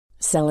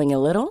Selling a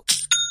little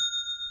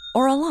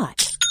or a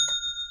lot?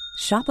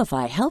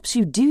 Shopify helps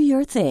you do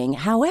your thing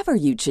however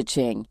you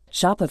cha-ching.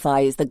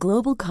 Shopify is the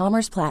global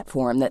commerce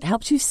platform that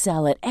helps you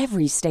sell at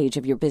every stage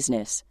of your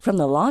business. From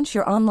the launch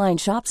your online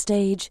shop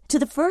stage to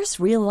the first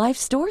real-life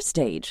store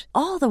stage,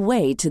 all the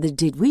way to the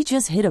did we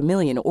just hit a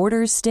million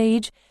orders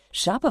stage.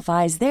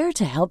 Shopify is there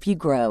to help you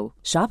grow.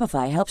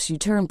 Shopify helps you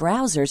turn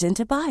browsers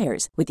into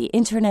buyers with the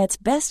internet's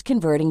best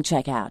converting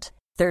checkout.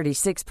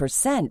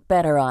 36%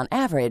 better on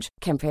average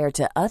compared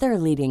to other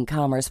leading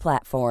commerce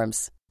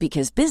platforms.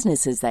 Because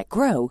businesses that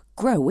grow,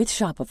 grow with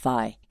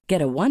Shopify.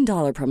 Get a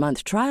 $1 per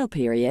month trial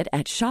period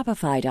at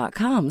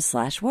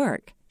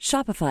shopify.com/work.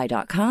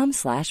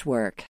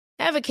 Shopify.com/work.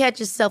 Ever catch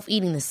yourself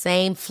eating the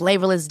same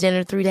flavorless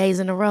dinner 3 days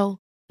in a row?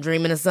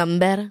 Dreaming of something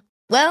better?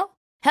 Well,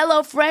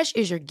 HelloFresh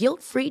is your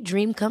guilt-free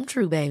dream come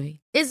true, baby.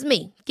 It's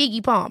me,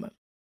 Keke Palmer.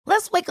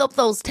 Let's wake up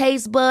those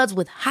taste buds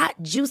with hot,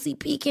 juicy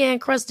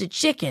pecan-crusted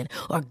chicken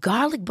or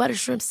garlic butter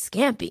shrimp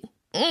scampi.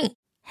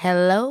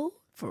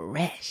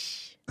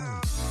 HelloFresh.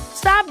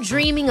 Stop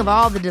dreaming of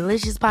all the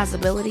delicious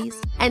possibilities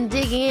and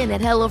dig in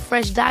at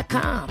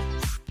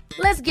HelloFresh.com.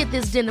 Let's get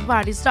this dinner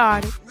party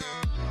started.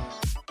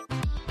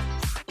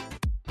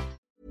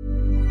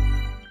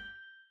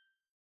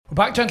 We're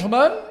back,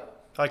 gentlemen.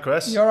 Hi,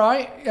 Chris. You all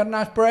right? You had a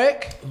nice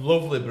break?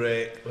 Lovely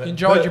break. You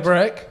enjoyed your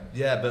break?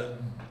 Yeah, but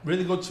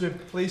really good to be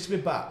pleased to be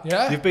back.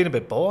 Yeah? You've been a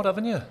bit bored,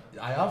 haven't you?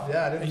 I have,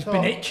 yeah. He's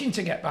been itching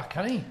to get back,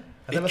 hasn't he?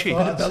 I never itchy.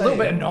 thought I'd A say little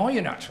bit it,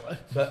 annoying, actually.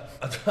 But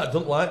I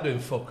don't like doing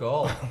fuck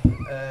all.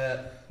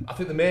 I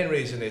think the main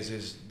reason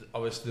is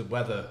obviously the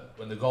weather.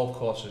 When the golf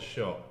course is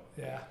shut,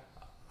 Yeah.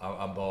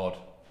 I'm bored.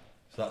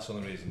 So that's the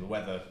only reason. The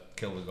weather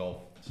killed the golf.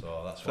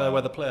 So that's why. Fair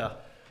weather player.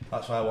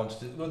 That's why I wanted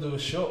to. Well, there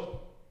was shut.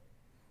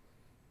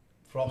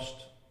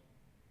 Frost.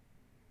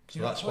 So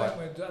that's why.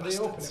 Are they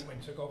open in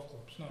winter golf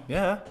clubs? No.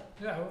 Yeah.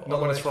 Yeah.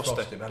 Not when it's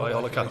frosty, but by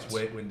all it's accounts.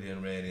 windy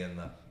and rainy and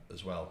that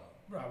as well.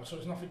 Right, so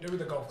it's nothing to do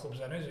with the golf clubs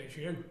then, is it? It's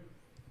you.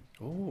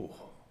 Ooh.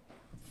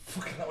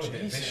 Fucking that was a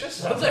bit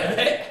vicious. Was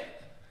it?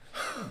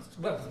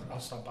 Well, I'll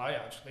stand by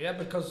actually, yeah,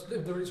 because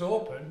if it's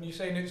open, you're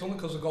saying it's only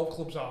because the golf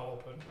clubs are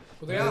open.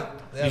 Well, they are.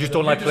 You just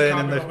don't like playing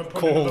in the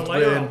cold,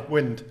 rain,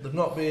 wind. They've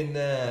not been.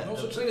 No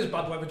such thing as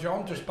bad weather,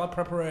 John, just bad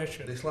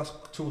preparation. This last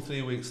 2 or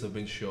 3 weeks they've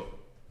been shut.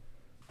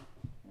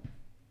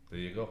 There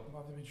you go.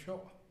 Why have they been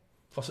shut?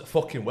 What's it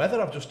fucking weather?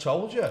 I've just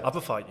told you. Have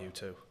a fight, you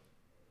two.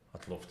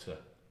 I'd love to.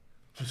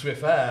 To be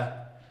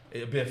fair,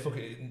 it'd be a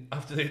fucking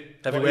after the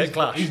Heavyweight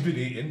clash. He's been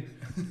eating.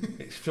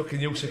 It's fucking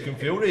Usyk and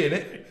Fury, isn't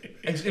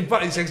it? In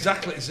fact, it's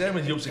exactly the same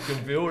as Usyk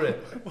and Fury.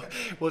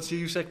 What's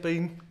Usyk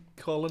been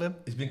calling him?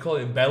 He's been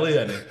calling him Belly,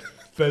 hasn't he?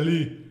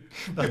 Belly.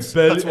 That's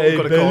Belly. what I'm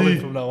going to call him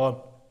from now on.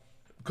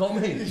 Call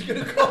me. He's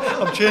going to call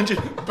him. I'm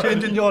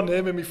changing your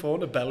name in my phone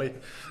to Belly.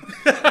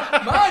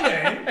 My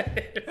name?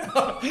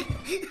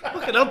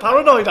 Fucking hell,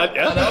 paranoid, aren't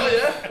you? I know,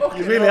 yeah.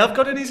 You really have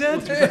got in his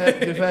head.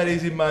 To be fair,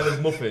 he's in mine as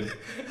Muffin.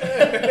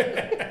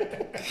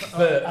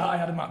 But, I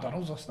had a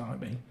McDonald's last night,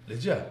 me.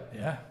 did you?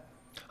 Yeah.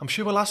 I'm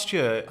sure last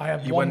year I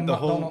had you one went the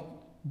whole...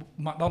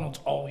 McDonald's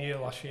all year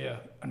last year,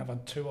 and I've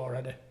had 2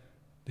 already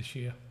this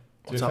year.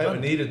 To be fair, we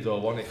needed though,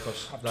 wasn't it?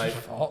 Because, like,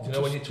 thought, you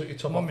know, when you took your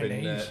top on off my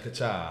in knees.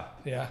 Qatar,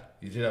 Yeah.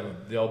 you did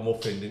have the old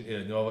muffin, didn't you?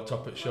 You know,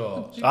 top at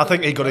shorts. I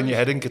think he got in your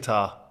head in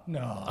Qatar.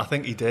 No. I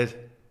think he did.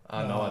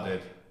 I know I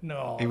did.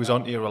 No. He was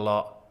on to you a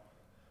lot.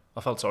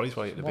 I felt sorry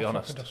for you, to be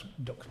honest. Just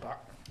ducks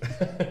back.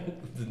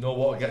 There's no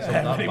water gets on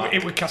that back.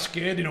 It was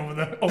cascading over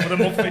the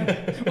muffin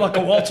like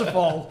a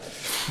waterfall.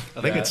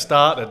 I think it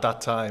started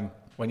that time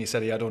when you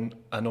said he had an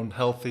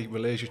unhealthy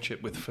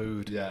relationship with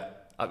food. Yeah.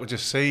 I could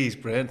just see his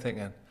brain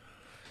thinking,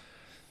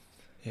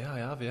 yeah, I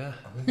have, yeah.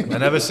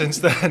 And ever since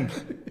then,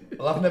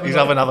 Well, I've never he's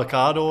having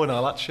avocado and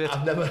all that shit.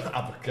 I've never had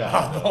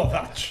avocado. Oh,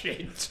 that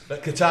shit.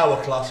 But Qatar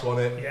were class,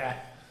 wasn't it? Yeah.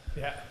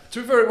 Yeah.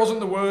 To be fair, it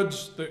wasn't the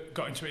words that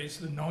got into it, it's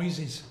the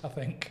noises, I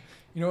think.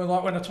 You know,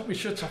 like when I took my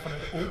shirt off and I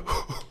went,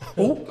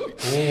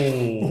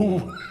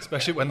 oh.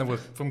 Especially when they were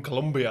from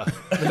Colombia.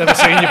 They've never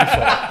seen you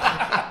before.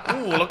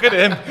 Oh, look at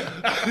him.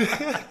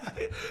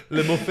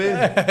 Le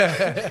Muffin.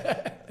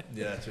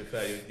 Yeah, to be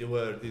fair, you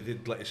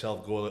did let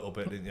yourself go a little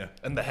bit, didn't you?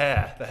 And the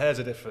hair's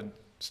a different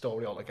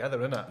story altogether,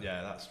 isn't it?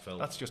 Yeah, that's filth.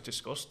 That's just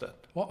disgusting.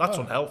 What? That's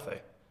unhealthy.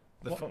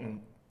 The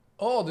fucking...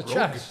 Oh, the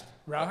chest.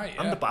 Right,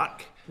 yeah. And the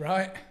back.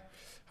 Right. I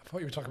thought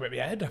you were talking about my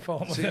head. I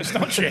thought it's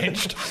not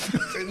changed.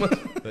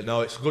 But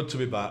no, it's good to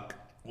be back.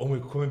 When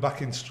we're coming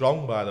back in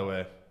strong, by the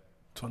way.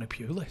 Tony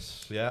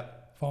Pulis. Yeah.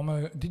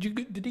 Former. Did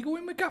he go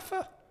in with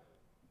Gaffer?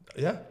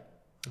 Yeah.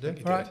 I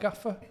did. Right,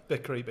 Gaffer.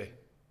 Bit creepy.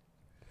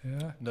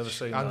 Yeah. Never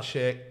seen that.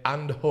 Handshake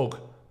and hug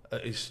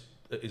at his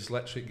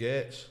electric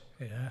gates.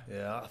 Yeah.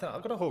 Yeah, I think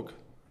I've got a hug. I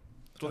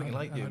don't think he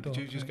liked you. Did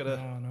you just get a...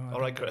 No,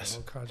 All right, Chris.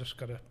 I just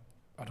got a...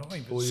 I don't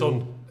think I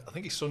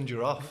think he sunned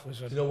you off. Do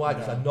you know why?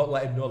 Because I'd not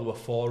let him know there were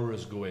 4 of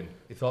us going.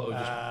 He thought it was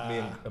just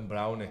me and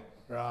Brownie.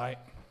 Right,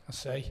 I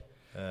see.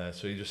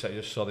 So he just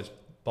saw this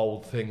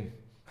bold thing,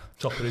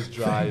 top of his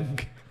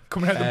drive.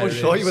 Coming out the Air bush.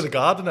 I thought you were the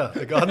gardener.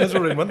 The gardeners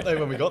were in, weren't they,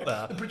 when we got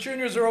there? The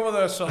petunias are over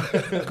there, son.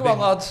 Come on,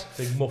 lads.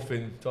 Big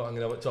muffin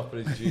hanging out at the top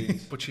of his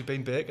jeans. But she'd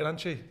been baking, hadn't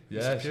she?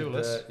 Yeah,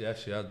 Mrs.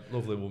 she had.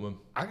 Lovely woman.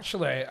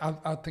 Actually,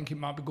 I think it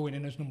might be going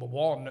in as number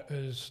one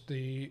as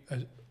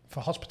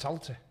for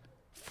hospitality.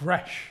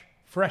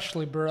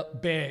 Freshly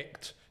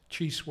baked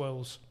cheese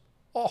swirls.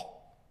 Oh,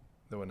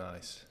 They were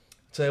nice.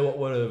 Tell you what,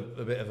 were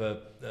a bit of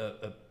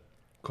a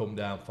come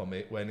down for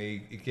me when he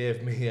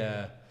gave me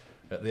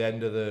at the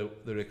end of the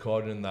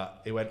recording and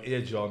that he went,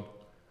 "Here, John,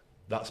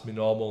 that's my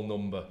normal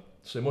number."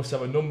 So he must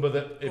have a number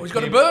that. he's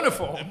got a burner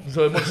phone.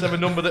 So he must have a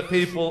number that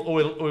people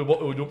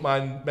who don't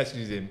mind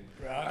messaging him,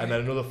 Right. and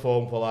then another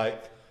phone for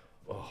like,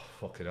 oh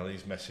fucking hell,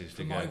 he's messaged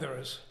For again. neither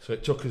us. So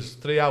it took us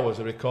 3 hours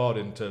of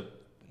recording to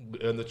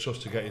earn the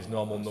trust to get his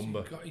normal number.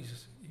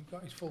 You've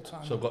got his full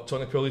time. So I've got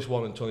Tony Pulis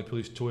 1 and Tony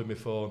Pulis 2 in my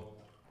phone.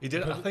 He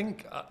did, I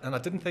think, and I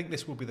didn't think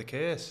this would be the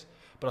case,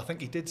 but I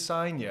think he did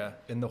sign you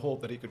in the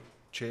hope that he could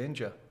change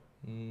you.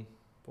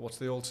 But what's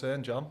the old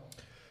saying, John?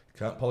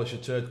 Can't polish a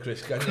turd,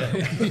 Chris, can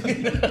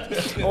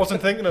you? I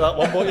wasn't thinking of that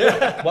one, but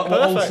yeah. what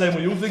old saying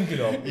were you thinking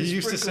of? You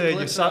used to say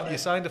you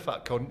signed a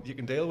fat cunt, you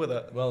can deal with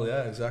it. Well,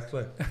 yeah,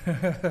 exactly.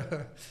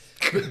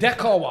 But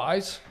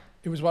decor-wise,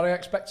 it was what I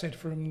expected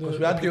from the Because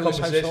we had the Pulis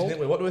conversation, household.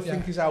 didn't we? What do we Yeah.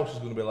 think his house is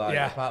going to be like,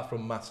 Yeah. apart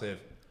from massive?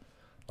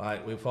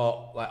 Like, we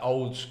thought, like,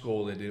 old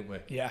schooly, didn't we?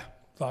 Yeah,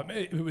 like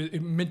it was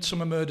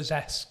Midsummer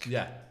Murders-esque.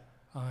 Yeah.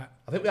 Right.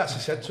 I think we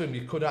actually said to him,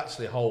 you could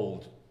actually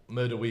hold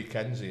murder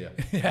weekends here.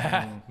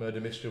 Yeah. Murder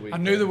mystery I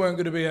weekend. knew there weren't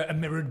going to be a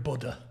mirrored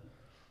Buddha,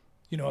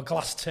 a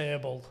glass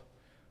table,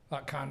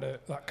 that kind of.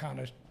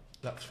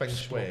 That's feng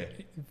shui.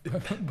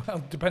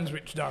 Well, depends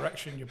which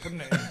direction you're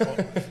putting it in.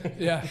 But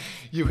yeah,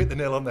 You hit the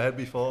nail on the head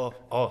before,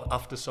 or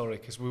after, sorry,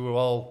 because we were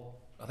all,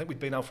 I think we'd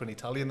been out for an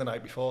Italian the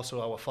night before, so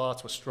our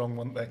farts were strong,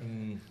 weren't they?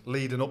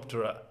 Leading up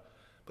to it.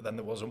 But then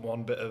there wasn't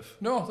one bit of,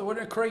 no, there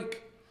wasn't a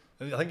creek.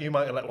 I think you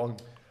might have let one,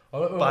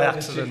 We by had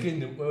accident,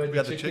 we we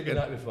had the the chicken.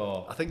 the night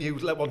before. I think you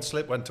let one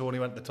slip when Tony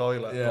went to the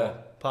toilet. Yeah.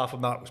 But apart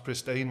from that, it was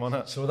pristine,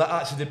 wasn't it? So that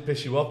actually did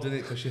piss you off, didn't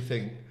it? Because you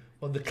think,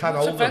 well, they can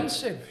It's hold them.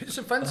 offensive. It's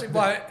offensive.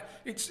 Like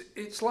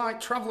it's like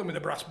travelling with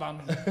a brass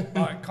band,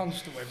 like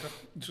constantly. But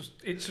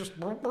it's just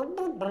like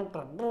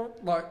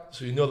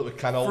So you know that we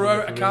can hold them. throughout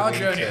a if we car really need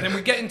journey, to. and then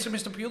we get into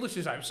Mr.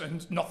 Pulis's house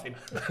and nothing.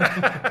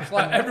 It's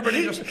like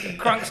everybody just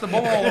cranks the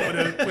bum all up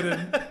with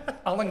an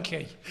Allen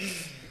key.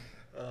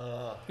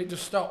 It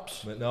just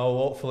stops. But no,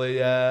 hopefully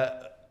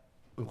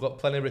we've got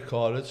plenty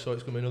recorded, so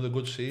it's going to be another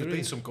good series. There's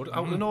been some good,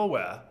 out of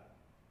nowhere,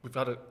 we've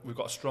got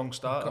a strong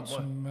start, Got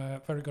haven't we?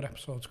 some very good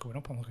episodes coming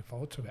up. I'm looking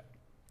forward to it.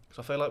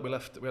 Because I feel like we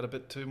had a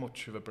bit too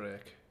much of a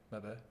break,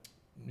 maybe.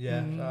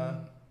 Yeah.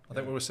 I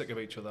think we were sick of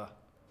each other,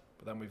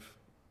 but then we've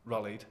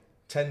rallied.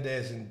 10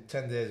 days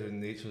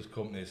in each of us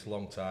company, it's a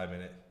long time,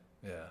 innit?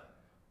 Yeah.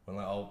 When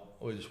like,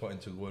 we're just wanting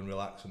to go and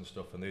relax and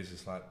stuff, and these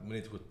is like, we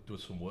need to go do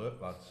some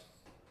work, lads.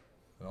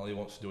 And all he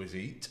wants to do is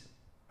eat.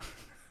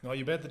 No,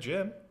 you made the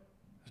gym.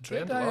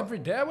 Trained a lot. Every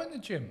day I went to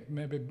the gym.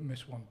 Maybe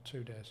miss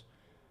 1-2 days.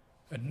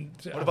 And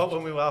What about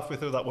when we were halfway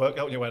through that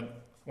workout and you went,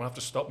 "We'll have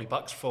to stop, my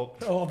back's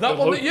fucked." Oh, that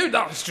one that you,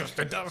 that's just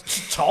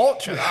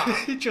torture,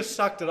 that. He just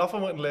sacked it off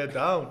and went and laid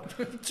down.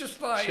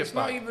 Just like, Shit it's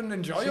not back. even So you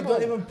enjoyable.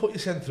 don't even put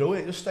yourself through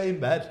it, just stay in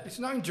bed. It's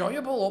not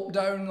enjoyable. Up,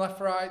 down, left,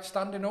 right,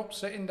 standing up,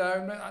 sitting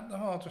down.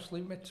 Just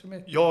leave me to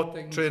me. Your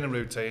things. training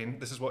routine,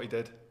 this is what he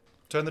did.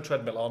 Turn the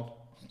treadmill on,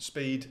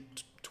 speed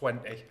 20,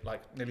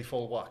 like nearly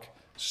full whack.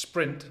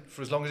 Sprint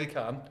for as long as he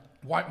can.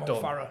 White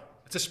Done. Farah.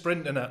 It's a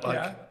sprint, innit? Like,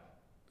 Yeah.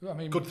 I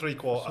mean, good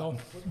 3/4. So,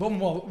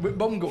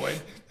 bum going.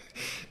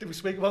 Did we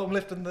speak about him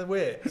lifting the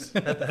weights?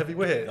 The heavy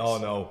weights? Oh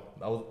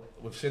no,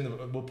 we've seen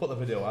we'll put the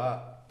video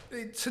out.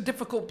 It's a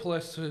difficult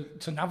place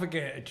to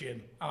navigate a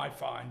gym, I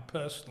find,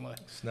 personally.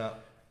 Snap.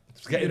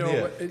 Get in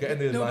there. Get in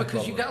there. No,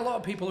 because you get a lot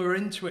of people who are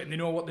into it and they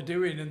know what they're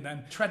doing, and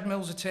then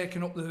treadmills are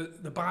taking up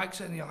the bikes,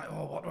 and you're like,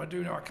 oh, what do I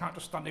do now? I can't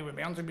just stand here with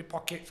my hands in my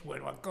pockets. Where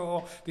do I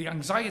go? The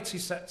anxiety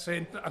sets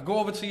in. I go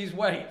over to these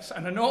weights,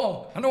 and I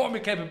know what my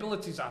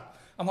capabilities are.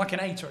 I'm like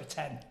an 8 or a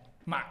 10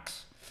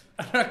 max,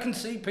 and I can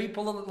see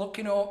people that are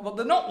looking. Well,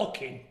 they're not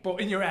looking, but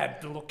in your head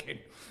they're looking.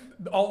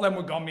 All of them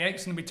were gone. My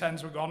 8s and my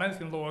 10s were gone.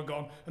 Anything lower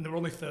gone, and there were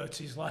only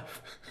 30s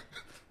left.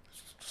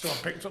 So I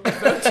picked up the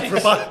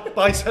 30s. For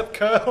bicep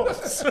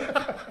curls.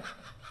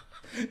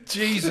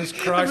 Jesus It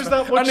Christ. was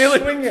that much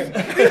swinging.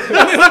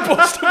 I nearly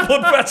bust a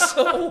blood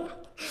vessel.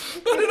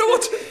 I don't know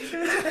what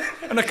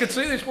to... And I could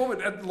see this woman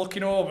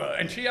looking over,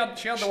 and she had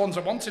the ones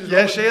I wanted.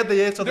 Yeah, she had the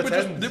 8 or the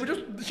 10s. They were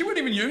just, she wasn't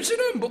even using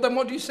them, but then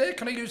what do you say?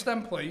 Can I use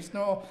them, please?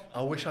 No.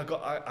 I wish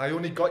I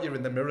only got you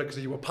in the mirror because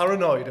you were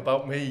paranoid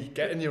about me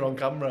getting you on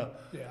camera.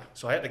 Yeah.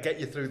 So I had to get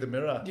you through the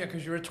mirror. Yeah,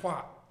 because you're a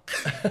twat.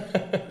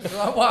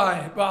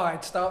 Like, why?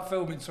 Start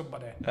filming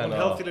somebody.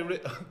 Unhealthy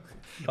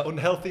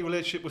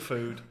relationship with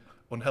food.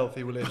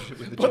 Unhealthy relationship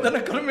with the But gym. then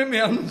I got them in my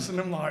hands, and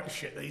I'm like,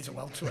 shit, these are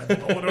well too heavy.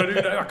 What do I do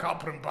now? I can't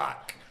put them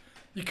back.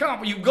 You can't,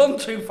 but you've gone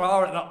too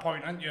far at that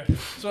point, haven't you?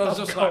 So I was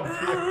just like...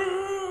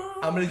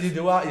 How many did you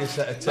do out of your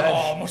set of 10?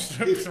 Oh, must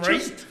have been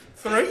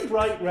three.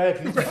 Bright red.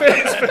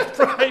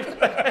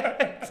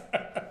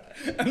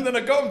 And then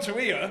then I got him to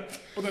here,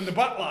 but then the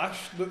backlash.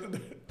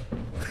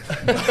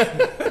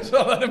 So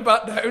I let him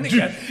back down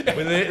again.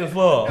 When they hit the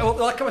floor.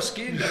 Like I was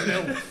skiing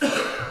downhill.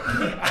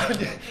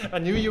 I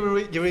knew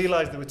you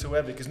realised they were too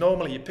heavy because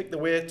normally you pick the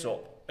weights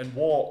up and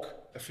walk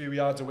a few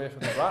yards away from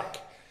the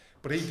rack,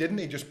 but he didn't.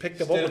 He just picked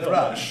them up with the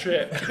rack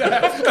shit,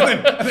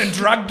 and then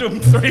dragged them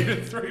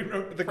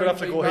through. They're gonna have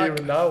to go here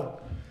and now.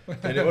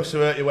 And it must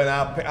have hurt you when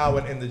I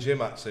went in the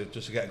gym actually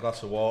just to get a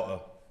glass of water,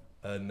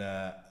 and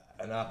I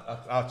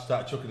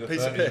started chucking the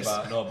Piece of furniture piss.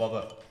 back. No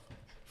bother.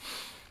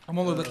 I'm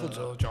only little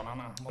Joe, John,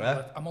 aren't I?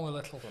 Yeah. I'm only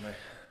little.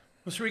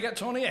 Well, should we get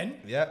Tony in?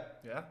 Yeah.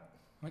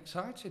 I'm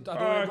excited.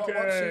 I don't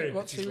know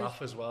what's His he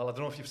laugh as well. I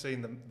don't know if you've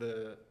seen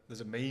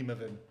there's a meme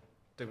of him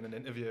doing an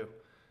interview,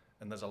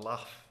 and there's a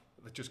laugh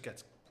that just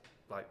gets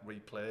like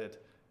replayed,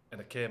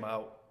 and it came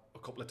out a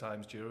couple of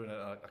times during it.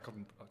 I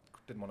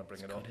didn't want to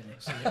bring it up.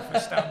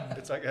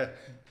 It's like I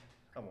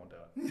won't do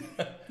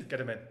it.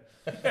 Get him in.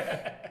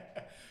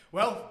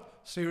 Well,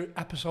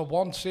 episode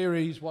 1,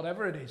 series,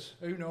 whatever it is.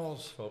 Who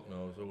knows? Fuck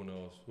knows. Who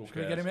knows? Who Should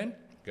we get him in?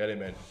 Get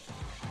him in.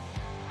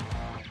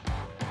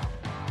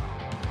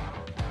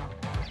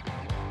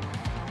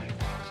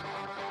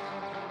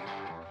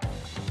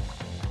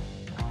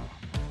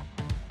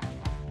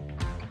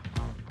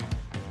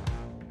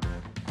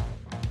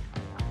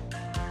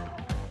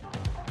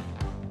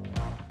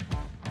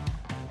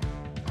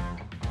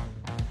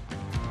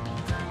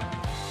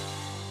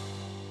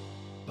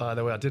 By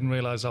the way, I didn't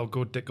realise how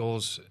good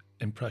Dicko's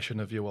impression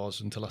of you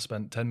was until I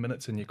spent 10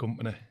 minutes in your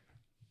company.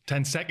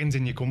 10 seconds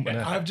in your company.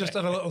 I've just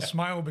had a little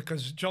smile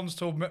because John's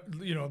told me,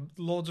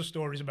 loads of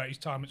stories about his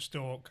time at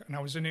Stoke, and I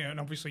was in here, and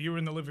obviously you were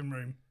in the living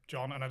room,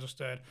 John, and I just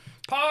heard,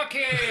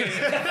 Parky!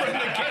 From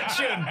the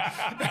kitchen!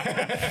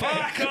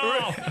 Fuck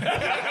off!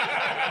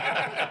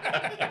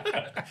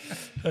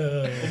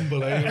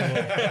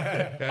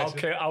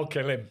 Unbelievable. I'll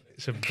kill him.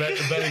 It's a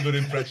very good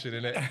impression,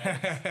 isn't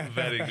it?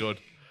 Very good.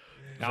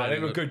 No, they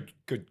were a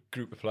good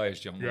group of players,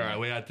 John. Yeah,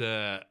 we had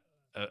a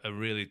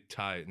really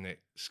tight-knit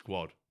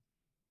squad.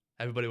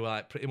 Everybody were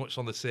like pretty much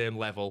on the same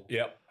level.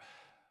 Yep.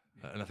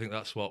 And I think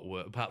that's what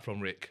worked. Apart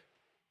from Rick.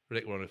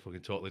 Rick were on a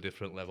fucking totally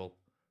different level.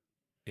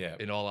 Yeah.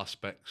 In all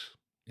aspects.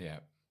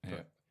 Yeah.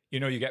 You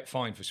know, you get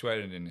fined for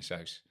swearing in this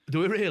house. Do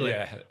we really?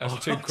 Yeah. That's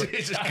 £2.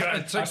 Jesus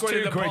Christ. That's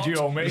 £2 you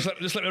owe me.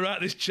 Just let me write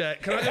this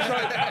check. Can I just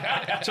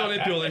write Tony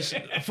Pulis,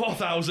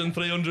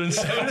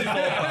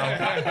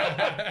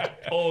 £4,374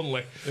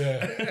 only.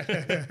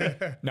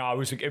 Yeah. No, it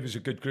was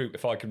a good group,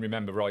 if I can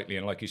remember rightly.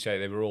 And like you say,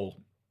 they were all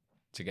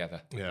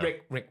together. Yeah.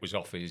 Rick was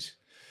off the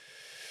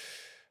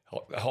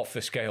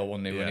scale,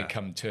 wasn't he, when it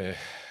come to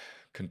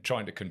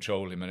trying to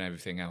control him and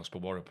everything else.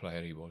 But what a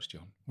player he was,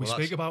 John. We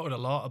speak about it a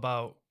lot,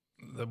 about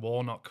the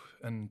Warnock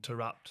and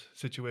Taarabt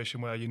situation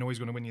where you know he's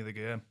going to win you the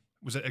game.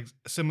 Was it a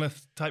similar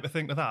type of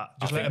thing to that?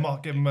 Just let him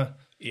off, give him a...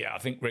 Yeah, I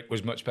think Rick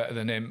was much better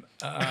than him.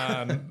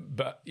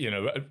 But,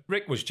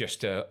 Rick was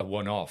just a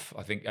one-off,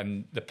 I think.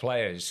 And the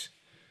players,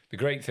 the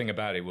great thing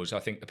about it was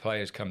I think the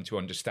players come to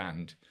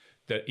understand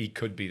that he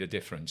could be the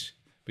difference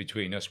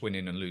between us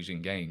winning and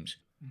losing games.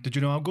 Did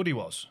you know how good he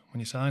was when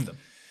you signed him?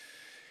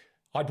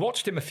 I'd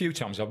watched him a few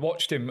times. I'd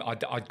watched him.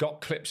 I'd got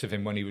clips of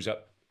him when he was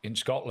up in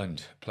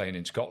Scotland, playing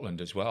in Scotland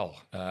as well.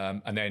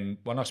 And then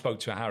when I spoke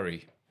to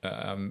Harry,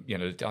 I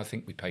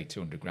think we paid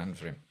 200 grand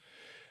for him.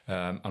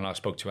 And I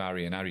spoke to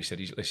Harry, and Harry said,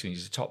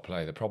 he's a top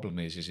player. The problem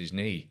is his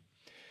knee.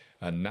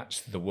 And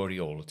that's the worry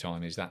all the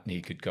time, is that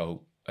knee could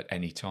go at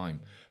any time.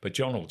 But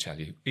John will tell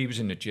you, he was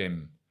in the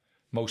gym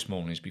most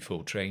mornings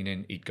before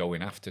training. He'd go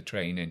in after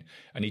training,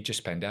 and he'd just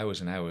spend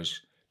hours and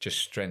hours just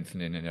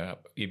strengthening it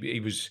up.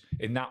 He was,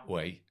 in that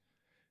way,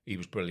 he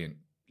was brilliant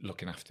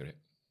looking after it.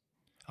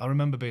 I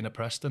remember being at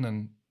Preston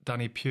and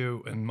Danny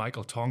Pugh and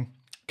Michael Tong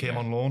came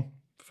on loan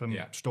from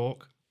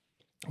Stoke.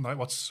 I'm like,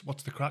 what's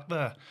the crack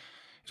there?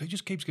 He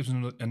just keeps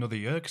giving us another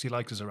year because he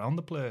likes us around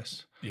the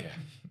place. Yeah.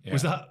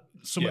 Was that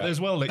something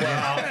as well? Like, is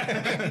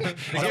that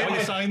why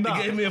you signed that?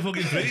 He gave me a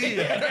fucking 3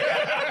 year.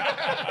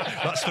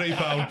 That's £3.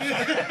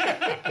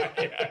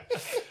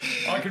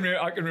 I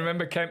can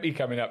remember Kempy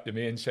coming up to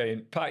me and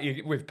saying,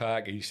 with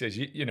Parky, he says,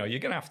 you're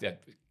going to have to,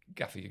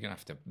 Gaffer, you're going to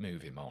have to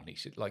move him on. He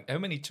said, like, how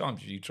many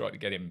times have you tried to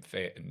get him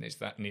fit and this,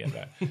 that and the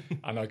other?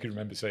 And I can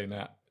remember saying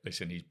that.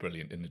 Listen, he's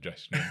brilliant in the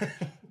dressing room.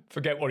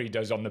 Forget what he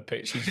does on the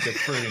pitch. He's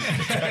just brilliant in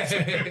the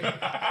dressing room.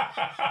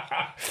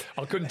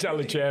 I couldn't tell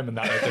the chairman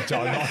that at the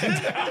time.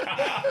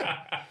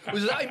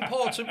 Was that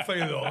important for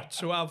you, though,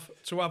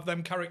 to have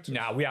them characters?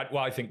 No,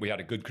 I think we had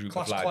a good group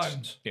Class of lads.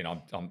 clowns. You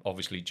know,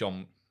 obviously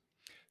John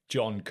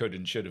could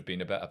and should have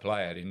been a better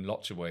player in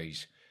lots of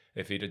ways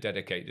if he'd have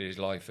dedicated his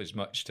life as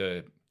much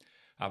to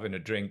having a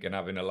drink and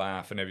having a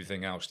laugh and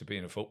everything else to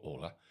being a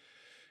footballer.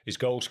 His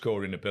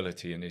goal-scoring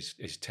ability and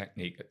his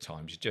technique at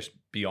times is just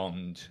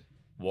beyond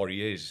what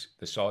he is,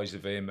 the size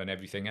of him and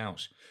everything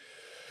else.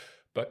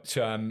 But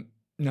no,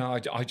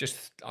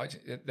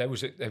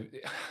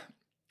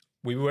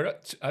 we were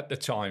at the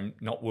time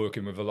not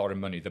working with a lot of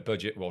money. The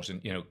budget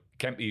wasn't,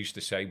 Kempy used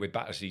to say, we're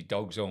Battersea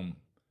dogs home.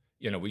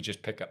 We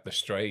just pick up the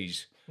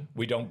strays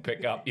we don't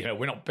pick up.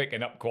 We're not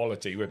picking up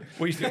quality.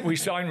 We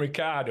signed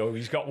Ricardo.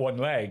 He's got one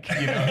leg.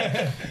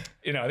 I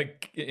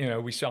think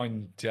we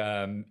signed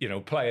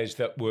players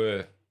that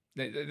were.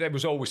 There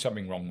was always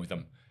something wrong with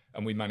them,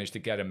 and we managed to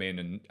get them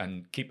in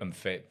and keep them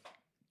fit,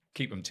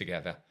 keep them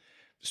together.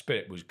 The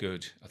spirit was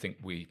good. I think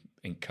we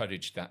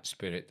encouraged that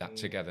spirit, that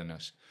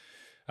togetherness,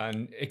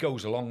 and it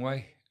goes a long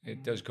way.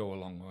 It does go a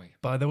long way.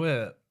 By the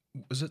way,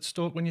 was it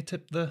Stoke when you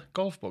tipped the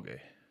golf buggy?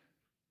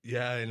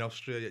 Yeah, in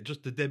Australia,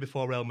 just the day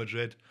before Real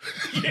Madrid.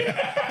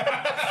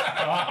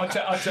 I'll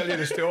tell you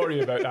the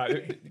story about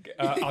that.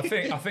 I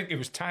think it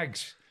was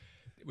Tags.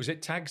 Was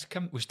it Tags?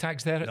 Was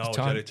Tags there at the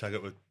time? No, Jerry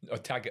Taggart.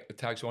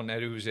 Tags on there.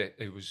 Who was it?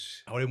 It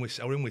was. I were in with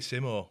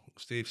Simo,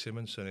 Steve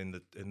Simonson in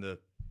the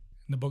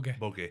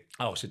buggy.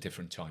 Oh, it's a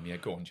different time. Yeah,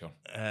 go on, John.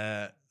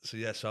 So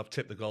I've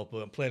tipped the golf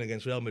buggy. I'm playing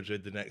against Real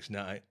Madrid the next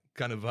night.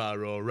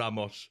 Cannavaro,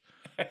 Ramos,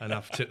 and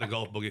I've tipped the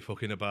golf buggy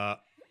fucking apart.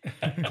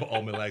 Cut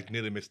all my leg.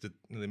 Nearly missed the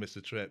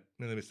trip.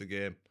 Nearly missed the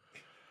game.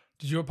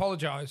 Did you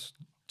apologise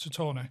to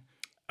Tony?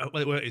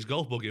 Well, it weren't his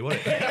golf buggy, was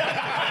it?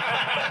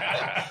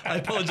 I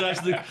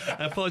apologised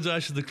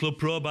to the club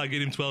pro by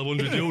giving him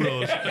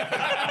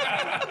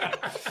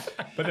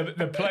 €1,200. But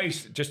the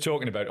place, just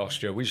talking about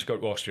Austria, we used to go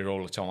to Austria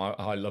all the time.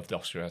 I loved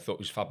Austria. I thought it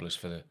was fabulous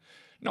for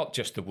not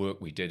just the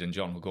work we did, and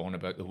John will go on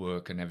about the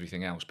work and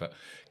everything else, but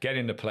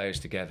getting the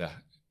players together,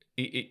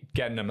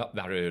 getting them up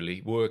that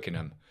early, working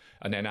them,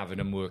 and then having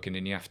them working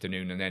in the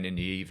afternoon and then in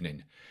the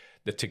evening.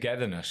 The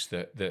togetherness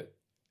that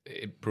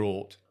it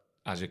brought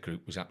as a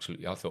group was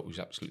absolutely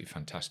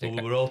fantastic.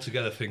 Well, we were all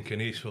together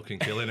thinking he's fucking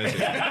killing us.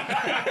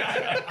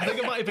 I think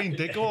it might have been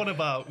Dick on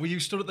about where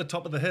you stood at the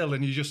top of the hill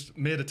and you just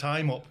made a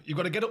time up. You've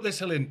got to get up this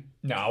hill in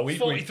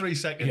 43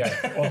 seconds.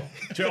 Yeah, well,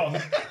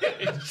 John,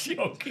 it's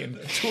joking.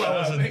 2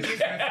 hours.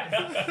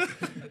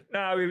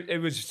 No, it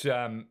was.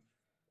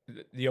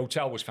 The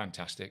hotel was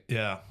fantastic.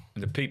 Yeah,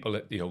 and the people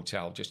at the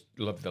hotel just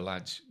loved the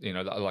lads.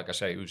 Like I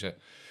say, it was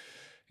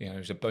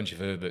a bunch of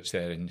Herberts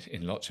there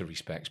in lots of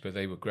respects, but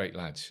they were great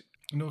lads.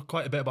 You know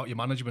quite a bit about your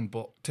management,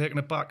 but taking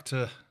it back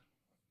to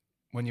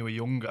when you were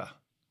younger,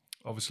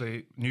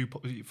 obviously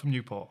from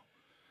Newport,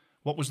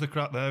 what was the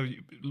crack there?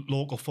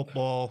 Local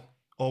football,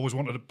 always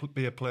wanted to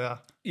be a player?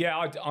 Yeah,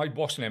 I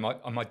wasn't him.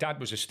 My dad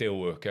was a steel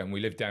worker, and we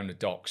lived down the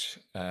docks,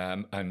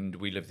 and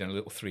we lived in a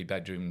little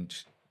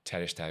 3-bedroomed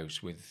terraced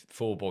house with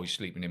 4 boys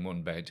sleeping in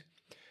one bed,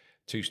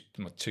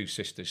 my 2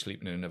 sisters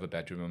sleeping in another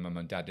bedroom, and my mum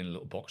and dad in a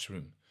little box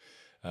room.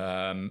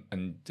 I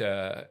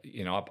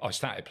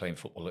started playing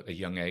football at a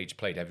young age,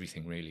 played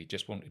everything really,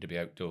 just wanted to be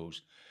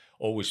outdoors.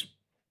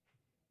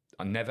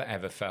 I never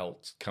ever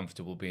felt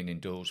comfortable being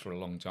indoors for a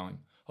long time.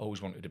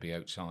 Always wanted to be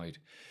outside.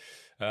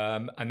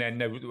 And then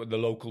the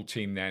local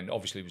team then,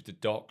 obviously, was the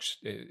Docks.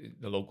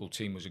 The local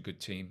team was a good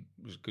team.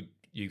 It was a good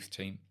youth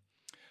team.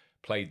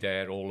 Played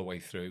there all the way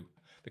through.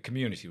 The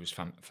community was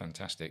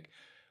fantastic.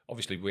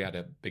 Obviously, we had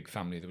a big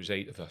family. There was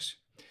 8 of us.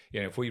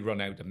 If we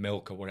run out of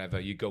milk or whatever,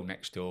 you go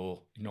next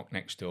door, you knock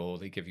next door,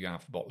 they give you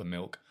half a bottle of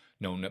milk,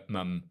 knowing that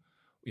mum,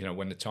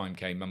 when the time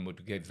came, mum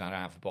would give that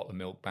half a bottle of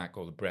milk back,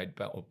 or the bread,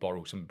 or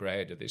borrow some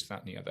bread, or this,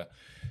 that and the other.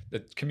 The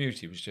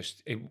community was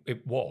just,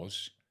 it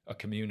was a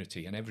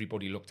community, and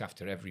everybody looked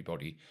after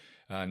everybody.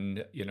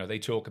 And, they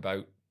talk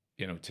about,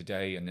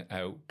 today and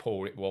how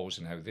poor it was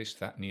and how this,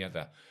 that and the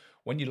other.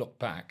 When you look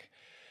back,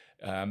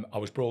 I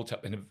was brought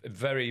up in a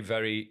very,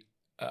 very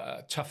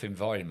tough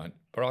environment,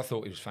 but I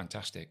thought it was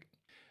fantastic.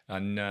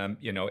 And,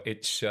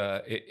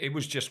 it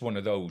was just one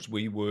of those.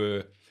 We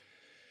were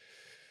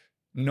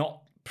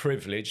not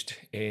privileged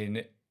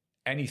in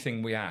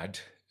anything we had,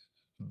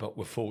 but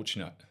we're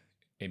fortunate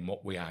in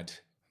what we had.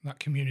 That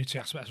community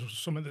aspect was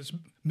something that's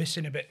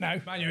missing a bit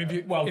now.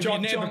 If your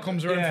neighbour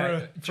comes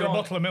around for a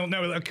bottle of milk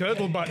now with a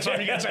curdle by the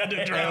time he gets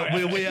ended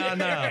dry. We are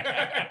now.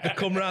 They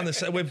come round and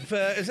say, is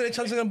there any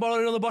chance I can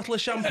borrow another bottle of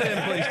champagne,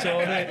 please,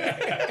 Tony?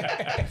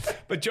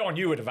 But John,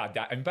 you would have had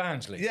that in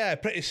Barnsley. Yeah,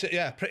 pretty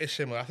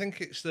similar. I think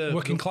it's the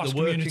working class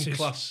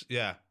communities.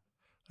 Yeah.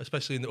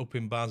 Especially up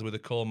in Barnsley with the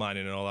coal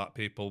mining and all that,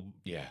 people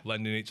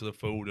lending each other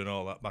food and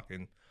all that back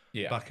in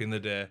the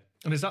day.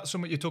 And is that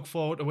something you took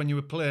forward to when you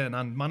were playing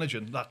and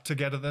managing, that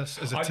togetherness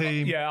as a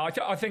team?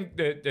 I think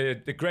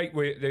the great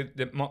way,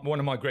 one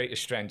of my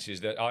greatest strengths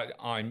is that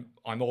I'm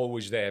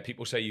always there.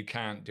 People say you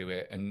can't do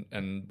it,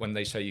 and when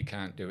they say you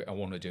can't do it, I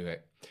want to do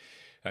it.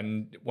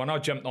 And when I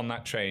jumped on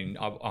that train,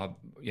 I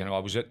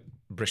was at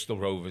Bristol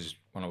Rovers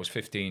when I was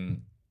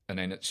 15, and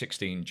then at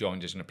 16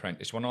 joined as an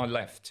apprentice. When I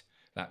left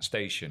that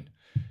station,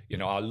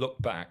 I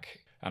look back.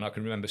 And I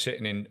can remember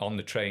sitting on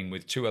the train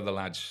with 2 other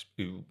lads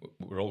who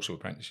were also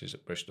apprentices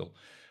at Bristol.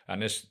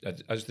 And as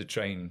the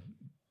train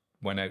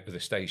went out to the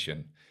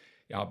station,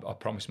 I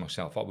promised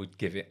myself I would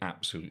give it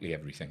absolutely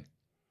everything.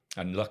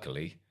 And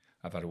luckily,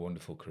 I've had a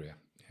wonderful career.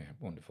 Yeah,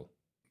 wonderful.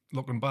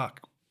 Looking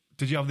back,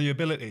 did you have the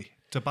ability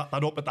to back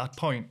that up at that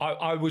point?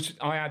 I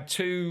had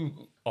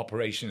 2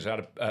 operations. I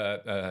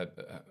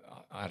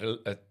had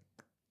a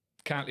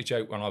cartilage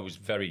out when I was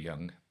very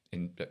young,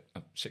 in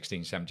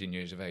 16, 17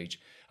 years of age,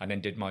 and then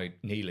did my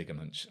knee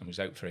ligaments and was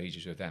out for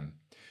ages with them.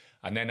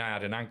 And then I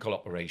had an ankle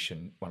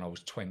operation when I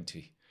was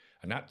 20.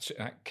 And that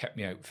kept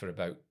me out for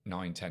about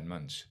 9-10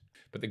 months.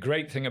 But the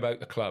great thing about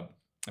the club,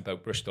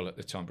 about Bristol at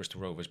the time,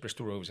 Bristol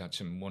Rovers had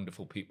some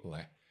wonderful people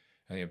there.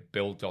 And you had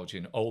Bill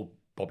Dodgin, old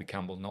Bobby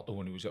Campbell, not the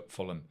one who was at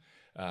Fulham.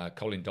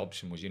 Colin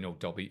Dobson was,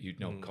 Dobby, you'd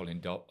know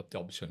Colin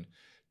Dobson.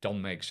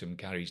 Don Megson,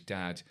 Gary's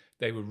dad.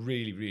 They were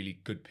really, really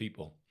good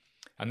people.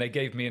 And they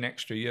gave me an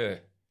extra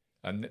year.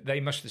 And they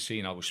must have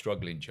seen I was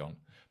struggling, John.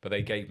 But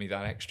they gave me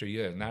that extra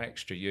year. And that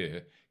extra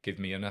year gave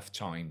me enough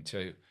time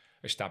to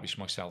establish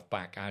myself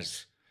back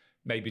as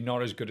maybe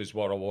not as good as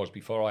what I was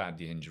before I had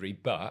the injury,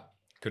 but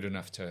good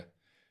enough to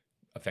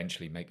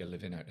eventually make a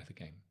living out of the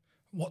game.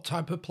 What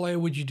type of player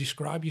would you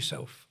describe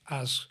yourself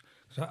as?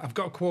 I've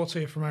got a quote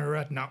here from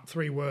Harry Redknapp,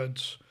 3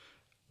 words: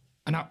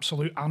 an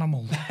absolute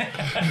animal.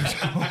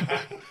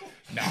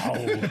 No.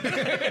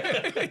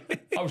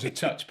 I was a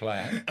touch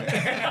player.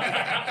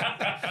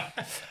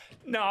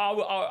 No,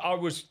 I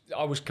was.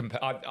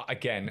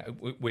 Again,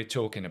 we're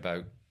talking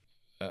about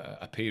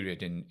a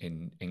period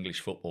in English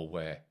football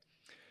where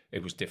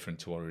it was different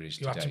to what it is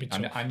today. You have to be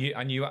tough.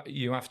 And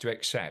you have to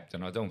accept,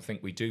 and I don't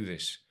think we do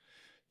this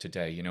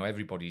today.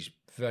 Everybody's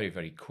very,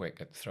 very quick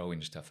at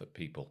throwing stuff at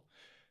people.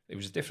 It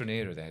was a different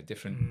era there,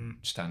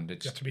 different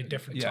standards. You have to be a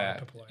different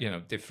type of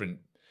player. Different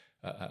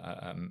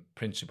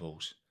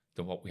principles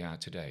than what we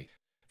had today.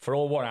 For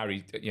all what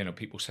Harry,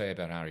 people say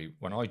about Harry,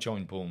 when I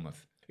joined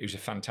Bournemouth, he was a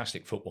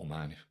fantastic football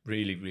man,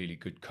 really, really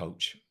good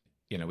coach.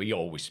 He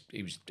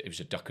was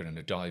a ducker and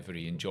a diver.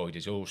 He enjoyed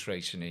his horse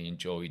racing. He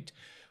enjoyed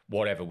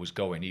whatever was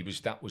going.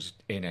 That was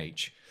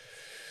innate.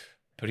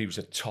 But he was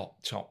a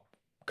top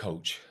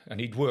coach.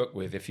 And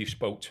if you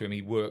spoke to him,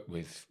 he worked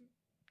with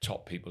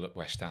top people at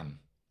West Ham.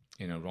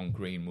 Ron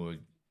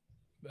Greenwood,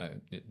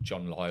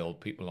 John Lyle,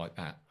 people like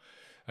that.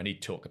 And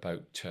he'd talk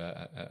about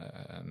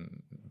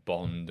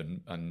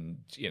Bond and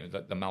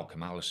the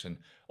Malcolm Allison,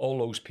 all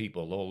those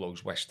people, all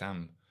those West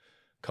Ham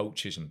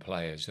coaches and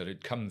players that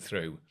had come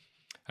through.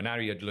 And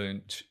Harry had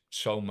learnt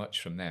so much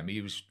from them.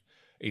 He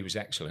was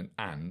excellent.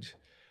 And,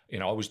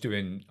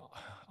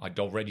 I'd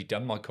already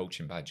done my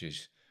coaching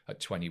badges at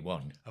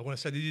 21. I want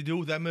to say, did you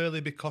do them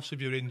early because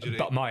of your injury?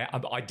 But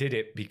I did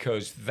it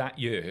because that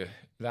year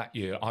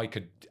I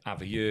could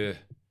have I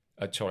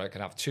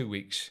could have 2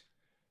 weeks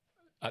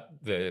at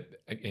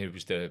it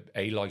was the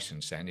A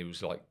licence then. It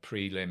was like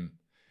prelim,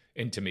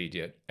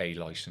 intermediate A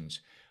licence.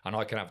 And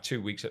I could have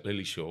 2 weeks at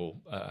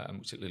Lillyshaw,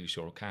 was it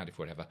Lillyshaw or Cardiff,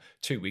 whatever,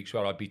 2 weeks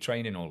where I'd be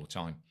training all the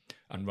time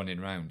and running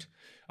around.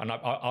 And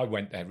I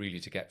went there really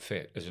to get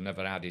fit as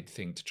another added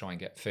thing to try and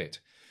get fit.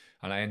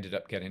 And I ended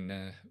up getting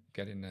the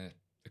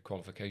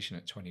qualification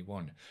at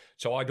 21.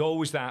 So I'd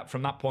always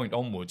from that point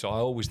onwards, I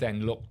always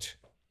then looked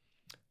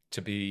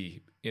to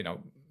be,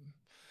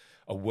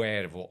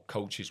 aware of what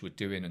coaches were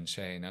doing and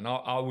saying. And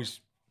I was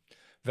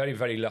very,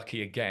 very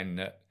lucky again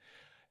that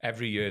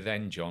every year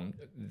then, John,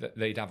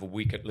 they'd have a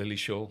week at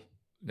Lillyshaw.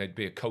 There'd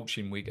be a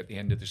coaching week at the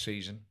end of the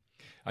season.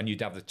 And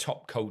you'd have the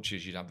top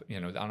coaches,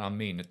 and I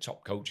mean the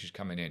top coaches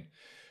coming in,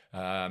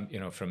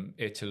 from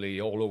Italy,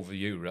 all over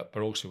Europe,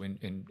 but also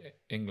in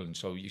England.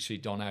 So you see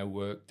Don Howe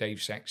work,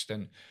 Dave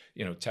Sexton,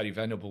 Terry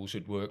Venables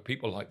would work,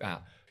 people like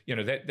that.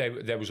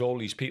 There was all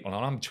these people,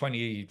 and I'm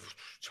 20,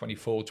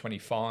 24,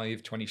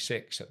 25,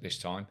 26 at this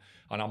time,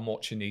 and I'm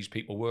watching these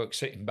people work,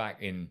 sitting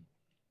back in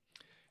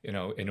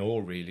awe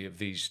really of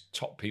these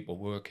top people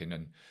working.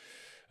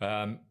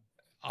 And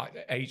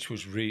H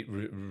was really,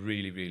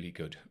 really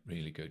good,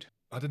 really good.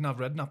 I didn't have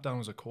Redknapp down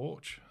as a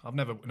coach. I've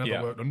never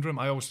worked under him.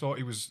 I always thought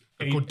he was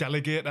a good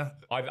delegator.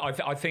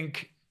 I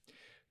think,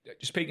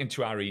 speaking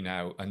to Harry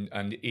now,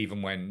 and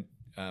even when,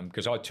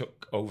 because I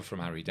took over from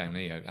Harry down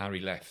here,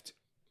 Harry left,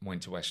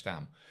 went to West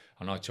Ham,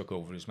 and I took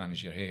over as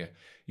manager here.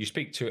 I'll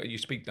speak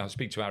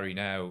to Harry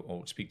now,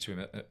 or speak to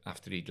him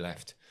after he'd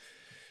left.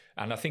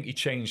 And I think he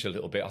changed a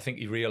little bit. I think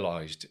he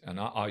realised, and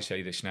I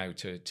say this now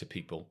to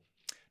people,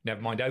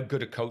 never mind how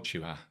good a coach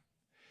you are,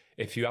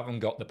 if you haven't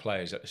got the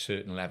players at a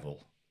certain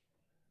level,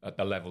 at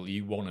the level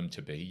you want them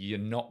to be, you're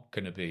not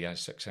going to be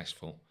as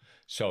successful.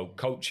 So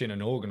coaching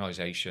an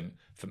organisation,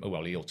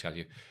 he'll tell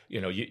you,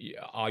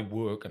 I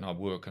work and I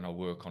work and I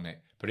work on it.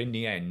 But in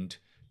the end,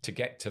 to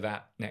get to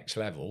that next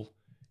level,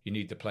 you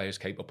need the players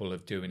capable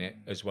of doing it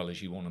as well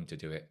as you want them to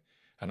do it.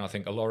 And I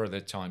think a lot of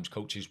the times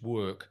coaches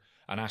work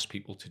and ask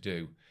people to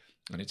do,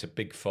 and it's a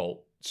big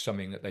fault,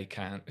 something that they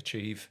can't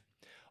achieve,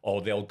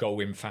 or they'll go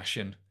in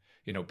fashion.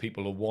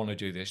 People will want to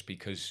do this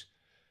because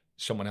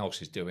someone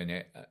else is doing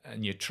it,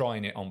 and you're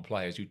trying it on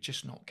players who are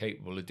just not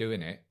capable of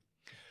doing it.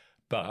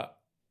 But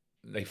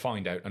they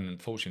find out, and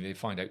unfortunately they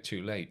find out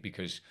too late,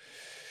 because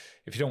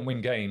if you don't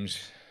win games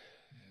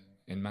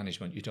in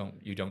management, you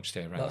don't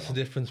stay around. That's the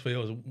difference for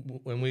us.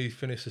 When we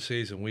finished the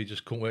season, we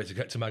just couldn't wait to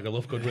get to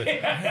Magaluf, could we?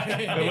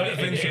 We went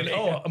thinking,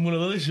 I'm going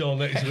to Lillyshaw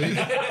next week.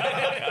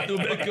 Do a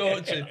bit of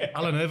coaching.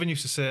 Alan Irvine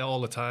used to say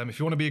all the time, if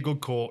you want to be a good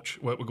coach,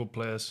 work with good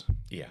players.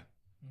 Yeah.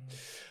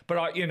 But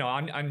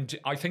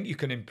I think you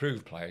can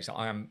improve players.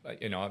 I've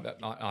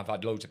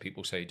had loads of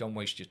people say, "Don't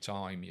waste your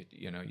time."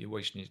 You're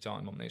wasting your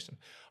time on this.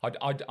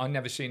 I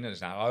never seen it as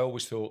that. I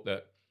always thought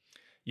that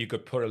you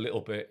could put a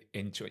little bit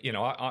into it. You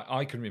know,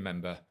 I can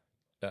remember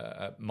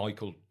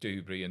Michael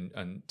Dewberry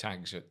and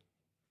Tags at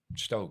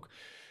Stoke,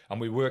 and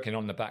we were working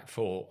on the back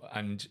four,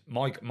 and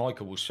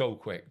Michael was so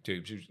quick.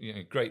 Dubes, he was, you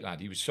know, great lad.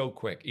 He was so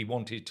quick. He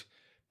wanted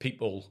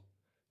people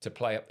to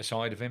play up the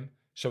side of him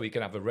so he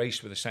could have a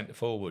race with a centre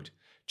forward.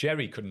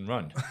 Jerry couldn't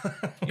run.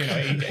 You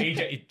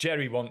know,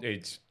 Jerry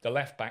wanted the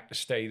left back to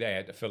stay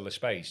there to fill the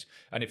space,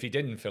 and if he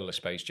didn't fill the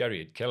space, Jerry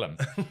would kill him.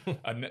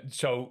 And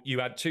so you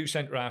had two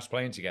centre halves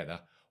playing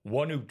together.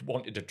 One who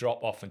wanted to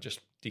drop off and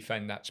just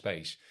defend that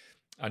space,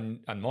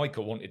 and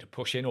Michael wanted to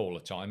push in all the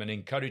time and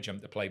encourage him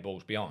to play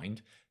balls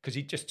behind, because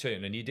he'd just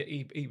turn, and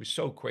he was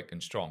so quick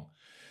and strong.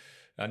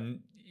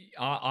 And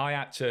I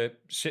had to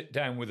sit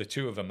down with the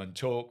two of them and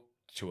talk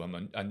to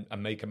them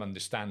and make them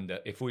understand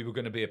that if they were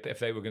going to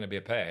be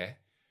a pair,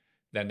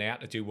 then they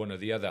had to do one or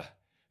the other.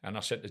 And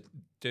I said to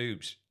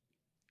Dubes,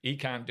 he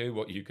can't do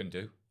what you can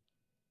do.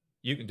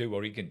 You can do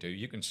what he can do.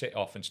 You can sit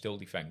off and still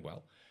defend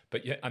well.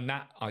 But yeah, and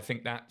that, I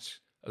think that's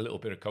a little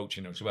bit of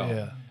coaching as well.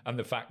 Yeah. And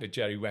the fact that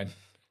Jerry went,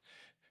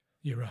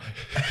 you're right.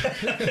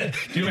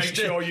 You make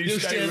sure you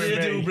stay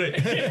with me.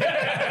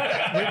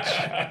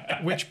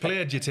 Which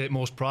player do you take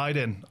most pride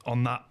in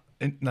on that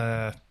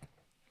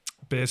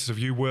basis of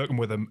you working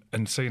with him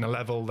and seeing a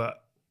level of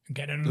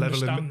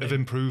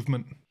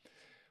improvement?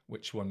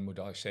 Which one would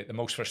I say? The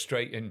most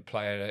frustrating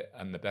player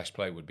and the best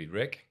player would be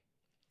Rick,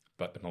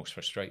 but the most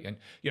frustrating.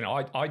 You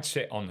know, I'd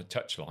sit on the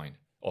touchline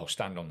or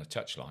stand on the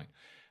touchline,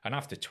 and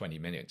after 20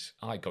 minutes,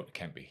 I'd go to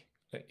Kempy.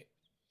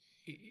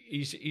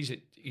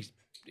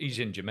 He's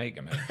in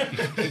Jamaica, man.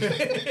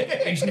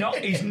 He's not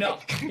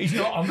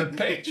on the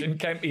pitch. And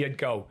Kempy would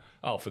go,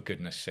 oh, for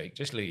goodness sake,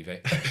 just leave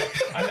it.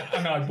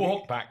 and I'd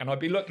walk back and I'd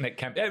be looking at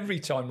Kempy every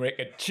time Rick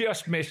had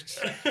just missed.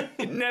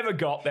 He never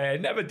got there,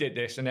 never did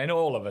this. And then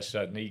all of a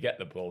sudden he'd get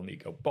the ball and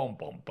he'd go, bomb,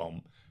 bomb,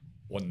 bomb,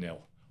 1-0.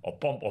 Or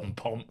bomb, bomb,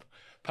 bomb,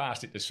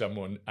 passed it to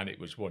someone and it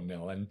was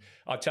 1-0. And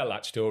I tell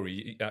that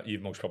story.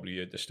 You've most probably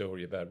heard the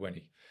story about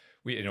when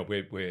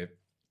we're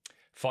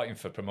fighting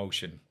for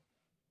promotion.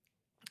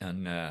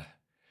 And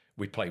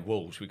we play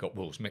Wolves. We got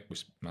Wolves. Mick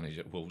was manager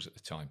at Wolves at the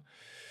time.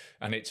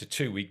 And it's a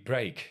 2-week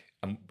break.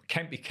 And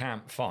Kempy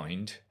can't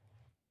find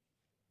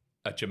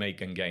a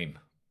Jamaican game.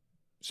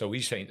 So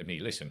he's saying to me,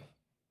 listen,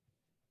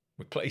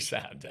 we play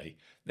Saturday.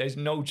 There's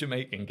no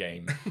Jamaican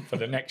game for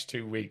the next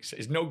 2 weeks.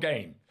 There's no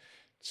game.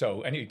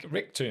 So anyway,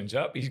 Rick turns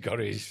up. He's got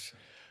his,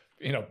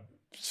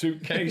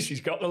 suitcase.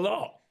 He's got the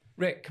lot.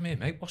 Rick, come here,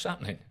 mate. What's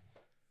happening?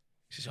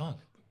 He says, oh,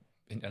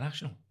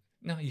 international.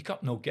 No, you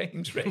got no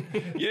games, Rick.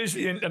 Here's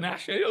the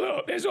international.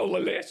 Look, there's all the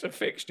list of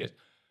fixtures.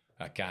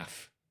 A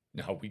gaff.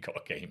 No, we got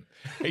a game.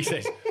 He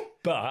says,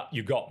 but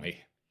you got me.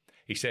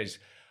 He says,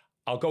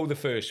 I'll go the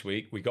first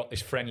week. We got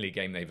this friendly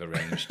game they've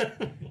arranged.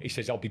 He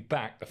says, I'll be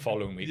back the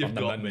following week on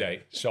the Monday.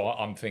 Me. So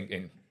I'm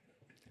thinking,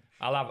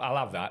 I'll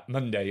have that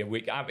Monday a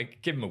week.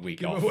 Give him a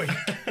week off.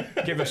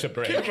 Give us a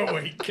break. Give him a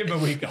week. Give him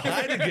a week off. I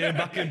had a game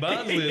back in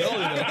Barnsley.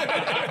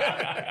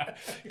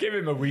 Give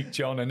him a week,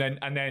 John, and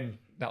then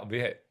that'll be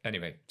it.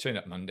 Anyway, turn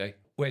up Monday.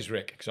 Where's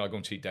Rick? Because I go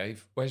and see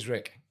Dave. Where's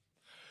Rick?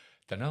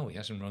 Don't know. He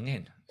hasn't rung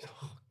in.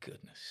 Oh,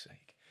 goodness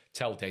sake.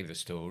 Tell Dave the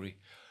story.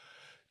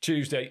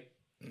 Tuesday.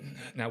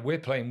 Now, we're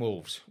playing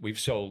Wolves. We've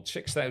sold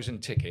 6,000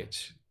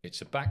 tickets. It's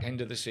the back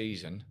end of the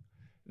season.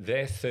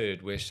 They're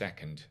third. We're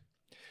second.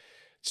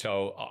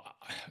 So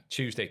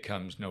Tuesday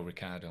comes, no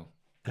Ricardo.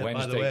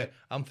 Wednesday. By the way,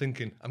 I'm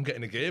thinking, I'm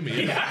getting a game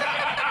here.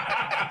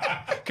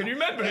 Can you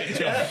remember it,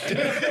 John?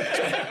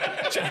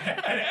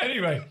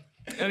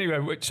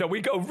 Anyway, so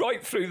we go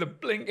right through the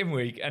blinking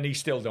week and he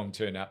still don't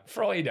turn up.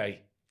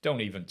 Friday,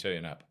 don't even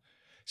turn up.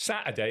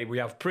 Saturday, we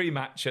have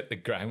pre-match at the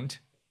ground.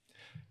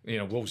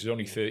 Wolves is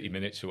only 30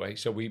 minutes away.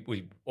 So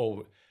we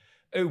all...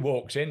 Who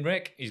walks in,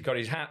 Rick? He's got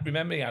his hat.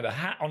 Remember, he had a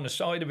hat on the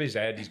side of his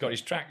head. He's got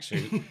his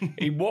tracksuit.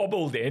 He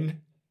wobbled in.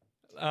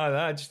 All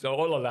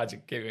the lads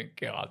are giving,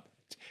 God,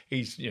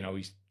 he's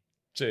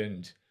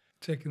turned.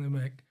 Taking the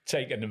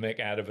mick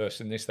out of us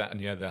and this, that and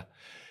the other.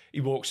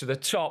 He walks to the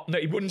top. No,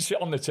 he wouldn't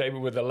sit on the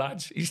table with the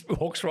lads. He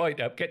walks right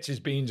up, gets his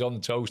beans on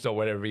toast or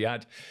whatever he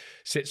had,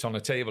 sits on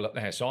the table up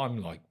there. So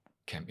I'm like,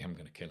 Kempy, I'm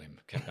going to kill him.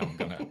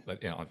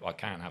 I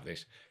can't have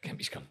this.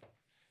 Kempy's come.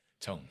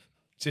 Tom,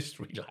 just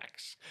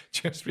relax.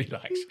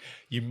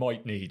 You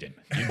might need him.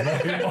 You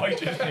might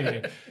just need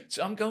him.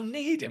 So I'm going,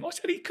 need him? I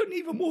said, he couldn't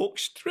even walk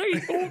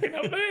straight walking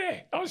up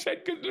there. I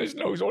said, goodness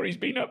knows what he's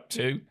been up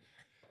to.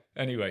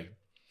 Anyway,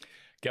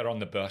 get on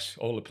the bus.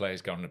 All the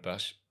players get on the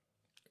bus.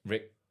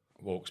 Rick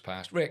walks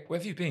past. Rick, where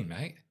have you been,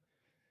 mate?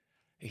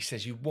 He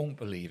says, you won't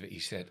believe it. He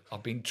said,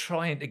 I've been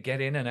trying to get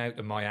in and out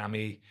of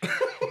Miami.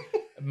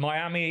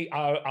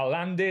 I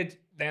landed.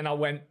 Then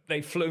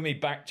they flew me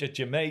back to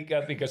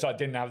Jamaica because I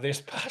didn't have this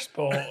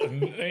passport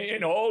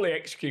and, all the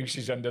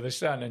excuses under the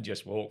sun, and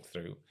just walked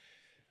through.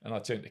 And I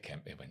turned to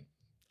Kempy and went,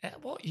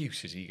 what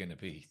use is he going to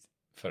be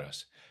for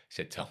us? He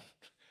said, Tom,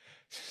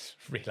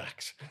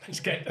 relax. Let's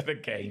get to the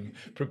game.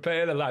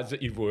 Prepare the lads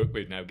that you've worked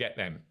with now. Get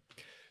them.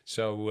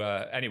 So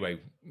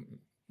anyway,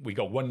 we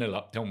go 1-0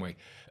 up, don't we?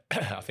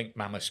 I think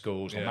Mama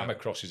scores, or Mama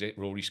crosses it,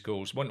 Rory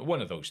scores.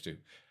 One of those two.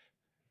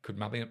 Could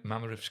Mama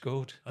have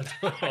scored?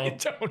 I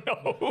don't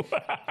know.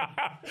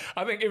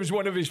 I think it was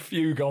one of his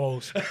few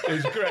goals. It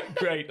was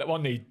great. That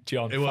one,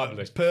 John. It was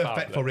fabulous, perfect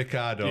fabulous. for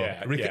Ricardo.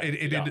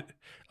 He did.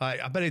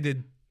 I bet he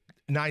did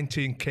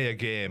 19k a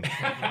game.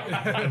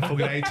 And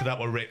fucking 8 of that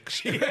were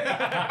Rick's.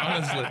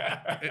 Honestly,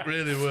 it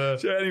really were.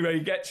 So anyway,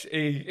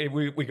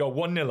 we go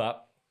 1-0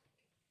 up.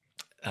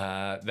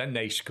 Then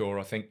they score,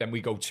 I think. Then we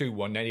go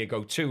 2-1. Then you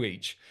go 2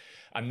 each,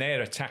 and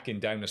they're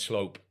attacking down the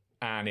slope,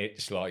 and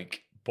it's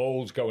like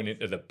balls going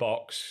into the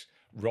box.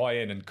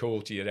 Ryan and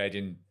Courty are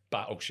heading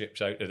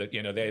battleships out of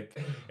the.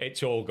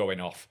 It's all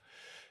going off.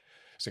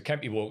 So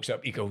Kempy walks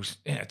up. He goes,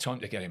 "Yeah, time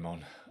to get him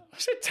on." I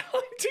said,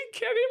 "Time to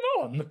get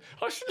him on?"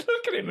 I said,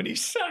 "Look at him," and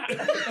he's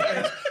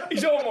sat.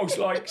 He's almost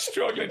like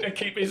struggling to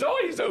keep his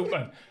eyes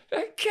open.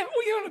 What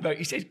are you on about?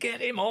 He said, "Get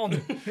him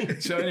on."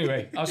 So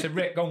anyway, I said,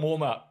 "Rick, go and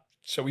warm up."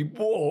 So he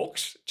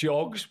jogs,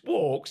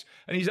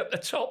 and he's at the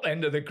top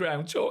end of the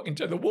ground talking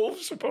to the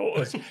Wolves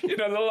supporters,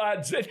 the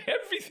lads, and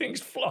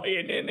everything's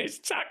flying in, his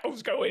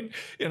tackle's going.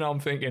 I'm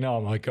thinking, oh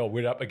my God,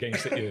 we're up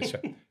against it here.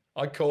 So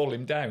I call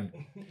him down.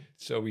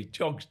 So he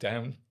jogs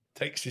down,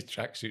 takes his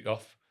tracksuit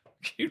off.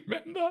 You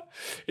remember?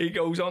 He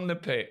goes on the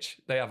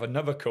pitch. They have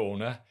another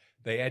corner.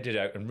 They head it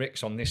out, and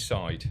Rick's on this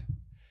side.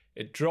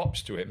 It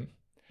drops to him.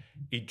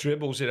 He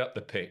dribbles it up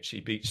the pitch. He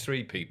beats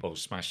 3 people,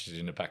 smashes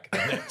in the back of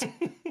the net.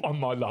 On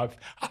my life,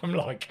 I'm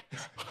like,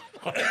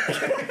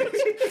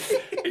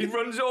 he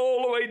runs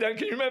all the way down.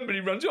 Can you remember? He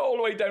runs all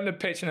the way down the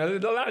pitch,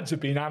 and the lads have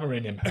been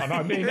hammering him. And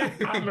I mean,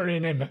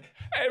 hammering him.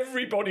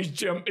 Everybody's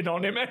jumping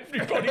on him.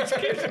 Everybody's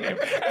kissing him.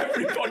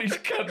 Everybody's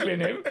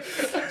cuddling him.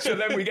 So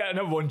then we get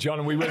another one, John,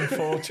 and we win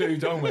 4-2,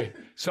 don't we?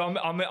 So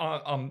I'm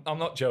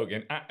not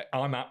joking.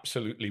 I'm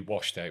absolutely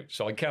washed out.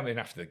 So I come in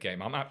after the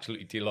game. I'm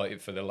absolutely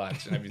delighted for the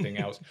lads and everything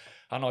else.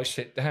 And I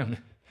sit down.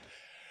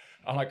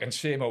 And I can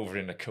see him over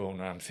in the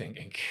corner. I'm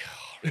thinking,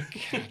 God,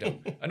 Ricardo.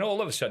 And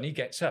all of a sudden he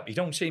gets up. He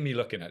don't see me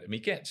looking at him. He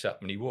gets up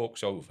and he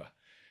walks over.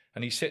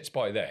 And he sits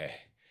by there.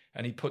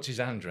 And he puts his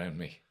hand around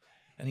me.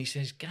 And he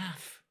says,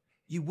 "Gaff,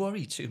 you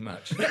worry too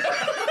much." And I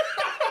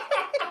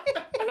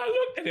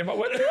looked at him. I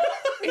went, "What?"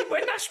 He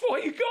went, "That's why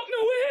you got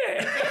no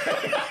hair."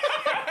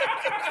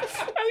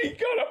 And he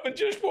got up and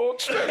just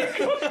walked straight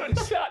across and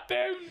sat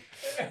down.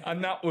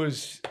 And that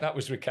was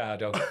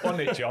Ricardo,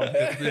 wasn't it, John?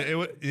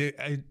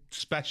 It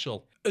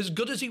special. As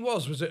good as he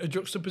was it a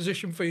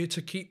juxtaposition for you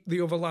to keep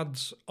the other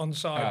lads on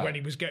side when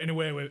he was getting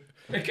away with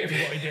what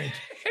he did?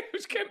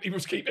 He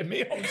was keeping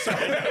me on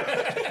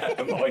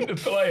side, mind the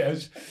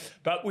players.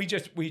 But we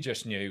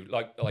just knew,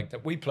 like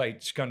that. We played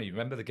Scunny.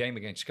 Remember the game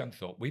against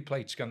Scunthorpe? We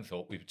played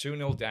Scunthorpe. We were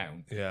 2-0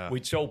 down. Yeah.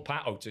 We'd sold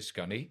Pato to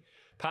Scunny.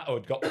 Pato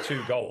had got the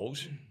 2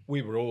 goals.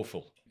 We were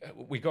awful.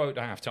 We go out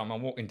at half-time.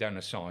 I'm walking down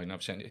the side, and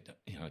I've said,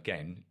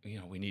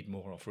 we need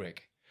more off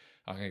Rick.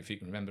 I don't know if you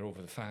can remember,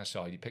 over the far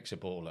side, he picks a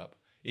ball up.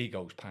 He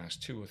goes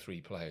past 2 or 3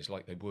 players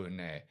like they weren't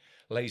there,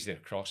 lays it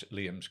across,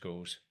 Liam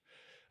scores.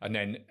 And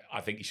then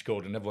I think he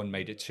scored another one,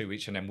 made it 2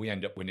 each, and then we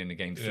end up winning the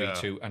game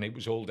 3-2, and it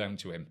was all down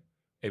to him.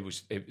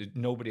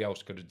 Nobody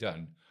else could have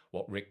done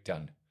what Rick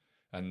done.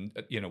 And,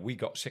 we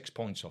got 6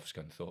 points off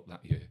Scunthorpe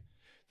that year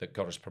that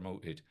got us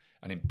promoted.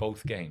 And in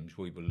both games,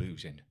 we were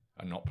losing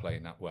and not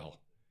playing that well.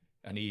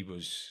 And he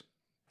was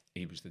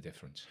the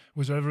difference.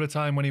 Was there ever a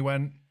time when he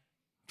went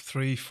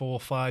 3, 4,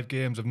 5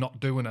 games of not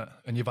doing it,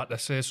 and you've had to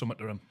say something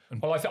to him?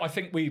 Well, I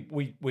think we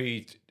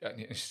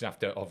this is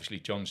after obviously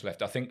John's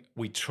left. I think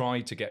we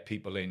tried to get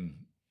people in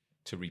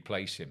to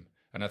replace him,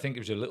 and I think it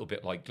was a little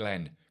bit like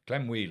Glenn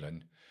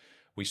Whelan.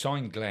 We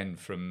signed Glenn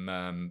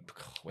from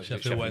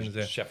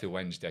Sheffield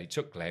Wednesday.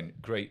 Took Glenn,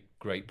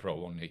 great pro,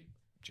 wasn't he,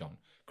 John?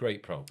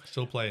 Great pro.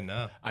 Still playing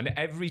now. And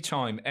every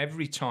time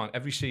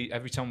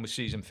the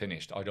season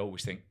finished, I'd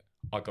always think,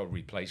 I've got to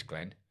replace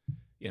Glenn.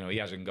 He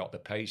hasn't got the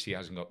pace, he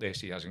hasn't got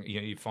this, he hasn't,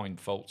 you find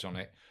faults on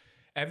it.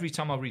 Every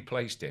time I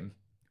replaced him,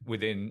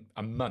 within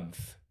a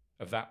month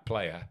of that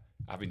player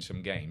having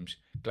some games,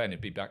 Glenn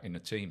would be back in the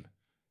team.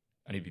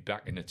 And he'd be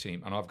back in the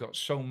team. And I've got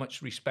so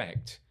much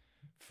respect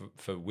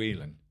for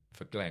Whelan,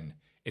 for Glenn,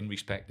 in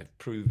respect of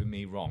proving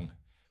me wrong.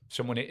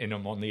 Someone hitting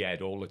him on the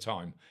head all the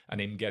time and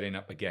him getting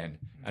up again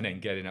and then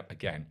getting up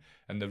again.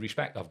 And the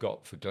respect I've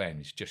got for Glenn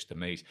is just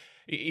amazing.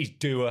 He's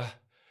doer.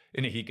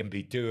 He can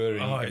be doer.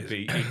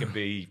 He can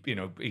be,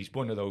 he's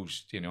one of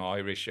those,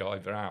 Irish,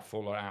 either half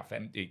full or half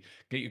empty.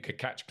 You could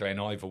catch Glenn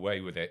either way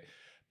with it.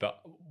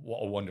 But what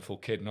a wonderful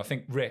kid. And I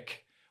think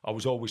Rick, I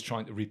was always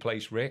trying to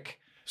replace Rick.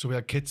 So we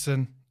had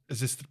Kitson. Is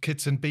this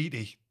Kitson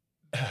Beattie?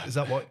 Is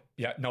that what?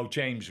 Yeah, no,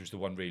 James was the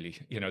one really.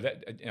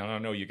 And I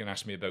know you can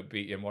ask me about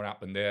Beattie and what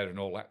happened there and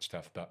all that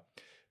stuff, but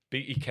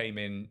Beattie came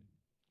in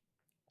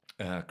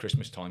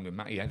Christmas time with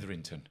Matty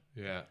Etherington.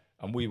 Yeah.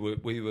 And we were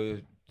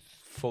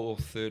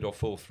third or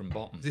fourth from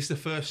bottom. This is the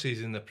first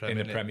season in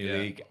the Premier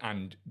League,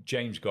 and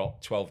James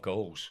got 12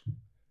 goals.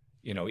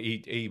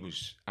 He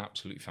was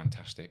absolutely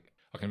fantastic.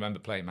 I can remember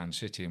playing Man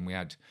City, and we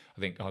had,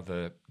 I think,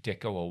 either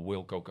Dicko or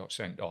Wilco got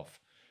sent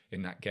off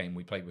in that game.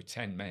 We played with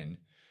 10 men,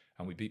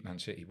 and we beat Man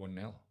City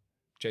 1-0.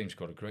 James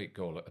got a great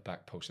goal at the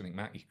back post. I think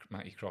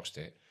Matty crossed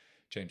it.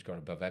 James got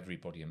above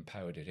everybody and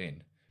powered it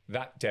in.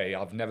 That day,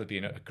 I've never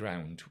been at a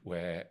ground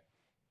where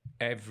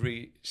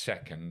every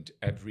second,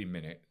 every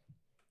minute,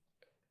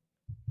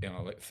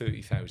 like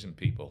 30,000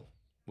 people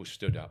were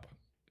stood up,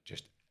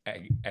 just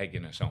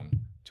egging us on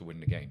to win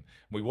the game.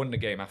 We won the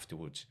game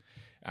afterwards.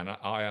 And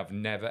I have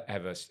never,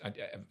 ever,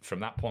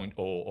 from that point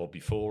or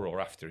before or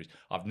after,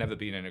 I've never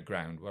been in a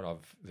ground where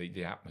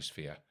the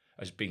atmosphere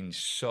has been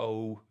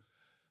so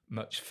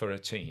much for a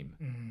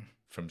team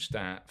from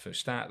start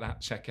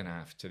that second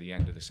half to the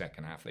end of the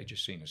second half. They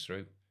just seen us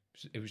through.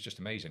 It was just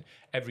amazing.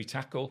 Every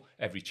tackle,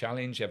 every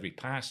challenge, every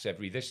pass,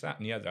 every this, that,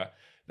 and the other,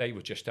 they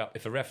were just up.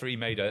 If a referee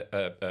made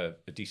a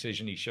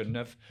decision he shouldn't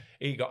have,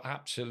 he got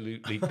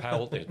absolutely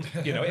pelted.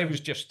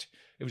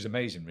 It was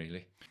amazing,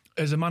 really.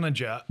 As a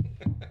manager,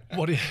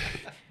 what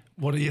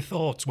are your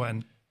thoughts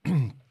when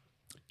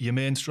your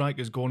main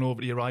striker's going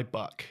over to your right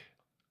back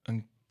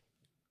and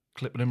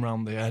clipping him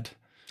round the head?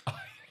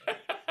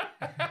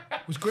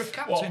 Was Griff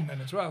captain then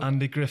as well?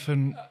 Andy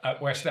Griffin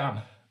at West Ham.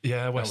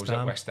 Yeah, West Ham.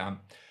 At West Ham.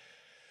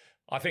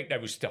 I think there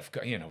was stuff.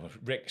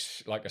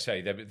 Rick's, like I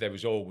say, there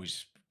was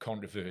always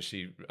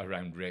controversy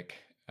around Rick,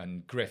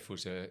 and Griff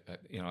was a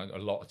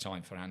lot of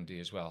time for Andy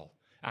as well.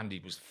 Andy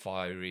was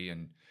fiery,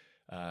 and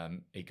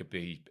he could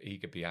be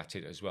at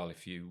it as well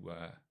if you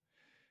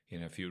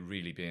were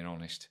really being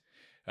honest.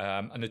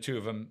 And the two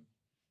of them,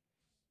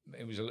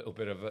 it was a little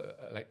bit of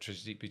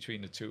electricity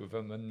between the two of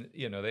them, and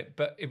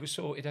but it was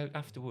sorted out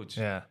afterwards.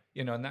 Yeah,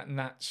 and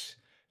that's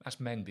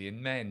men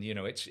being men.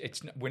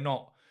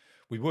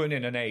 We weren't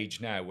in an age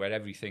now where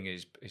everything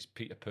is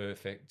Peter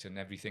perfect and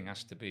everything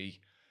has to be,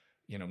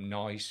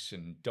 nice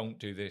and don't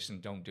do this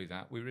and don't do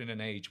that. We were in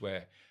an age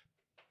where,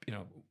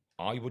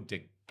 I would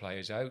dig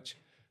players out.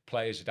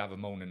 Players would have a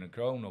moan and a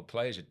groan, or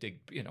players would dig.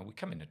 We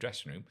come in the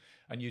dressing room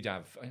and you'd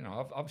have.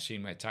 I've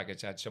seen where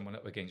Taggart's had someone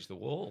up against the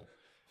wall,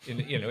 in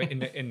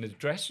the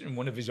dressing room,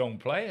 one of his own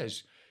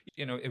players.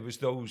 It was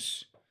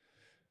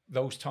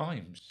those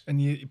times. And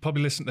you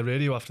probably listen to the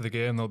radio after the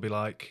game. They'll be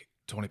like,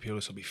 Tony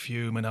Pulis will be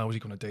fuming. How is he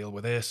going to deal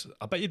with this?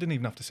 I bet you didn't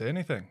even have to say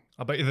anything.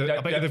 I bet you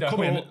they've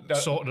come in and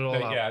sorted it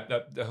all out. Yeah,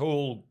 the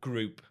whole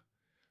group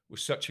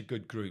was such a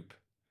good group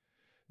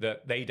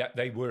that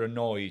they were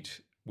annoyed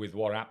with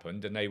what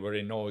happened, and they were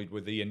annoyed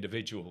with the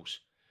individuals,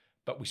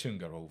 but we soon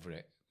got over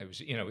it. It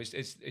was,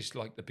 it's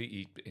like the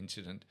BE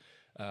incident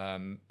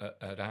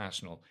at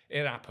Arsenal.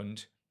 It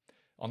happened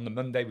on the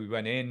Monday. We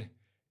went in,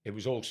 it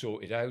was all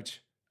sorted out,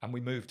 and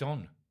we moved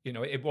on.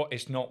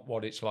 It's not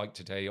what it's like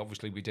today.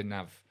 Obviously, we didn't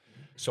have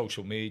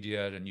social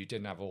media, and you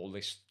didn't have all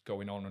this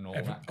going on and all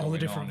the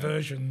different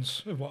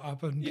versions of what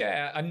happened.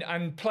 Yeah,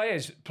 and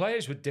players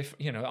were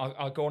different.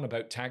 I'll go on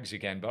about Tags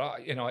again, but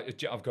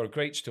I've got a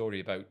great story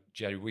about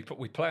Jerry. We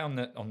play on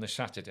the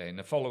Saturday, and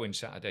the following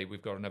Saturday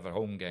we've got another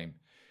home game.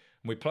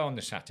 And we play on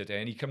the Saturday,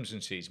 and he comes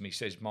and sees me. He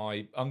says,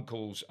 my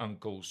uncle's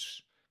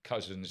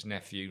cousin's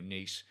nephew,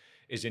 niece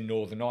is in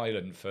Northern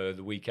Ireland for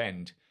the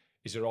weekend.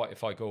 Is it right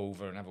if I go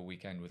over and have a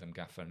weekend with him,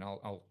 Gaffer? And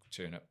I'll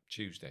turn up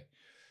Tuesday.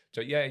 So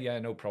yeah,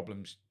 no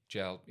problems,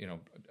 Gel.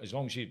 As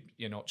long as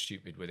you're not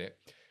stupid with it.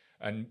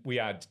 And we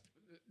had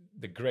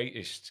the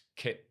greatest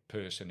kit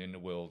person in the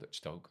world at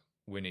Stoke,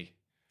 Winnie.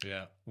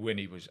 Yeah,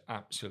 Winnie was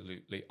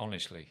absolutely,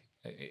 honestly,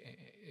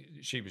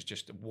 she was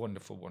just a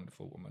wonderful,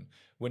 wonderful woman.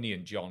 Winnie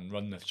and John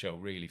run the show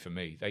really for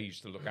me. They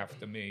used to look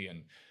after me,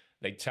 and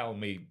they'd tell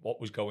me what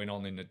was going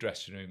on in the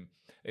dressing room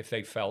if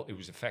they felt it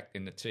was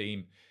affecting the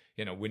team.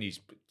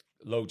 Winnie's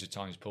loads of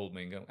times pulled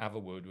me and go, have a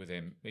word with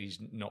him. He's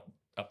not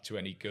up to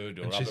any good.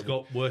 And she's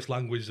got worse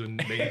language than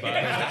me.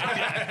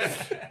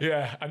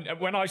 Yeah, and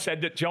when I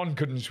said that John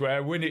couldn't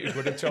swear, Winnie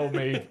would have told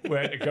me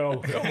where to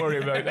go. Don't worry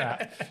about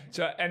that.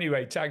 So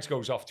anyway, Tags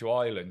goes off to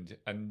Ireland,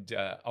 and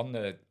on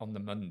the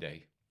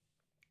Monday,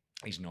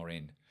 he's not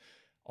in.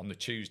 On the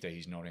Tuesday,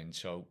 he's not in.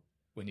 So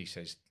Winnie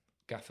says,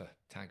 Gaffer,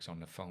 Tags on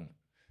the phone.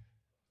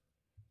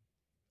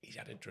 He's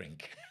had a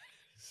drink.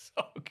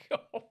 So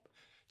God.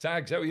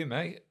 Tags, how are you,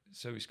 mate?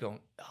 So he's gone,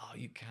 oh,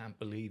 you can't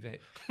believe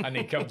it. And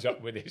he comes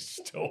up with his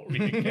story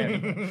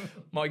again.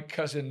 My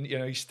cousin,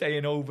 he's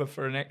staying over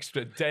for an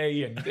extra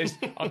day, and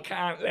I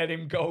can't let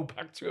him go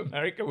back to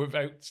America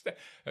without...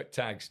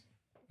 Tags,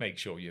 make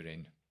sure you're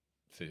in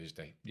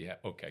Thursday. Yeah,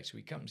 okay. So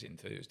he comes in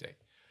Thursday,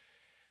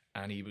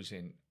 and he was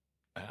in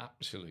an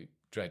absolute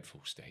dreadful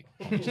state.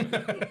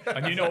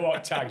 And you know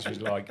what Tags was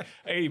like?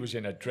 He was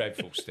in a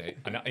dreadful state.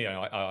 And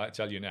I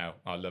tell you now,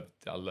 I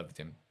loved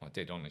him. I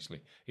did, honestly.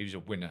 He was a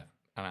winner,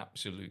 an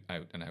absolute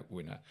out-and-out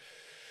winner.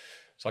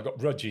 So I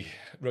got Rudgy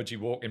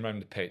walking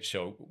around the pitch.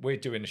 So we're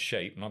doing a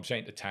shape, and I'm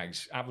saying to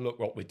Tags, have a look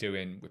what we're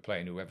doing. We're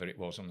playing whoever it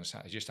was on the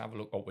Saturday. Just have a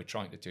look what we're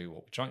trying to do,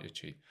 what we're trying to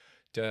achieve.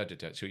 So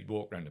he'd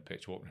walk around the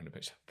pitch.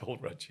 Paul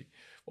Rudgy,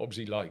 what was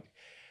he like?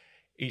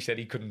 He said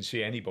he couldn't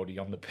see anybody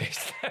on the pitch.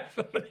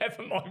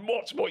 Never mind,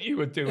 watch what you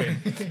were doing.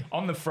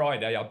 On the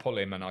Friday, I pull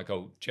him and I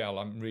go, Gel,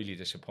 I'm really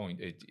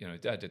disappointed. He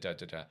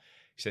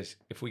says,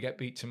 if we get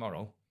beat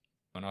tomorrow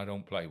and I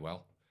don't play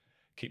well,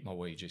 keep my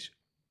wages.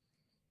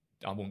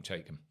 I won't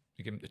take them.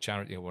 You give them to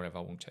charity or whatever,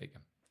 I won't take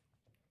them.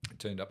 I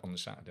turned up on the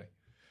Saturday.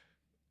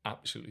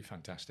 Absolutely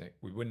fantastic.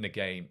 We win the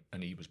game,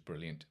 and he was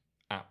brilliant.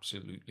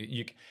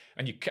 Absolutely.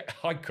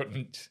 I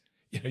couldn't,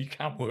 you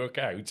can't work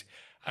out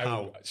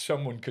how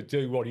someone could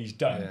do what he's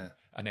done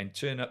and then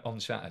turn up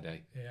on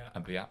Saturday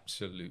and be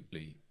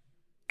absolutely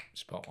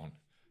spot on.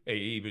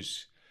 He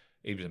was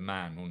a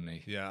man, wasn't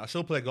he? Yeah, I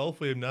still play golf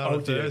with him now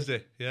on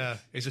Thursday. Yeah,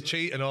 he's a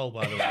cheat and all,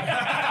 by the way.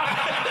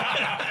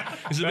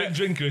 He's a big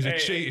drinker, he's a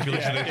cheat if you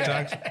listen to his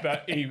tags.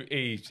 But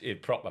he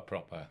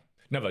proper.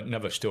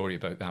 Another story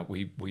about that.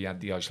 We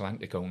had the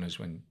Icelandic owners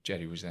when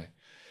Jerry was there.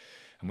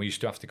 And we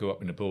used to have to go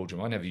up in the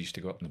boardroom. I never used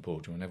to go up in the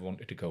boardroom. I never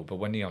wanted to go. But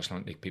when the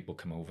Icelandic people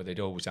come over, they'd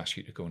always ask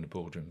you to go in the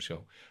boardroom.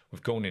 So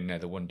we've gone in there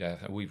the one day.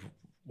 We've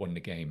won the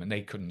game, and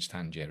they couldn't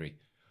stand Jerry.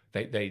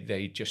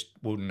 They just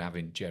wouldn't have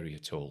in Jerry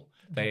at all.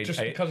 Just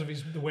because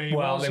of the way he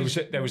was? Well,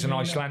 there was an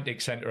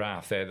Icelandic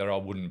centre-half there that I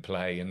wouldn't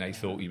play, and they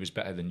thought he was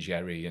better than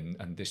Jerry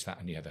and this, that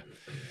and the other.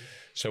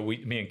 So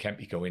me and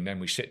Kempy go in, then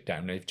we sit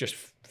down. They've just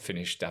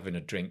finished having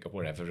a drink or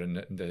whatever,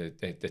 and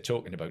they're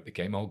talking about the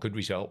game. Oh, good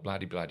result, blah,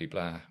 blah, blah,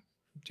 blah.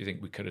 Do you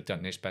think we could have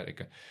done this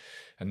better?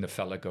 And the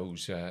fella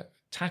goes,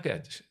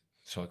 Taggart.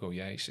 So I go,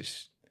 yeah,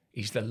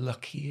 he's the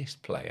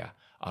luckiest player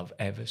I've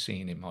ever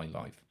seen in my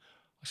life.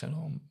 I said,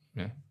 oh,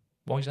 yeah.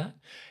 Why is that?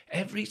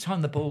 Every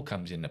time the ball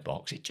comes in the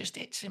box, it just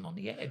hits him on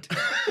the head.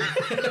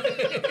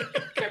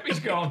 Kempy's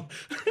gone.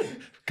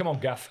 Come on,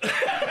 Gaff.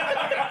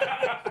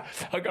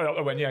 I got up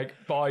and went, yeah,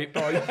 bye.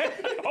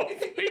 Off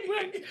he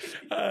went.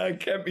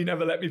 Kempy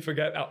never let me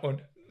forget that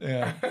one.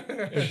 Yeah,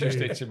 it just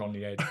hits him on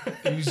the head.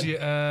 Who's your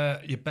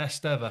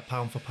best ever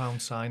pound for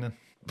pound signing?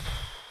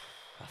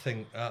 I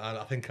think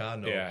I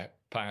know. Yeah,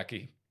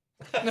 Parky.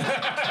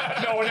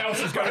 No one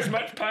else has got as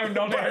much pound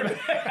on him.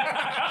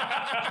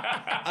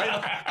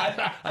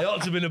 I ought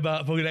to have been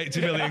about fucking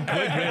 80 million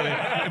quid, really,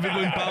 if we're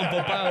going pound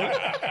for pound.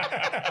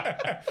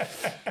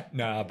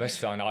 No, best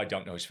sign, I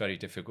don't know. It's very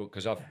difficult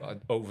because I've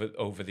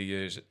over the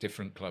years at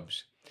different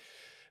clubs.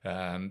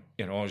 I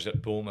was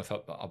at Bournemouth.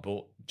 I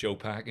bought Joe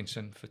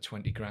Parkinson for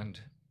 20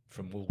 grand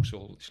from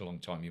Walsall. It's a long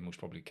time. You most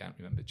probably can't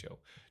remember Joe.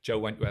 Joe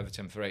went to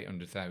Everton for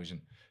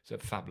 800,000. He's a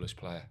fabulous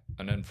player,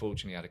 and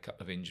unfortunately had a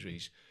couple of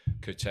injuries,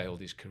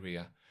 curtailed his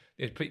career.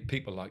 There's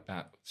people like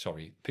that.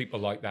 That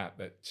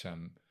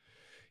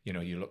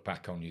you look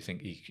back on, you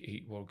think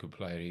he what a good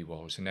player he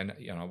was. And then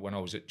when I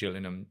was at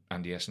Gillingham,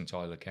 Andy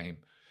Essenthaler came.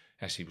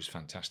 Essie was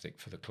fantastic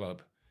for the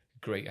club,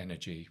 great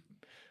energy.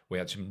 We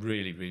had some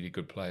really, really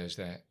good players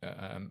there,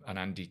 and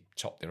Andy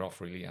topped it off.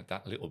 Really, had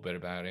that little bit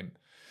about him.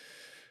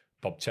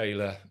 Bob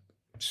Taylor,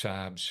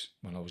 Sabs,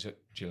 when I was at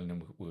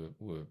Gillingham,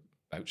 were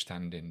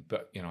outstanding.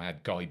 But I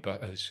had Guy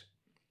Butters,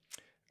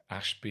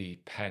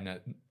 Ashby,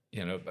 Pennant,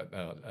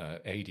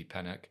 Adi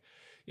Pennock.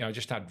 I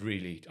just had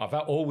really. I've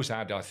always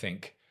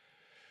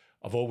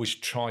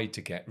tried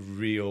to get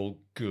real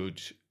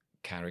good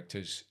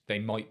characters. They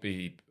might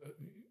be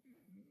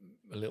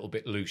a little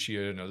bit loose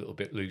here and a little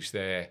bit loose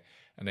there.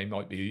 And they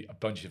might be a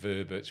bunch of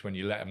Herberts when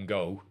you let them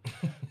go.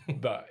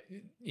 But,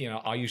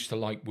 I used to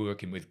like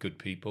working with good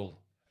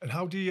people. And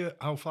how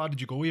far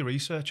did you go with your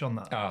research on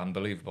that?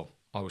 Unbelievable.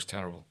 I was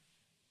terrible.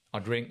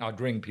 I'd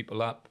ring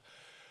people up.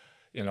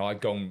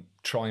 I'd go and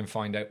try and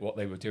find out what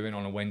they were doing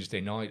on a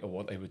Wednesday night or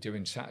what they were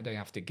doing Saturday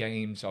after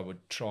games. I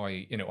would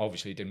try,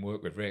 obviously it didn't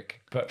work with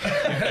Rick, but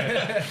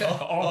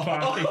or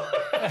Parky.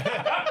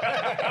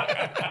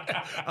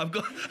 I've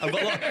got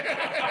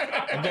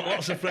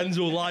lots of friends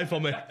who will lie for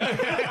me.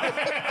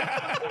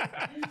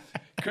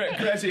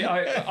 Crazy.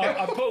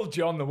 I pulled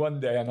John the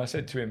one day and I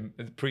said to him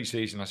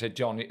pre-season, I said,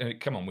 John,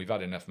 come on, we've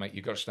had enough, mate.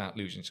 You've got to start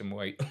losing some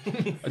weight.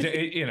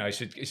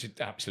 It's an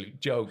absolute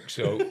joke.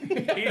 So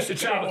he used to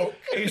travel.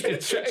 He used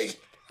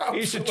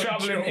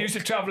to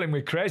travelling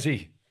with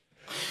Crazy.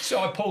 So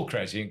I pulled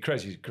Crazy, and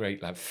Crazy's a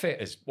great lad. Fit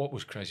as what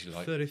was Crazy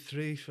like?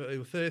 33,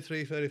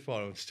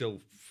 34, and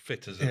still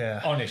fit as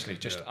honestly,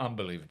 just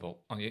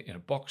unbelievable.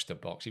 Box to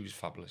box, he was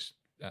fabulous.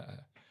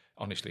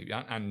 Honestly,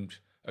 and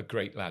a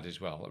great lad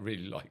as well. I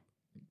really like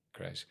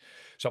Crazy.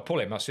 So I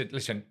pull him. I said,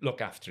 "Listen, look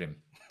after him."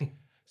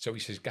 So he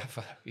says,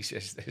 "Gaffer," he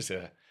says, "There's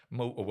a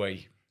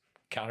motorway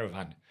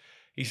caravan."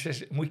 He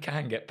says, "We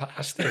can't get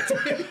past it."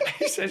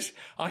 He says,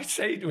 I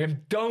say to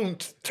him,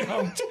 don't.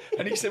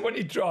 And he said, when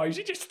he drives,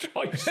 he just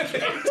drives straight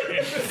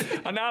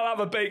in. And I'll have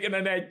a bacon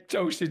and egg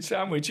toasted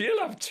sandwich. He'll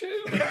have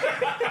two.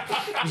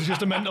 It's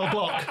just a mental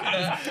block.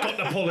 Got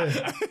to pull in.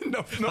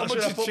 Not much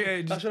has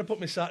changed. That's when I put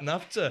my sat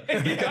nav to.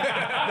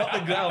 Not the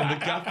ground, the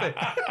cafe.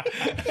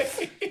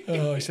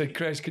 I said,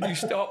 Chris, can you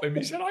stop him?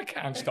 He said, I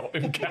can't stop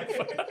him,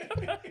 Gaffer.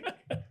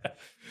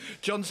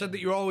 John said that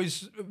you're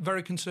always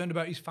very concerned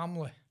about his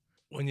family.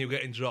 When you're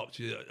getting dropped,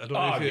 I don't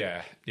know if you...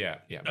 Yeah.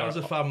 As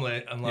a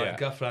family, and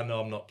Gaffer, I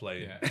know I'm not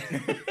playing. Yeah.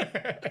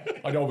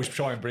 I'd always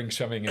try and bring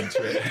something into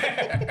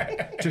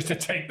it, just to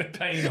take the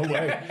pain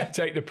away,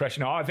 take the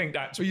pressure. No, I think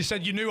that's... So you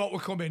said you knew what were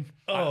coming.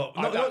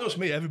 Not just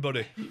me,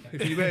 everybody.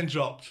 If you're getting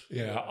dropped.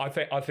 Yeah, I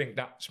think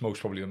that's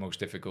probably the most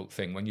difficult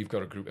thing, when you've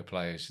got a group of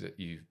players that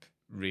you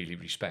really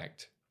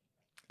respect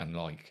and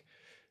like,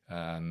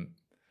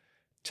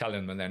 telling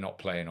them when they're not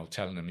playing or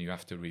telling them you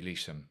have to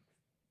release them.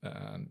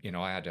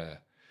 I had a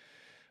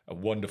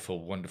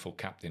wonderful, wonderful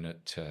captain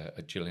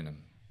at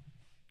Gillingham.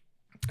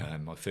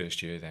 My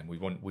first year then, we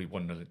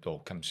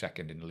won come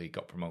second in the league,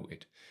 got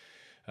promoted.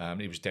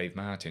 It was Dave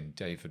Martin.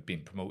 Dave had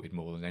been promoted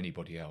more than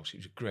anybody else. He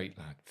was a great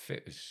lad,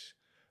 fit as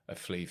a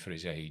flea for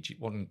his age. He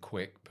wasn't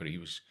quick, but he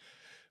was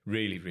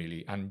really,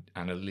 really, and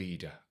a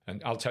leader.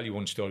 And I'll tell you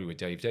one story with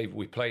Dave. Dave,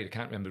 we played, I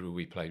can't remember who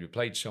we played. We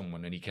played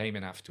someone, and he came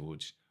in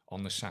afterwards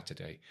on the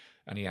Saturday,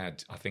 and he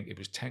had, I think it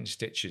was 10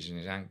 stitches in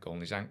his ankle,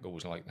 and his ankle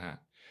was like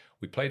that.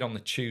 We played on the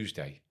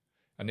Tuesday,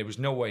 and there was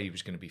no way he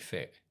was going to be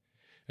fit.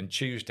 And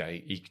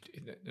Tuesday,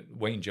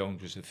 Wayne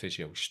Jones was the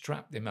physio,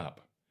 strapped him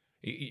up.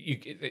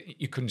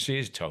 You couldn't see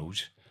his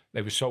toes.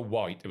 They were so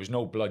white, there was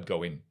no blood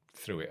going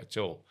through it at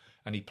all.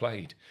 And he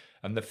played.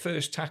 And the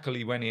first tackle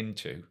he went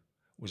into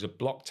was a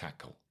block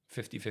tackle,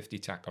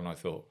 50-50 tackle, and I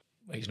thought,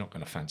 he's not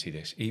going to fancy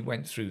this. He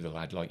went through the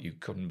lad like you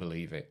couldn't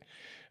believe it.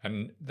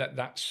 And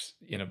that's,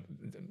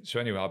 so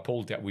anyway, I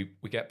pulled that, we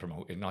get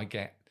promoted, and I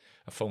get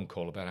a phone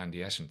call about Andy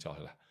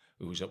Essenthaler,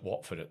 who was at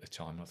Watford at the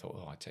time. I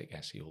thought, I'd take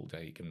Essie all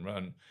day. He can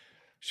run,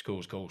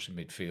 scores goals in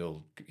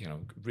midfield,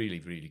 really,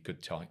 really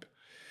good type.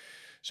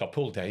 So I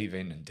pulled Dave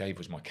in, and Dave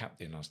was my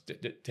captain. I was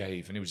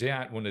Dave, and it was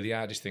one of the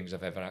hardest things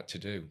I've ever had to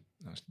do.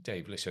 I was,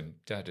 Dave, listen,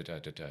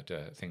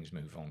 things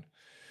move on.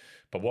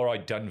 But what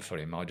I'd done for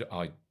him,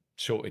 I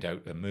sorted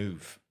out the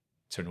move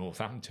to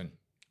Northampton.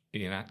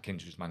 Ian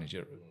Atkins was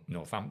manager at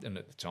Northampton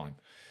at the time.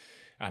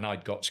 And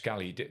I'd got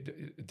Scally.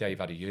 Dave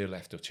had a year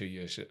left or 2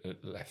 years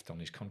left on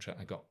his contract.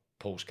 I got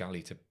Paul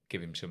Scally to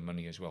give him some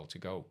money as well to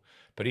go.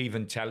 But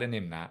even telling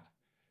him that,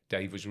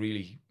 Dave was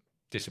really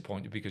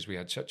disappointed because we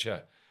had such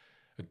a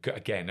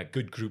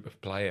good group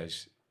of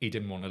players. He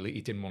didn't want to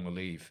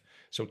leave.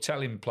 So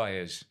telling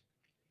players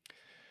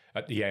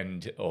at the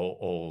end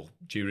or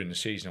during the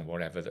season or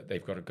whatever that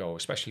they've got to go,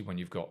 especially when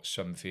you've got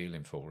some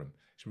feeling for them,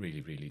 it's really,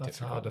 really difficult. That's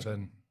harder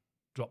than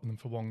dropping them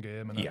for one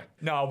game. Yeah.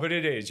 No, but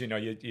it is.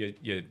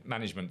 Your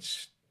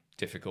management's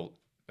difficult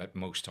at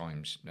most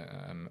times.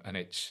 And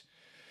it's,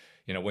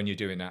 when you're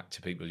doing that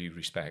to people you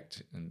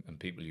respect and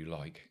people you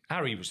like.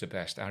 Harry was the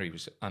best. Harry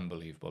was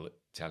unbelievable at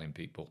telling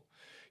people.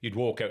 You'd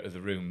walk out of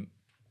the room,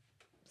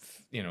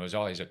 as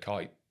high as a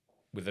kite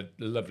with the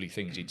lovely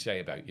things he'd say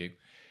about you.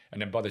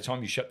 And then by the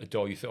time you shut the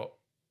door, you thought,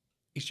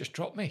 he's just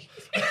dropped me.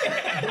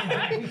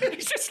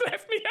 He's just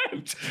left me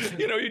out.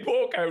 You'd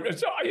walk out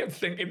and I am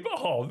thinking,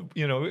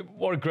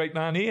 what a great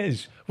man he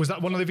is. Was that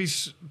one of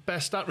his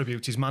best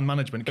attributes, his man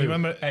management? Can you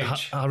remember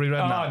Harry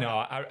Redknapp? Oh,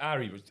 no,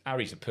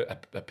 Harry's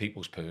a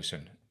people's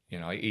person.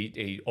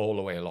 He all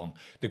the way along.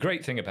 The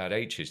great thing about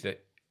H is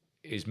that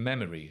his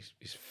memory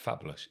is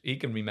fabulous. He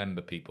can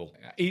remember people.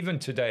 Even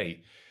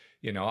today,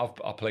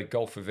 I played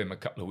golf with him a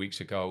couple of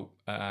weeks ago,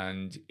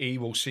 and he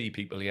will see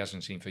people he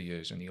hasn't seen for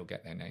years, and he'll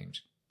get their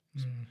names.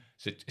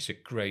 It's a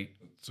great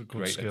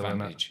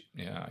advantage.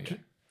 Yeah.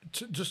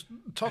 Just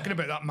talking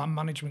about that man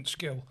management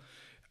skill,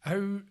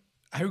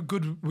 how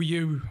good were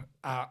you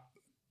at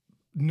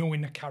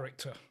knowing the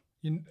character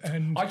and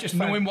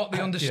knowing what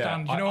they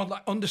understand?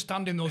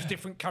 Understanding those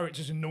different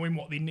characters and knowing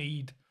what they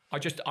need. I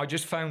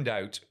just found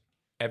out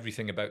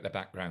everything about their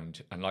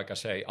background, and like I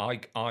say,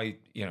 I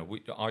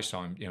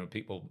signed.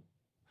 People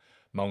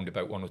moaned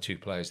about one or two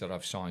players that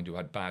I've signed who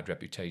had bad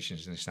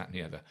reputations and this, that, and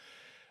the other.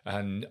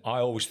 And I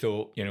always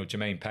thought,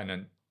 Jermaine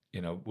Pennant,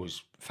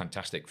 was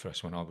fantastic for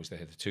us when I was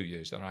there. The 2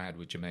 years that I had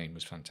with Jermaine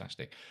was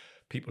fantastic.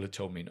 People had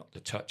told me not to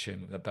touch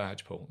him with a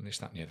badge pull and this,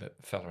 that, and the other.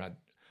 The fella had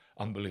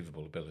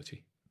unbelievable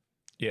ability.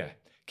 Yeah,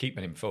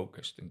 keeping him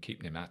focused and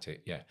keeping him at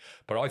it, yeah.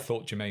 But I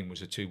thought Jermaine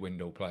was a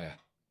two-window player.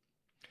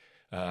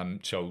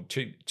 So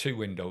two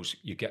windows,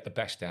 you get the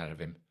best out of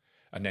him,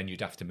 and then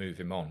you'd have to move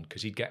him on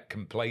because he'd get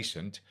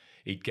complacent,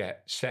 he'd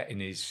get set in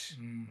his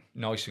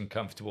nice and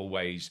comfortable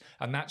ways,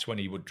 and that's when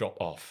he would drop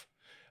off.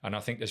 And I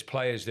think there's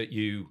players that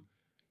you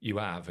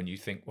have, and you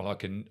think, well, I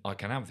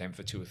can have them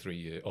for 2 or 3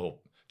 years or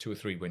 2 or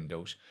 3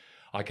 windows.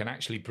 I can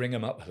actually bring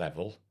them up a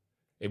level.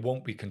 It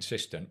won't be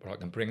consistent, but I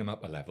can bring them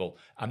up a level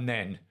and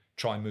then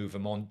try and move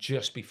them on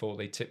just before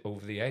they tip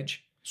over the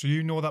edge. So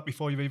you know that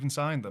before you've even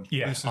signed them?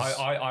 Yeah,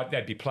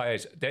 there'd be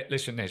players.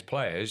 There's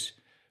players,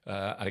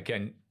 and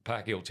again,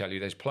 Parky will tell you,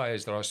 there's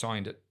players that I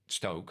signed at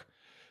Stoke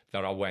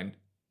that I went,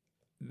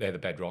 they're the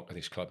bedrock of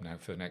this club now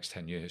for the next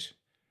 10 years.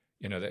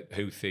 That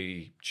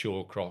Houthi,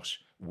 Shawcross,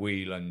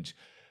 Wheeland,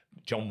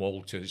 John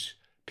Walters,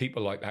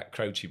 people like that.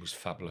 Crouchy was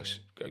fabulous.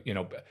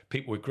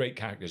 People with great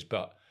characters,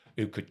 but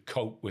who could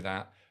cope with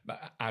that.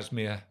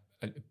 Asmir,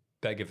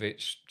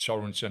 Begovic,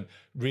 Sorensen,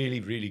 really,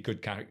 really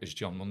good characters,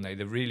 John Monday.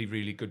 They're really,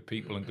 really good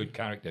people and good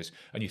characters.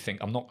 And you think,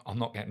 I'm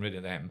not getting rid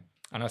of them.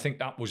 And I think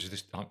that was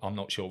this, I'm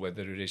not sure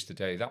whether it is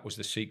today, that was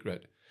the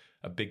secret,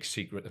 a big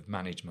secret of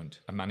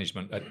management. And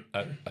management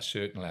at a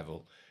certain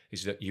level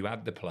is that you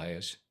had the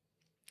players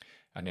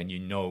and then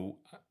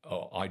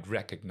I'd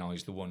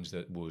recognise the ones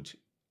that would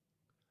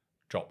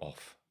drop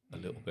off a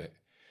little bit.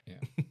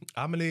 Yeah.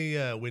 How many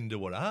window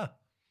were there?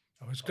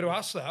 I was going to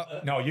ask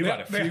that. No, you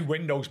had a few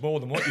windows more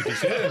than what you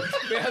deserved.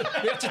 we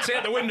had to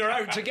take the window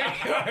out to get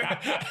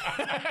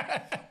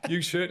you.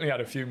 You certainly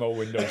had a few more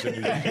windows than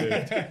you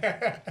deserved.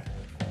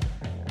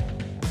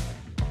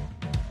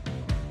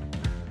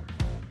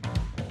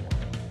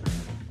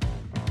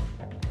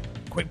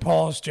 Quick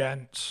pause,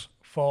 gents,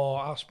 for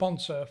our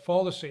sponsor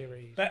for the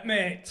series,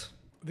 BetMate.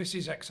 This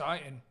is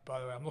exciting, by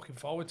the way. I'm looking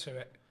forward to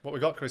it. What we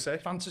got, Chris?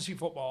 Fantasy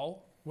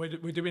football. We're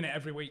doing it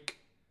every week.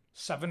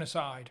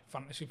 7-a-side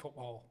fantasy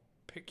football.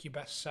 Pick your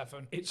best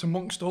 7. It's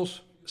amongst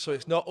us. So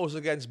it's not us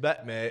against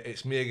BetMate,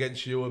 it's me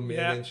against you and me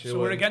against you. So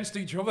we're against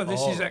each other.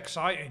 This is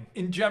exciting.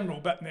 In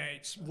general, BetMate,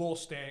 it's low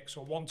stakes,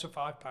 so £1 to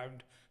 £5.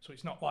 So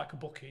it's not like a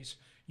bookies.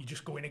 You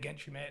just go in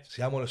against your mates.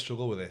 See, I'm going to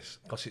struggle with this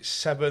because it's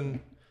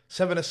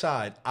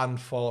 7-a-side and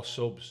 4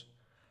 subs.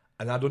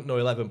 And I don't know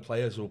 11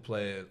 players who'll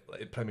play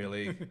in Premier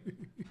League.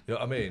 You know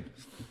what I mean?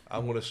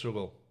 I'm going to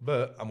struggle,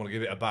 but I'm going to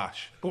give it a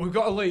bash. But we've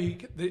got a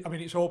league.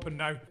 It's open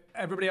now.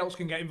 Everybody else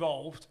can get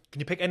involved. Can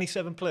you pick any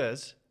 7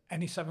 players?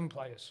 Any 7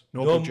 players.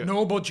 No budget.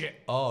 No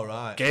budget. All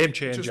right. Game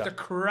changer. Just the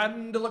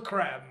creme de la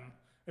creme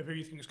of who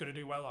you think is going to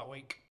do well that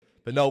week.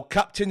 But no,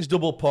 captain's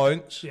double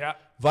points. Yeah.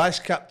 Vice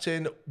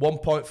captain,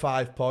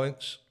 1.5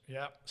 points.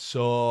 Yeah.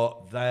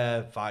 So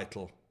they're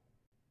vital.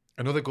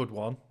 Another good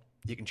one.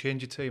 You can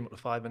change your team up to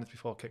 5 minutes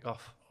before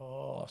kick-off.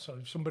 Oh, so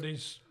if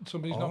somebody's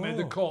not made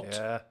the cut.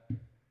 Yeah.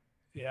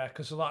 Yeah,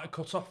 because there's like a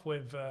cut-off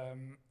with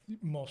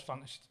most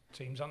fantasy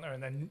teams, aren't there?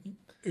 And then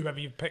whoever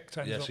you've picked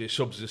ends up. So your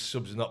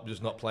subs are not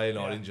just not playing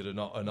or injured or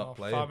not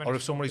playing. Or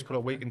if somebody's put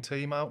a weakened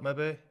team out,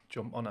 maybe,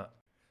 jump on it.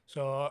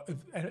 So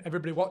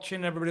everybody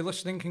watching, everybody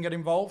listening can get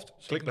involved.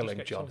 So Click the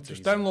link, John.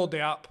 Just download the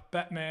app,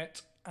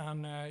 BetMate,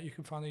 and you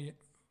can finally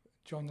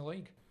join the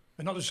league.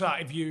 And not just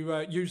that, if you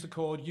use the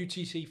code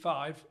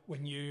UTC5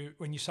 when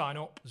you sign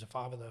up, there's a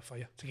 £5 there for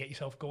you to get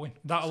yourself going.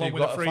 That So along you've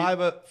with got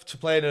a £5 to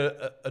play in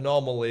a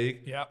normal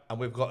league. Yeah. And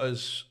we've got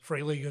us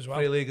free league as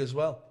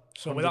well.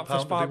 So with that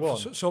first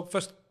 £5, so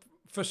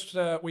first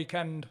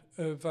weekend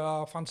of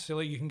our fantasy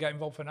league, you can get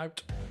involved for an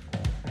out.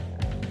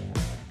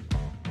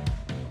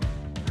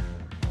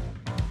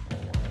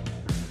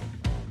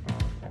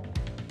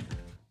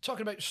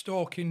 Talking about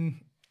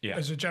stalking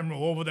as a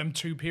general over them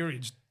 2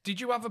 periods, did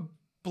you have a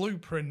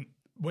blueprint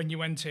when you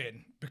went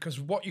in? Because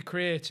what you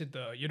created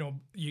there,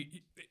 you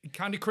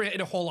kind of created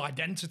a whole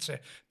identity.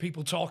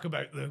 People talk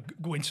about the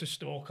going to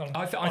Stoke on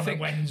a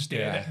Wednesday.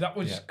 Yeah, that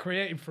was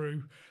created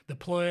through the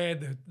play,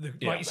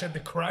 like you said, the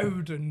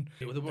crowd, and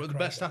the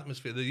best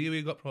atmosphere. The year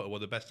we got promoted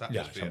was the best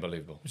atmosphere. Yeah, it's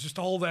unbelievable. It was just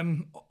all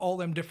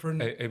them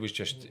different. It was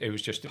just.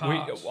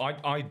 Parts.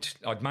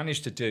 I'd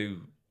managed to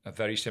do a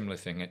very similar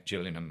thing at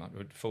Gillingham. I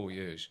did 4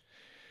 years.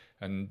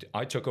 And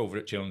I took over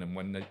at Gillingham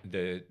when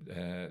the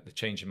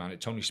change of man,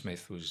 Tony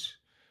Smith was,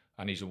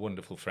 and he's a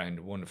wonderful friend,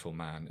 a wonderful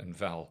man, and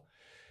Val.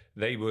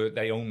 They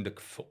owned the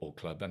football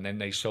club, and then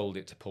they sold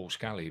it to Paul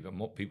Scally. But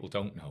what people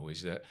don't know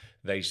is that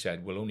they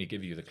said, we'll only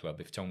give you the club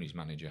if Tony's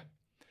manager.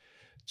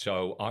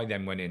 So I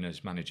then went in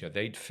as manager.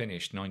 They'd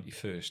finished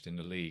 91st in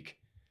the league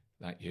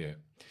that year.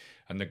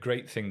 And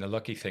the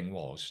lucky thing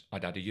was,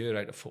 I'd had a year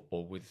out of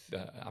football with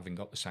having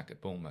got the sack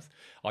at Bournemouth.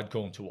 I'd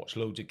gone to watch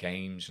loads of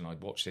games, and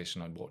I'd watch this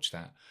and I'd watch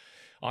that.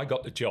 I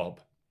got the job,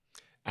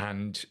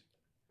 and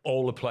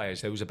all the players,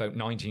 there was about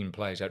 19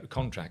 players out of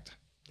contract.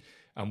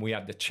 And we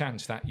had the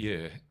chance that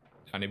year,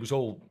 and it was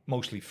all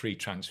mostly free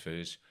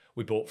transfers.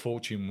 We bought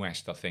Fortune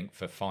West, I think,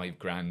 for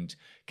 $5,000.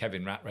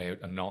 Kevin Rattray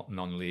out of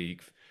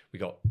non-league. We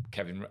got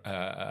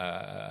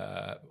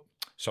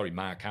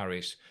Mark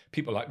Harris.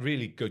 People like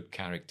really good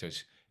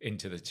characters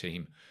into the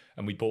team.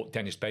 And we bought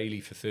Dennis Bailey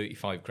for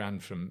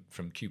 $35,000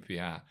 from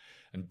QPR.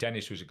 And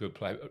Dennis was a good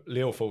player.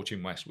 Leo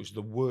Fortune West was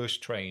the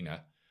worst trainer.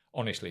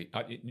 Honestly,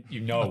 I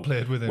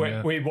played with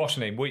him. We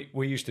wasn't him.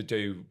 We used to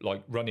do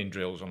like running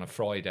drills on a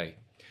Friday,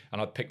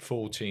 and I'd pick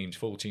 4 teams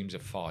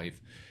of 5.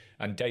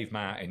 And Dave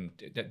Martin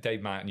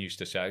used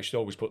to say, I should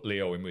always put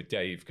Leo in with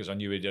Dave because I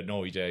knew he'd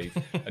annoy Dave.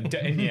 And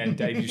in the end,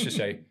 Dave used to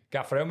say,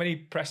 Gaffer, how many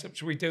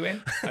press-ups are we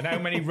doing? And how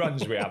many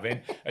runs are we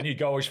having? And you'd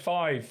go, it's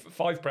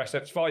 5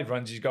 press-ups, 5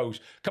 runs. He goes,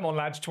 come on,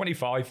 lads,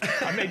 25.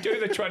 And they do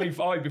the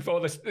 25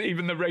 before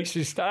even the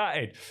races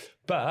started.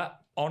 But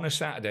on a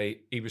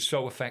Saturday, he was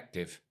so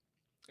effective.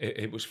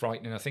 It was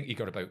frightening. I think he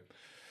got about,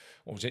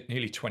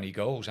 nearly 20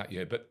 goals that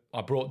year. But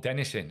I brought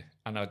Dennis in,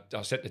 and I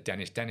said to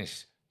Dennis,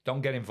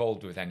 don't get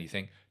involved with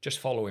anything. Just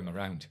follow him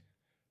around.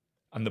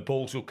 And the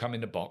balls will come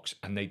in the box,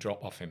 and they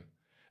drop off him.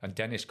 And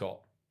Dennis got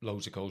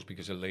loads of goals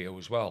because of Leo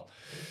as well.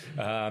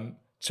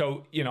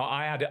 So,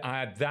 I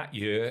had that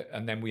year,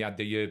 and then we had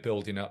the years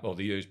building up, where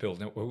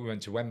we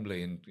went to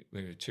Wembley, and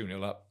we were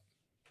 2-0 up.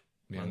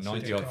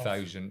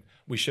 90,000.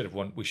 We should have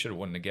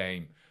won the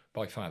game.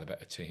 By far the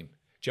better team.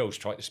 Joe's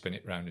tried to spin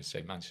it round and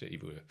say Man City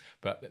were,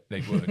 but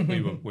they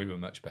weren't. we were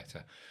much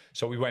better.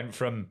 So we went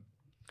from,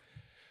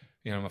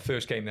 my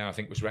first game there I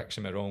think was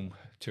Wrexham at home,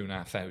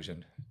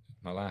 2,500.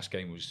 My last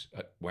game was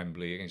at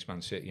Wembley against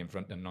Man City in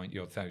front of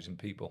 90,000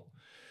 people.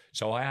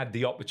 So I had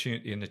the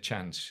opportunity and the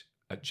chance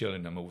at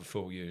Gillingham over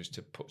 4 years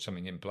to put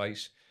something in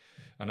place.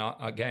 And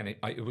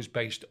it was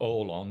based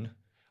all on,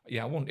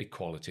 I wanted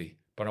quality,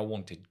 but I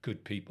wanted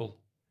good people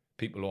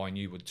who I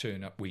knew would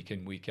turn up week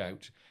in, week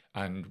out,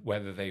 and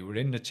whether they were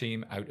in the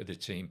team, out of the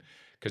team,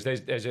 because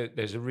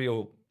there's a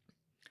real,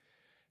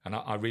 and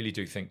I really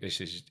do think this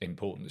is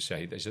important to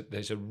say,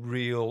 there's a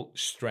real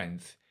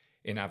strength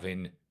in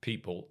having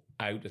people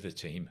out of the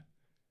team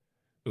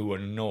who are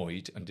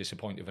annoyed and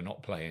disappointed for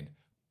not playing,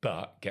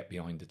 but get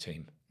behind the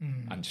team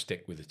and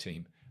stick with the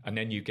team. And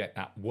then you get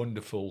that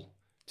wonderful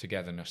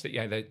togetherness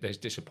that, there's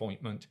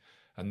disappointment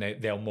and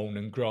they'll moan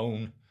and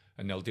groan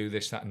and they'll do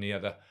this, that and the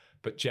other.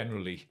 But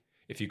generally,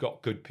 if you've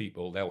got good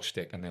people, they'll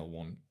stick and they'll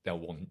want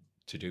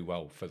to do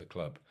well for the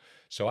club.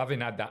 So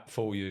having had that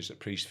 4 years at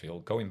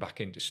Priestfield, going back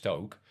into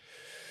Stoke,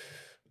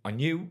 I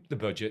knew the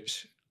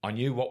budgets, I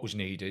knew what was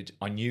needed,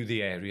 I knew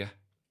the area.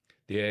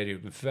 The area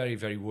was a very,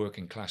 very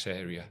working class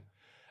area.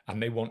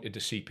 And they wanted to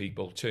see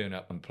people turn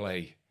up and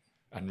play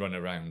and run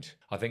around.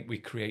 I think we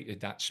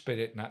created that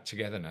spirit and that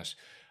togetherness.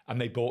 And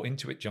they bought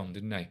into it, John,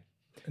 didn't they?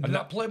 And did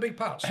that play a big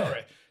part?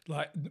 Sorry.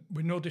 Like,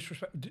 with no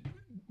disrespect,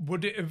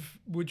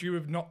 would you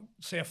have not,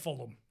 say, a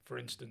Fulham, for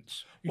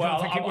instance? You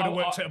don't think it would have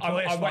worked at a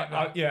place like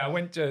that? I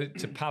went to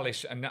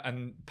Palace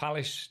and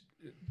Palace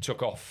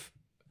took off.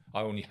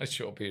 I only had a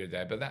short period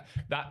there, but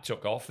that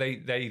took off.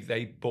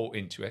 They bought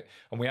into it,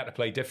 and we had to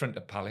play different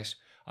at Palace.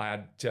 I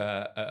had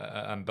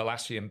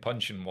Balassi and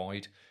Punchin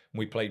wide, and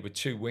we played with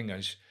two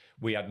wingers.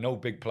 We had no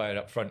big player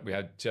up front. We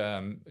had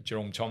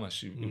Jerome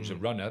Thomas, who was a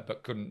runner,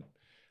 but couldn't,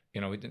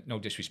 no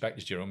disrespect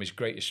to Jerome, his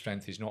greatest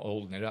strength is not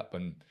holding it up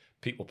and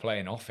people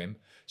playing off him.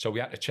 So we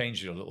had to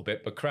change it a little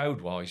bit. But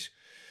crowd-wise,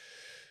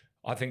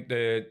 I think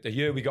the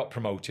year we got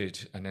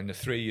promoted and then the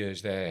 3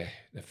 years there,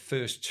 the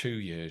first 2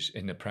 years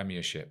in the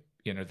Premiership,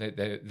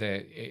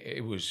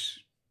 it was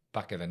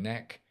back of the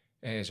neck,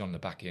 hairs on the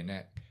back of your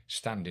neck,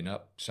 standing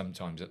up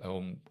sometimes at the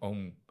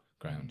home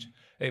ground.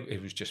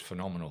 It was just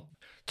phenomenal.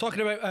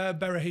 Talking about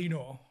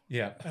Berahino,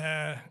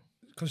 yeah,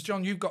 because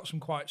John, you've got some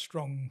quite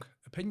strong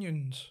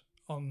opinions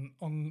on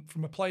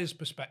from a player's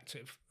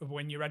perspective of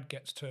when your head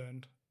gets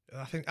turned.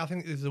 I think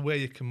there's a way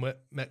you can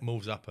make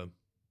moves happen,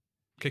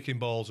 kicking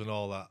balls and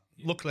all that.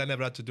 Luckily, I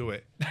never had to do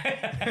it.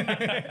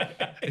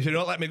 If you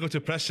don't let me go to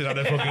Preston, I'd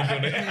have fucking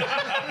done it.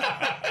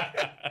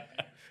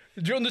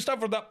 Do you understand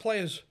from that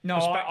player's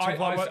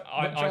perspective?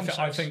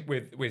 I think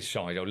with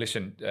Saido,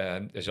 listen,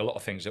 there's a lot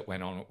of things that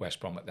went on at West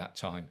Brom at that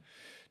time.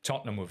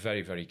 Tottenham were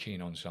very, very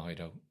keen on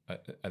Saido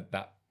at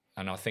that,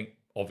 and I think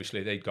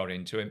obviously they got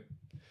into him,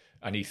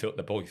 and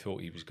the boy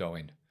thought he was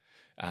going,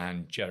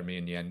 and Jeremy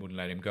in the end wouldn't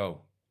let him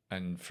go,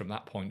 and from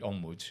that point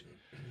onwards,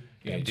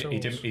 he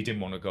didn't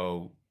want to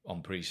go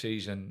on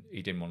pre-season.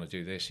 He didn't want to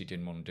do this. He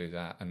didn't want to do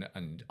that,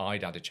 and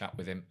I'd had a chat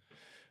with him.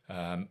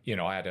 I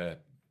had a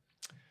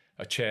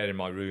chair in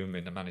my room,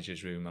 in the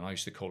manager's room, and I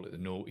used to call it the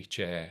naughty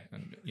chair.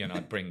 And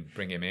I'd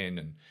bring him in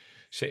and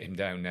sit him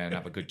down there and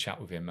have a good chat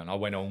with him. And I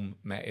went home,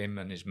 met him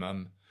and his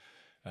mum,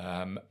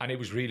 and it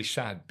was really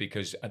sad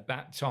because at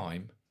that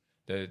time,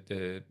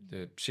 the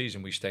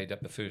season we stayed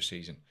up, the first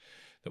season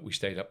that we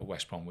stayed up at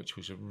West Brom, which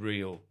was a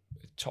real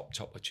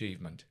top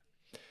achievement.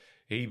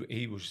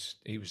 He was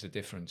the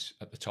difference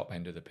at the top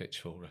end of the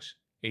pitch for us.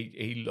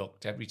 He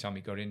looked, every time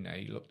he got in there,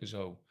 he looked as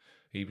though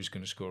he was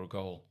going to score a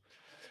goal.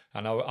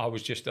 And I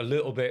was just a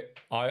little bit,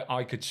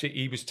 I could see,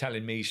 he was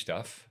telling me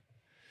stuff.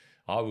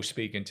 I was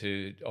speaking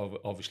to,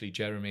 obviously,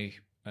 Jeremy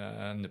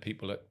and the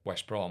people at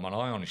West Brom, and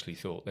I honestly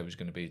thought there was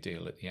going to be a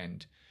deal at the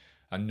end,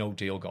 and no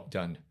deal got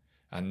done.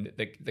 And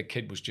the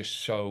kid was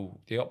just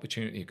the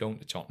opportunity of going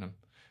to Tottenham,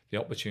 the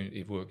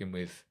opportunity of working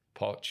with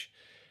Poch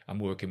and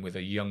working with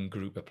a young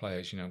group of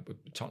players.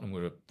 Tottenham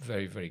were a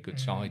very, very good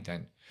side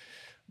then.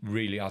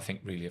 Really, I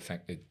think, really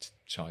affected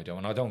Saido,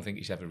 and I don't think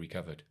he's ever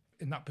recovered.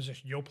 In that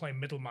position, you're playing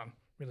middleman,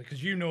 really,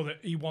 because you know that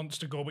he wants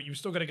to go, but you've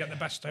still got to get the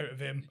best out of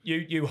him.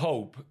 You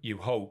hope,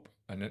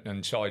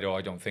 and Saido,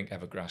 I don't think,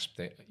 ever grasped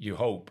it. You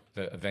hope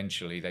that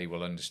eventually they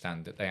will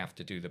understand that they have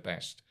to do the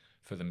best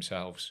for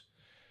themselves.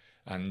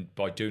 And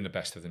by doing the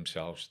best for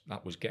themselves,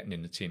 that was getting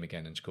in the team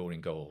again and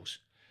scoring goals.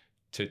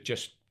 To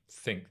just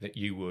think that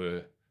you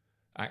were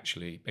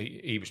actually,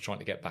 he was trying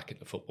to get back at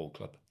the football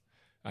club.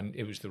 And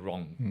it was the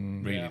wrong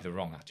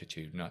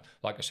attitude. And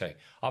like I say,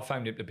 I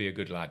found him to be a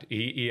good lad.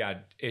 He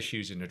had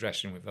issues in the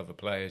dressing room with other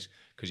players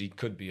because he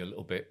could be a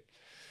little bit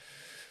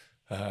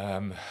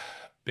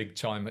big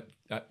time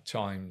at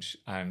times.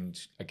 And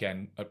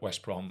again, at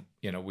West Brom,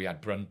 we had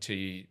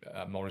Brunty,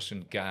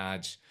 Morrison,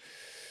 Gads.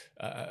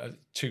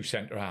 Two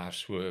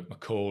centre-halves were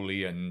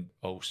Macaulay and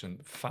Olsen,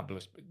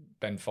 fabulous.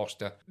 Ben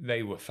Foster.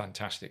 They were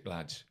fantastic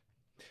lads.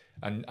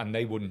 And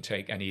they wouldn't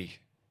take any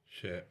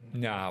shit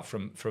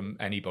from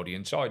anybody.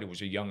 Inside, it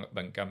was a young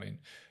up-and-coming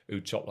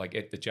who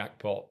hit the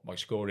jackpot by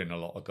scoring a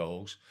lot of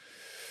goals.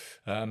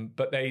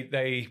 But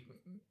they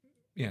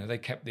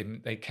kept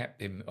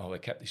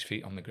his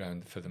feet on the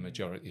ground for the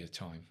majority of the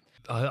time.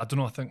 I don't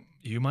know, I think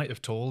you might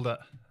have told it,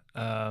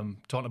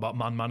 talking about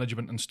man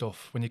management and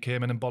stuff, when you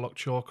came in and bollocked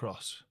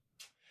Shawcross.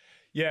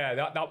 Yeah,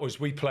 that was,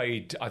 we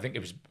played, I think it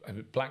was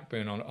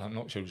Blackburn, I'm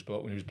not sure it was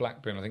Blackburn, when it was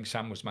Blackburn, I think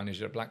Sam was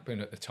manager at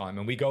Blackburn at the time,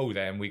 and we go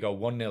there and we go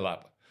 1-0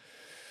 up.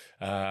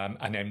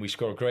 And then we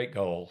score a great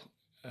goal.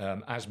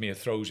 Asmir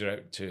throws her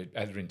out to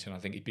Etherington. I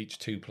think he beats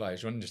 2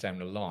 players, runs down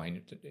the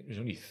line. It was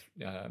only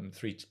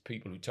 3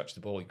 people who touched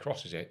the ball. He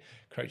crosses it.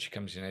 Crouchy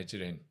comes in, heads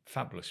it in.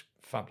 Fabulous,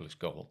 fabulous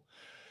goal.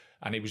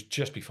 And it was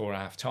just before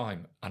half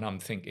time. And I'm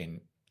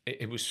thinking,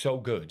 it was so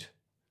good.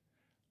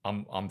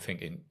 I'm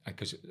thinking,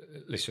 because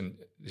listen,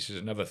 this is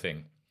another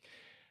thing.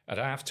 At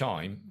half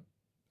time,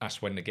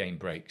 that's when the game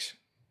breaks.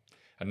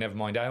 And never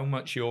mind how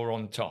much you're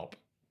on top,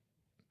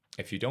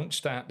 if you don't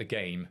start the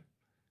game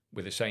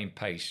with the same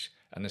pace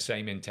and the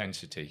same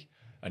intensity,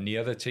 and the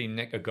other team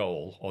nick a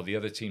goal or the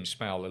other team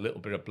smell a little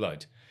bit of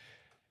blood,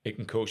 it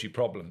can cause you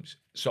problems.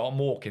 So I'm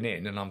walking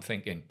in and I'm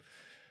thinking,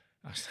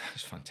 that's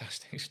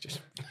fantastic. It's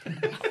just,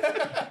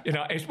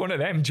 it's one of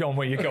them, John,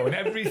 where you go, and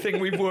everything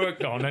we've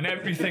worked on and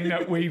everything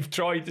that we've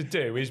tried to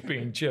do is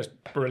being just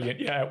brilliant.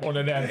 Yeah, one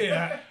of them.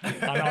 Yeah.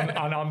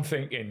 And I'm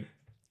thinking,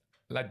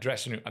 that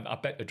dressing room, I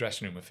bet the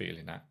dressing room are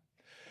feeling that.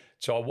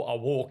 So I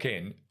walk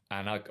in,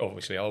 and I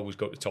always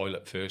go to the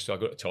toilet first. So I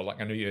go to the toilet,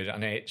 and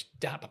it's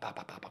your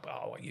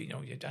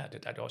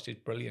dad. Oh, it's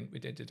brilliant. We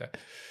did that.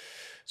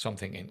 So I'm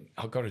thinking,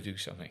 I've got to do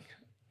something.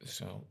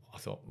 So I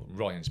thought,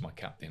 Ryan's my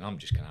captain. I'm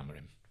just going to hammer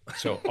him.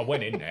 So I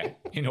went in there.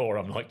 You know what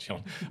I'm like,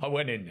 John. I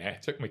went in there,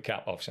 took my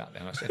cap off, sat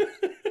down.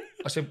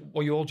 I said,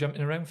 what are you all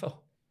jumping around for?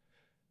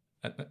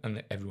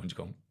 And everyone's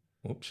gone,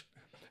 whoops.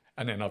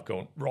 And then I've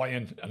gone,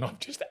 Ryan, and I've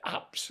just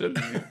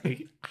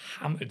absolutely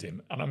hammered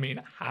him. And I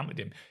mean, hammered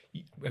him.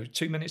 There was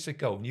 2 minutes to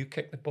go, and you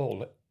kick the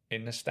ball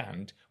in the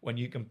stand when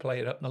you can play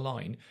it up the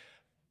line.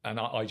 And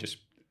I just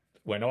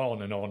went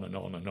on and on and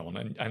on and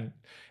on. And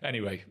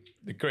anyway,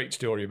 the great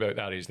story about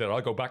that is that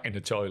I go back in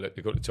the toilet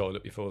to go to the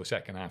toilet before the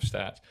second half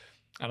starts.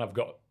 And I've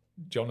got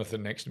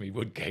Jonathan next to me,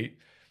 Woodgate,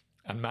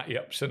 and Matty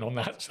Upson on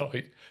that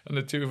side. And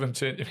the two of them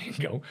turn to me and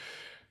go,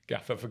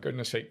 Gaffer, for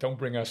goodness sake, don't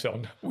bring us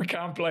on. We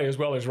can't play as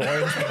well as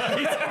Ryan's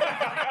played.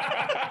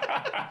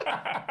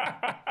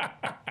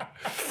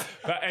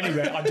 But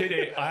anyway, I did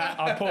it.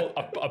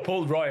 I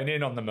pulled Ryan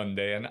in on the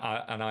Monday, and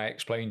I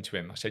explained to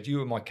him. I said, you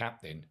were my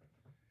captain,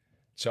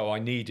 so I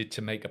needed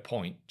to make a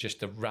point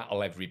just to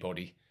rattle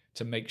everybody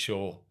to make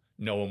sure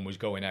no one was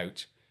going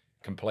out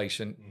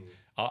complacent.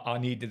 I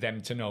needed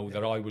them to know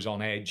that I was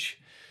on edge,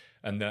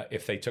 and that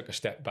if they took a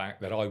step back,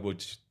 that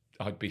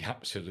I'd be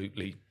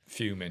absolutely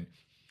fuming.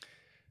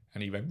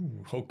 And he went,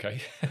 ooh,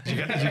 okay. Did you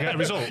get a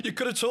result? You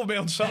could have told me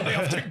on Saturday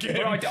after game.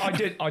 But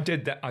I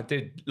did that. I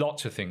did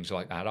lots of things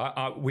like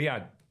that. We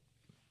had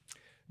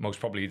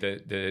most probably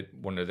the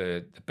one of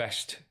the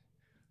best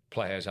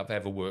players I've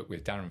ever worked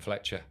with, Darren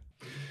Fletcher.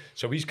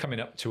 So he's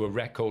coming up to a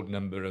record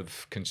number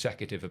of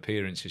consecutive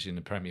appearances in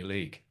the Premier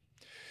League.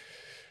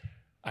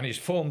 And his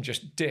form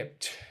just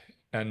dipped.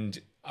 And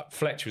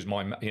Fletch was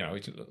my,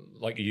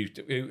 like you,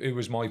 it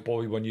was my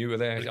boy when you were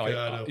there.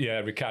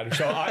 Ricardo. Ricardo.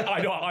 So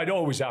I'd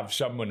always have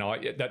someone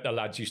that the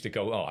lads used to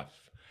go,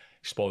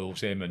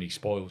 spoils him and he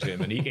spoils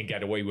him and he can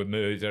get away with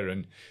murder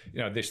and,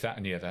 this, that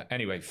and the other.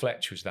 Anyway,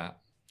 Fletch was that.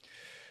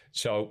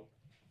 So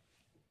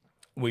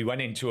we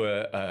went into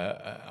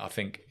I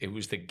think it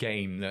was the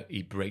game that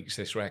he breaks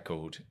this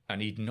record,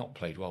 and he'd not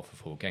played well for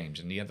 4 games,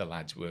 and the other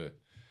lads were,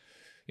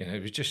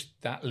 it was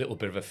just that little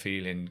bit of a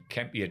feeling.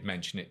 Kempy had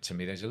mentioned it to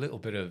me. There's a little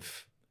bit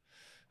of,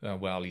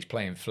 he's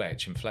playing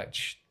Fletch, and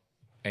Fletch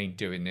ain't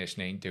doing this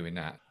and ain't doing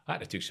that. I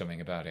had to do something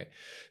about it.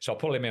 So I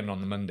pull him in on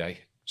the Monday,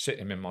 sit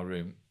him in my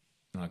room,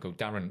 and I go,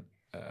 Darren,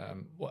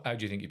 how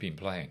do you think you've been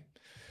playing?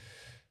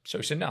 So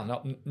he said, no,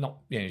 not.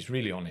 He's a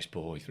really honest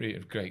boy, really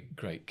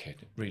great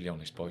kid, really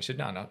honest boy. He said,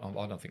 no,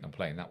 I don't think I'm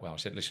playing that well. I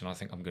said, listen, I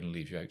think I'm going to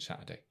leave you out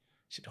Saturday.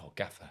 He said, oh,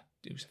 Gaffer,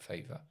 do us a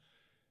favour.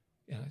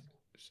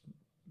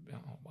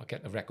 I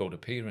get the record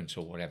appearance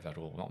or whatever,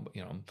 or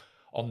I'm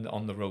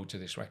on the road to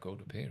this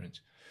record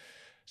appearance.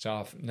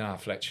 So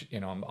Fletch,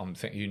 I'm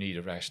thinking you need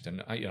a rest,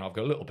 and I've got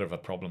a little bit of a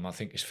problem. I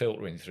think it's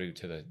filtering through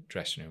to the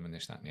dressing room and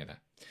this, that, and the other.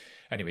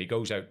 Anyway, he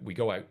goes out. We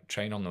go out,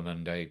 train on the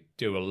Monday,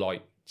 do a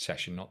light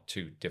session, not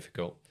too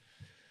difficult.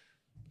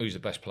 Who's the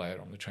best player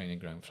on the training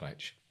ground?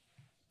 Fletch.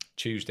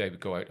 Tuesday we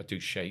go out. I do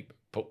shape,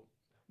 put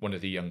one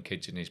of the young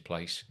kids in his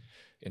place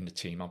in the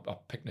team. I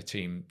picked the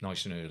team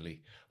nice and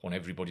early. I want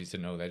everybody to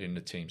know they're in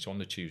the team. So on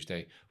the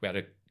Tuesday, we had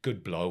a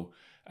good blow.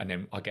 And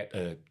then I get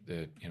the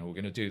we're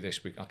going to do this.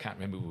 I can't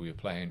remember who we were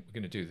playing.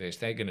 We're going to do this.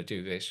 They're going to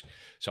do this.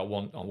 So I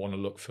want to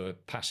look for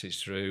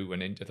passes through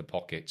and into the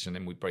pockets. And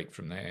then we break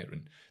from there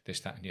and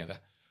this, that and the other.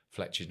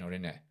 Fletch is not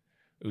in there.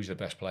 Who's the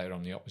best player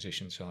on the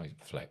opposition side?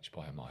 Fletch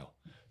by a mile.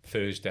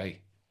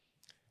 Thursday,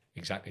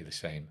 exactly the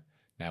same.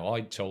 Now,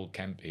 I told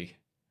Kempy,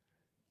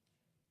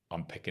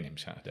 I'm picking him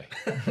Saturday.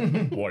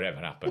 Whatever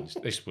happens.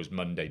 This was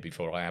Monday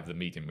before I have the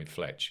meeting with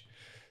Fletch.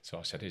 So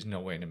I said, there's no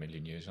way in a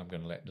million years I'm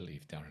going to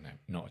leave Darren out.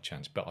 Not a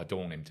chance. But I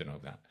don't want him to know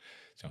that.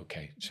 So,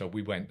 okay. So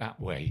we went that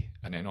way.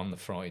 And then on the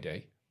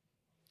Friday,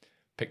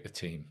 picked the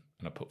team.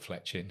 And I put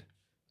Fletch in.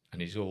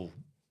 And he's all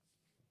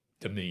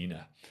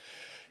demeanour.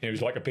 It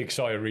was like a big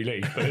sigh of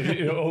relief.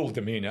 But all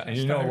demeanour. And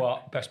you know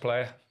what? Best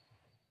player?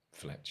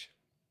 Fletch.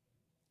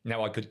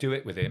 Now, I could do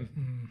it with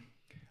him.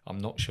 I'm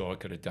not sure I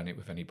could have done it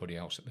with anybody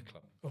else at the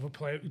club.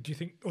 Do you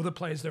think other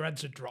players, their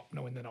heads are dropped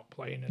knowing they're not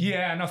playing?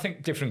 Yeah, and I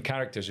think different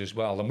characters as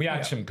well. And we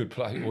had some good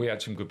players. We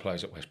had some good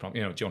players at West Brom.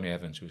 You know, Johnny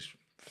Evans was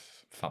a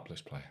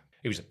fabulous player.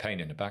 He was a pain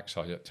in the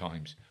backside at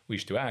times. We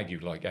used to argue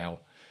like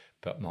hell,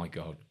 but my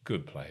God,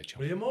 good player,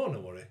 Johnny. Were you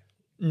moaner, were he?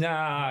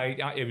 Nah,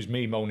 it was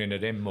me moaning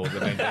at him more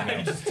than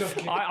anything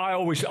else. I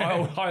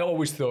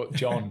always thought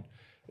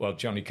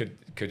Johnny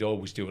could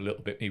always do a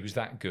little bit. He was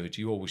that good.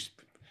 You always,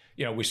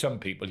 you know, with some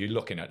people, you're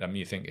looking at them,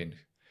 you're thinking,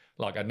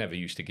 like, I never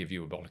used to give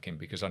you a bollocking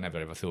because I never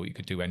ever thought you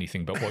could do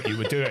anything but what you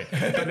were doing.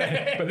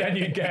 but then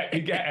you get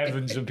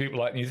Evans and people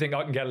like, and you think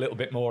I can get a little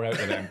bit more out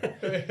of them.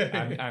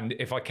 And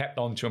if I kept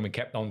on to him and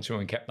kept on to him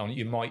and kept on,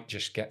 you might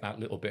just get that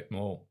little bit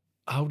more.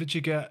 How did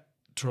you get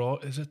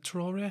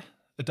Traore?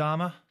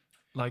 Adama?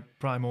 Like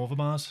Prime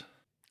Overmars?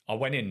 I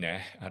went in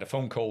there, I had a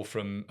phone call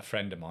from a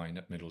friend of mine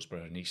at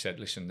Middlesbrough, and he said,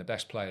 listen, the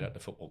best player at the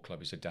football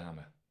club is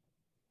Adama.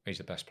 He's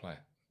the best player.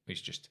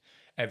 He's just,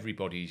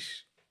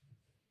 everybody's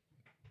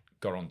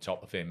got on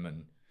top of him,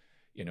 and,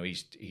 you know,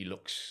 he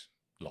looks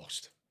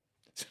lost.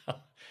 So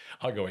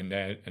I go in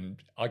there, and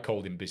I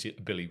called him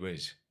Billy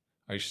Whiz.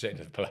 I used to say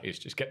to the players,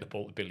 just get the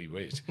ball to Billy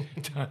Whiz. You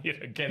know,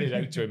 get it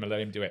out to him and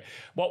let him do it.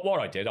 What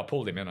I did, I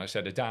pulled him in, I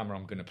said, Adama,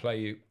 I'm going to play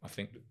you. I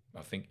think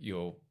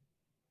you're,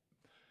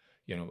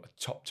 you know, a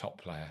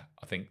top player.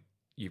 I think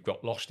you've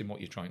got lost in what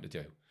you're trying to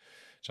do.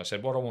 So I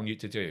said, what I want you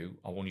to do,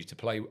 I want you to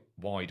play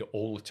wide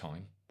all the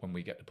time when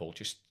we get the ball,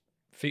 just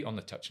feet on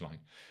the touchline.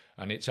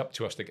 And it's up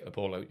to us to get the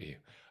ball out to you.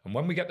 And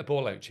when we get the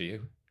ball out to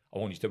you, I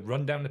want you to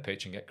run down the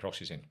pitch and get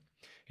crosses in.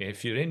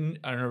 If you're in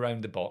and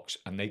around the box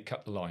and they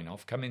cut the line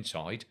off, come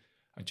inside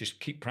and just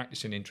keep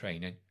practicing in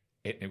training,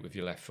 hitting it with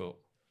your left foot.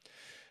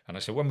 And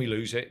I said, when we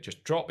lose it,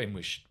 just drop in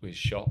with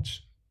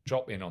shots,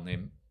 drop in on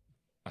him.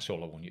 That's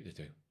all I want you to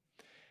do.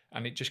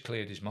 And it just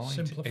cleared his mind.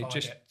 Simplified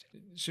it.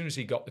 As soon as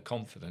he got the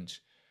confidence,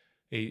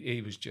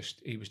 he was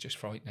just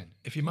frightening.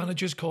 If your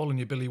manager's calling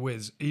you Billy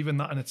Whiz, even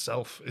that in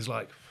itself is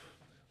like,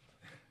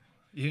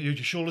 your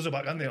shoulders are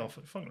back, aren't they?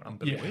 I'm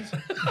Billy Whiz.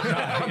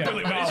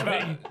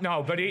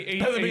 No, but he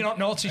better be not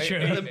naughty,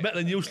 better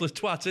than useless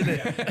twat, isn't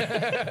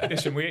it?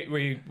 Listen,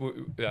 we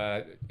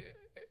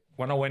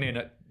when I went in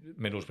at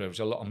Middlesbrough, there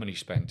was a lot of money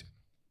spent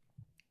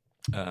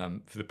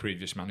for the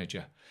previous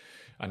manager.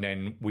 And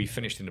then we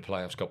finished in the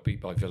playoffs, got beat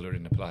by Villa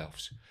in the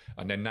playoffs.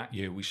 And then that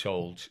year we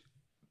sold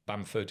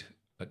Bamford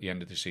at the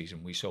end of the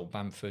season. We sold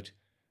Bamford,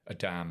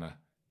 Adama,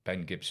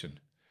 Ben Gibson,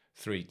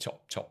 3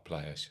 top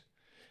players.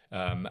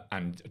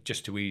 And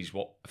just to ease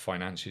what the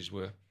finances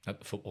were at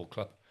the football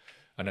club.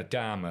 And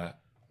Adama,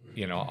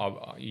 you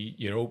know,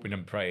 you're hoping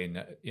and praying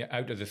that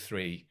out of the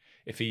 3,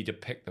 if he'd have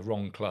picked the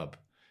wrong club,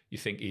 you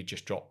think he'd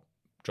just drop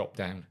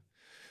down.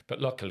 But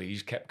luckily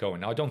he's kept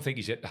going. I don't think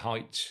he's at the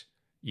heights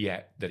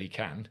yet that he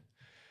can.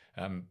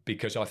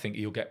 Because I think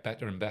he'll get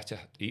better and better.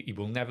 He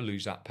will never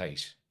lose that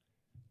pace.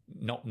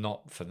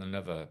 Not for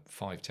another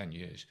 5-10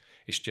 years.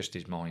 It's just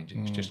his mind.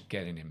 It's just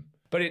getting him.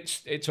 But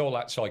it's all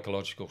that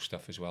psychological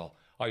stuff as well.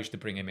 I used to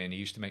bring him in. He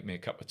used to make me a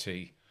cup of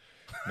tea,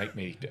 and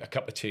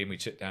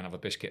we'd sit down and have a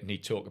biscuit, and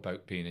he'd talk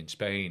about being in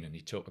Spain, and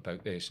he'd talk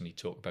about this, and he'd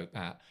talk about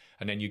that.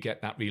 And then you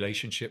get that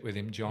relationship with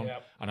him, John.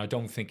 Yep. And I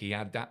don't think he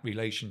had that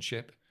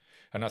relationship.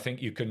 And I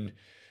think you can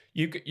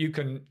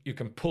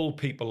pull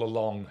people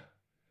along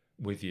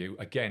with you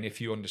again if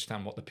you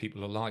understand what the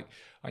people are like.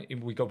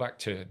 We go back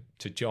to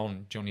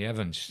Johnny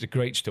Evans. It's a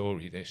great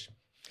story, this.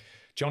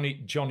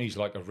 Johnny's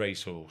like a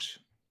racehorse,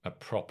 a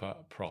proper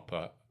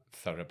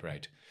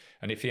thoroughbred,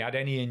 and if he had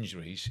any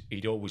injuries,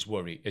 he'd always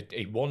worry.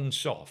 He wasn't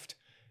soft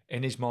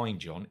in his mind,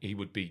 John. He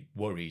would be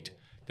worried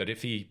that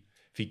if he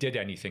did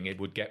anything, it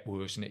would get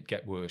worse, and it'd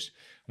get worse.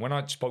 When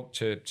I spoke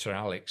to Sir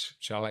Alex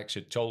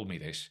had told me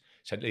this.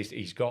 Said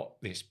he's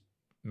got this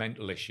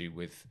mental issue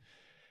with.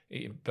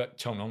 But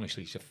Tone,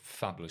 honestly, he's a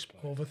fabulous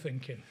player.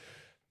 Overthinking.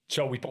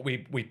 So we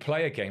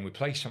play a game. We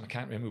play some. I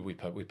can't remember.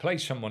 We play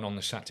someone on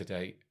the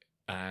Saturday,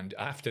 and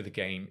after the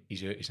game,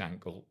 he's hurt his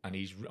ankle, and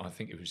I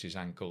think it was his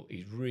ankle.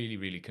 He's really,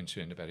 really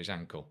concerned about his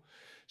ankle.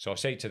 So I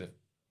say to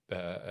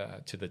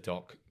the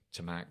doc,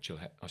 to Mac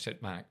Gillette, I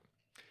said, Mac,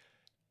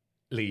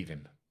 leave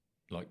him.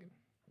 Like,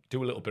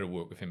 do a little bit of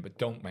work with him, but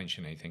don't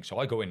mention anything. So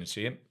I go in and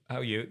see him. How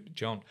are you,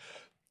 John?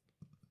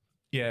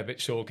 Yeah, a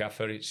bit sore,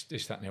 Gaffer. It's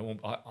this, that, and the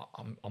other.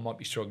 I might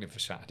be struggling for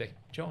Saturday.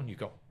 John, you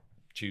got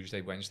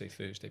Tuesday, Wednesday,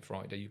 Thursday,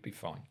 Friday. You'd be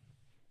fine.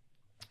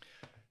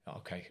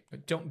 Okay,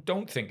 but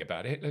don't think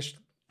about it. Let's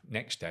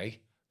next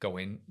day go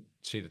in,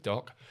 see the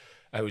doc.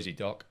 How is he,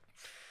 doc?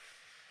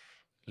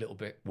 A little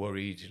bit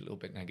worried, a little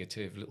bit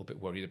negative, a little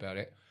bit worried about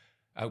it.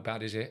 How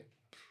bad is it?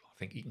 I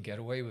think he can get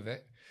away with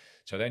it.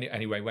 So then,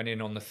 anyway, went in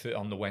on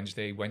the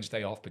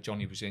Wednesday off, but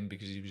Johnny was in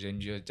because he was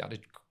injured. Had a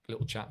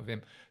little chat with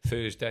him.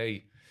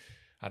 Thursday.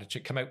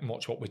 Come out and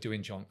watch what we're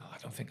doing, John. Oh, I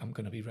don't think I'm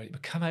going to be ready,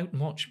 but come out and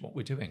watch what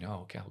we're doing.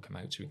 Oh, okay, I'll come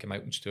out. So we come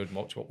out and stood and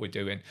watch what we're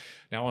doing.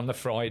 Now on the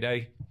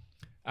Friday,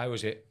 how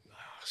was it?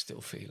 Oh, still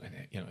feeling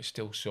it. You know, it's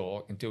still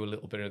sore. I can do a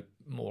little bit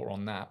more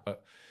on that,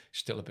 but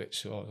still a bit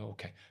sore.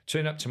 Okay.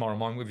 Turn up tomorrow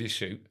morning with your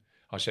suit.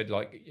 I said,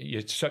 like,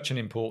 you're such an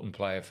important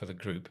player for the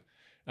group.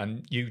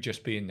 And you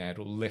just being there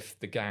will lift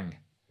the gang.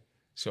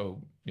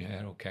 So,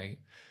 yeah, okay.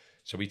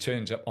 So he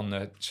turns up on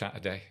the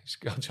Saturday.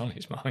 God's on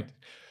his mind.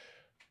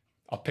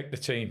 I pick the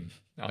team.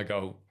 I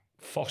go,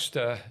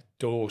 Foster,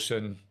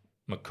 Dawson,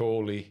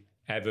 Macaulay,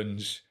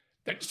 Evans.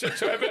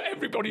 So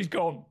everybody's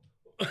gone.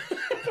 And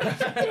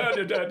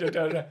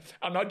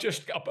I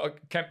just,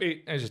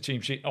 Kempy, there's a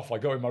team sheet, off I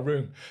go in my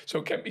room.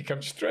 So Kempy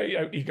comes straight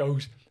out, he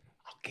goes,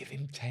 I'll give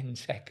him 10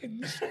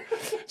 seconds.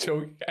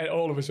 So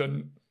all of a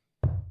sudden,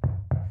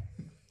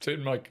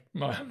 in my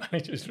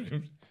manager's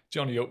room,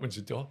 Johnny opens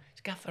the door.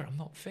 He's, Gaffer, I'm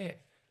not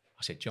fit.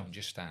 I said, John,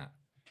 just start.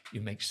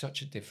 You make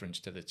such a difference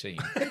to the team.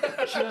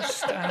 Just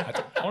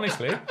start.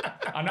 Honestly.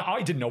 And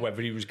I didn't know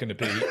whether he was going to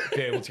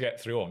be able to get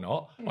through or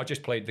not. I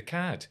just played the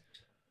card.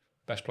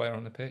 Best player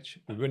on the pitch.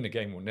 We win the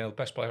game 1-0.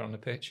 Best player on the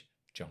pitch,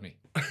 Johnny.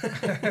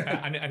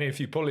 and if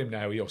you pull him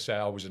now, he'll say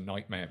I was a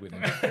nightmare with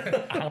him.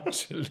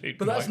 Absolutely.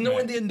 But that's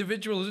knowing the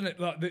individual, isn't it?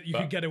 Like that you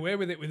could get away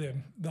with it with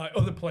him. Like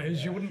other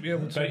players, you wouldn't be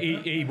able to. But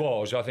he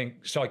was, I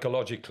think,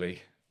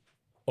 psychologically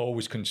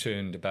always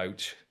concerned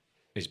about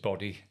his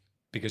body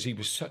because he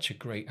was such a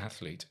great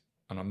athlete.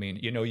 And I mean,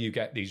 you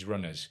get these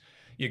runners.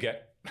 You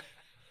get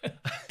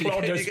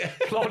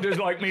plodders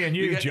like me and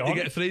you, John. You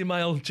get 3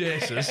 mile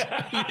chasers.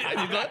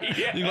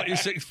 you got your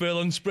 6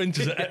 furlong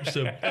sprinters at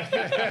Epsom.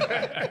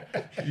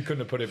 You couldn't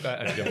have put it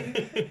better, John.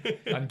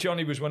 And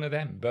Johnny was one of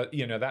them. But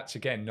that's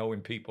again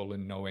knowing people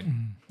and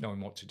knowing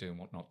what to do and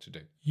what not to do.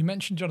 You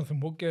mentioned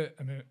Jonathan Woodgate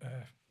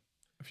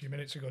a few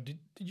minutes ago. Did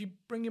you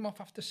bring him off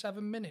after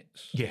 7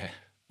 minutes? Yeah,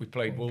 we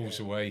played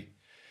Wolves away.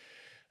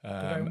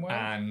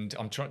 And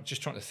I'm trying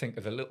to think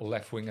of the little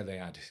left winger they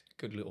had.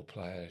 Good little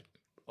player.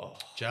 Oh,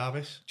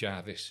 Jarvis.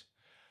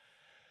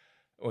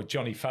 Or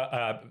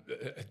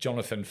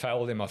Jonathan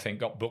fouled him, I think,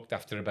 got booked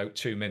after about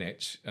 2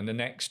 minutes. And the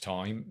next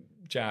time,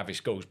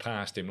 Jarvis goes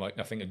past him like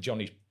nothing. And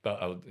Johnny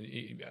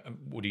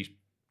Woody's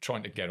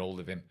trying to get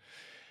hold of him.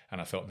 And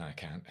I thought, no, I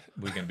can't.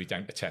 We're going to be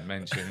down to 10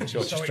 men soon. So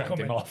I just dragged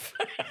him off.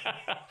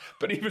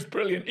 But he was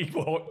brilliant. He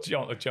walked,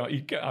 I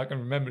can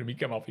remember him. He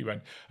came off, he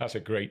went, that's a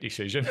great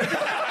decision.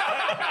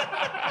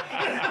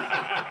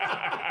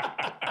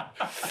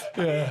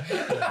 Yeah.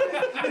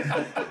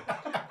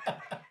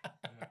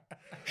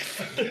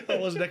 I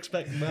wasn't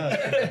expecting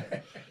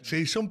that.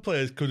 See, some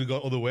players could have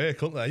got other way,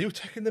 couldn't they? You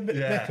taking the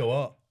mick or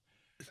what?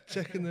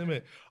 Taking the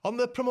mick. On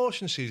the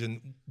promotion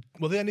season,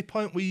 were there any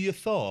point where you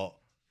thought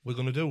we're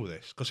going to do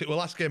this? Because it was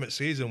last game of the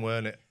season,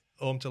 weren't it?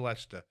 Home to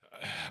Leicester.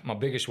 My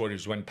biggest worry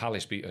was when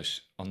Palace beat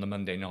us on the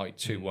Monday night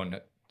 2-1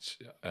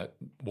 at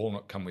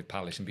Walnut come with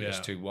Palace and beat us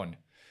 2-1.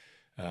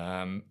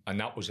 And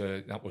that was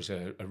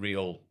a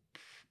real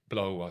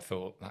blow. I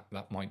thought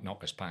that might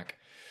knock us back.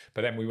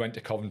 But then we went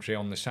to Coventry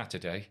on the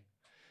Saturday.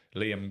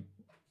 Liam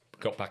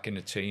got back in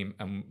the team,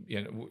 and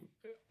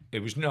we were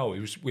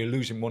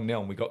losing 1-0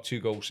 and we got 2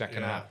 goals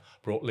second half.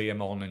 Brought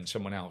Liam on and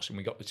someone else, and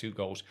we got the 2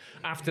 goals.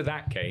 After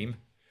that game,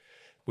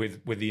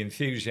 with the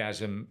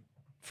enthusiasm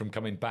from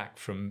coming back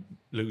from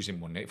losing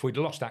 1-0. If we'd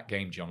lost that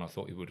game, John, I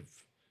thought he would have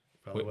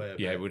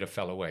it would have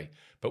fell away.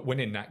 But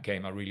winning that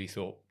game, I really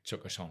thought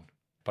took us on.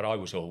 But I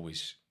was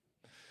always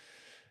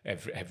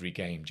every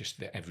game,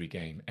 just every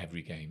game.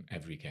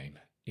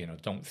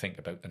 Don't think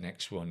about the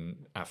next one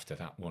after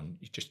that one.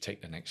 You just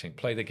take the next game,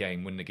 play the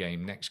game, win the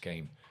game, next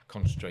game,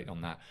 concentrate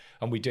on that.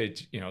 And we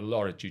did, a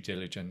lot of due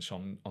diligence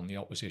on the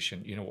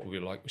opposition. You know what we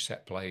were like with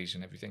set plays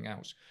and everything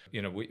else.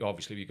 We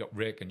got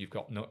Rick, and you've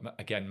got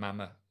again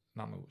Mama.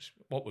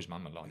 What was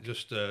Mama like?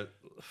 Just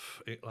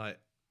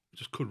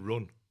just could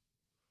run.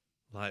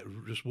 Like,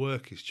 just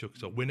work his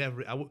chucks up. Win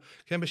every...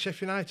 remember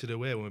Sheffield United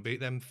away when we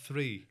beat them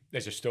 3?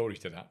 There's a story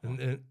to that.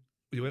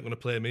 You weren't going to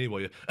play me,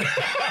 were you?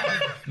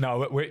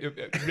 No,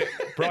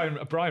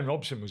 Brian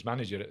Robson was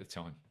manager at the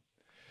time.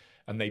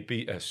 And they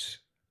beat us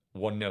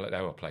 1-0 at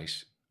our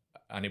place.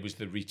 And it was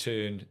the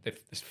return, the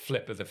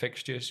flip of the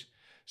fixtures.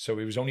 So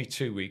it was only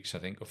 2 weeks, I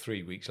think, or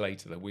 3 weeks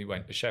later that we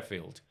went to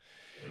Sheffield.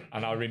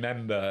 And I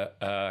remember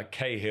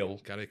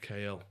Cahill. Gary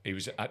Cahill. He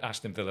was at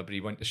Aston Villa, but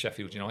he went to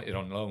Sheffield United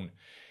on loan.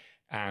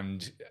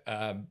 And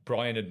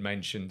Brian had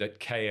mentioned that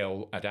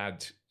Cahill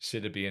had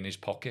Sidibe in his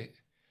pocket.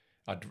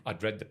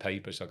 I'd read the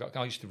papers.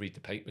 I used to read the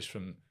papers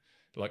from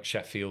like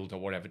Sheffield or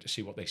whatever to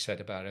see what they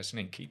said about us and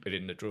then keep it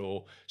in the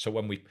drawer. So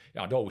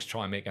I'd always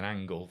try and make an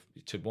angle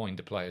to wind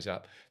the players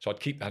up. So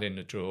I'd keep that in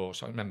the drawer.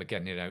 So I remember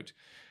getting it out.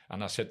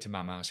 And I said to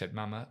Mama,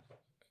 Mama,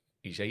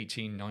 he's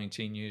 18,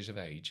 19 years of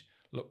age.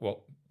 Look what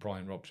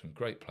Brian Robson,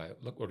 great player,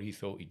 look what he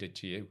thought he did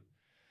to you.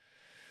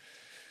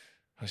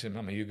 I said,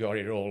 Mama, you got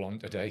it all on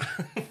today.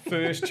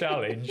 First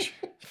challenge.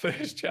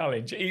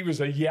 He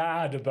was a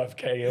yard above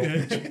Cahill.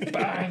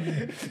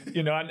 Bang!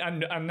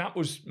 And that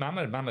was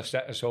Mama. Mama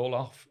set us all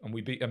off, and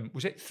we beat him.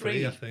 Was it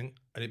 3? 3, I think.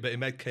 And it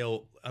made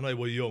Cahill. I know he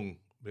was young,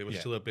 but it was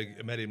still a big.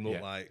 It made him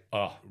look like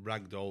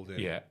ragdolled him.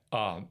 Yeah,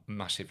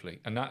 massively.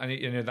 And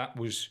that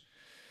was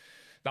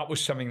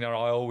something that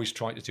I always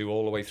tried to do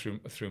all the way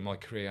through my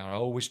career. I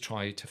always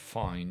tried to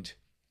find,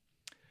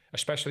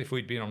 especially if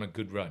we'd been on a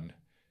good run,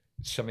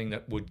 something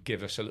that would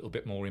give us a little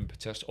bit more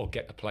impetus or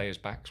get the players'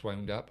 backs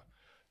wound up.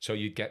 so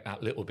you'd get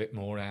that little bit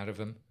more out of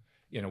them.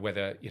 You know,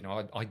 whether, you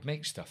know, I'd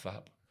make stuff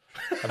up.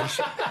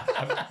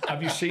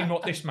 Have you seen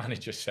what this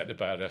manager said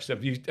about us?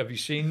 Have you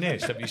seen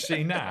this? Have you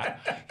seen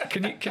that?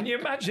 Can you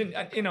imagine?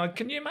 You know,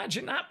 can you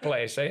imagine that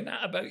player saying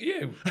that about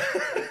you?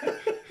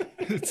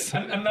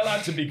 and the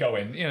lads would be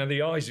going, you know,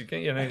 the eyes,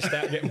 you know,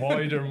 start getting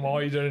wider and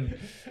wider.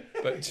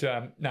 But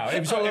no,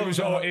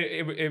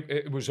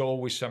 it was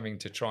always something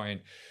to try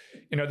and,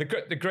 you know,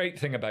 the great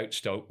thing about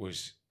Stoke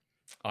was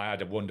I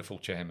had a wonderful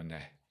chairman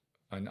there,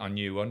 and I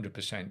knew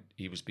 100%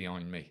 he was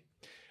behind me.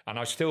 And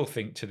I still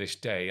think to this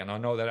day, and I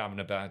know they're having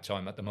a bad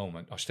time at the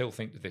moment, I still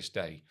think to this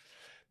day,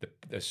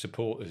 the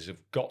supporters have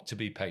got to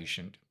be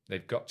patient.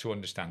 They've got to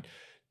understand.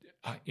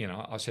 You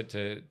know, I said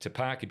to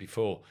Parky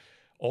before,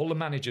 all the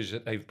managers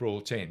that they've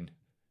brought in,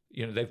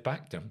 you know, they've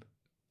backed them.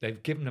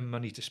 They've given them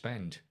money to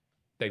spend.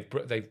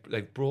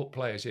 They've brought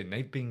players in.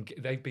 They've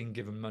been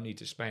given money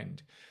to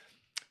spend.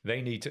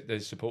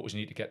 The supporters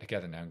need to get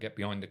together now and get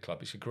behind the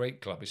club. It's a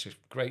great club. It's a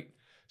great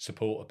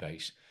supporter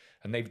base.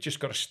 And they've just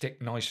got to stick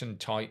nice and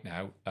tight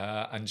now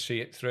and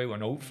see it through.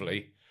 And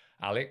hopefully,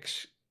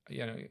 Alex,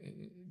 you know,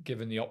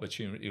 given the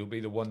opportunity, will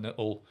be the one that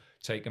will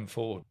take them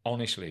forward.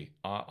 Honestly,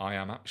 I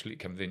am absolutely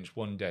convinced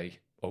one day,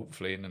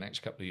 hopefully in the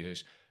next couple of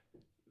years,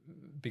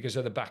 because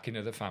of the backing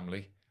of the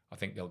family, I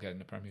think they'll get in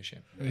the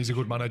Premiership. He's a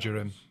good manager.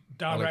 And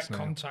direct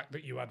contact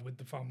that you had with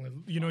the family.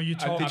 You know, you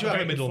talked did you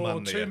have a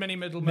middleman? Too many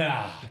middlemen.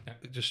 Nah.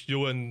 Just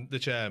you and the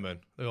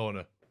chairman, the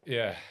owner.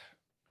 Yeah,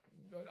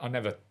 I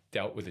never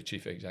dealt with the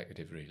chief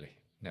executive, really.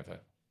 Never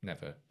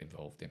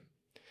involved him.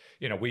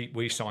 You know,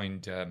 we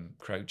signed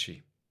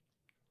Crouchy,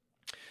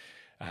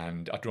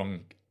 and I'd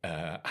rung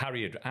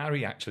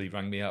Harry actually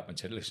rang me up and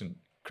said, listen,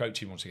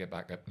 Crouchy wants to get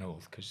back up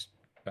north because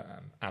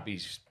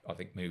Abby's, I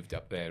think, moved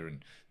up there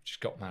and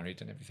just got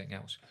married and everything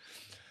else.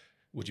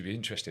 Would you be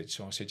interested?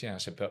 So I said, yeah. I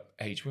said, but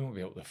Age, we won't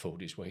be able to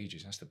afford his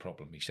wages. That's the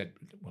problem. He said,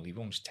 well, he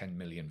wants 10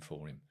 million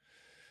for him.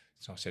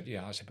 So I said,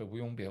 yeah. I said, but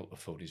we won't be able to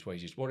afford his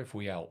wages. What if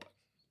we help?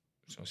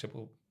 So I said,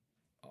 well,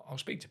 I'll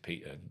speak to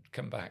Peter and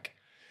come back.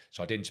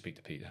 So I didn't speak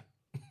to Peter.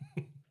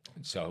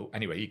 So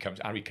anyway,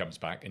 Harry comes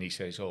back and he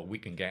says, oh, we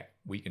can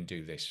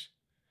do this.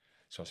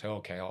 So I say,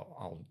 okay,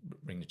 I'll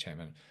ring the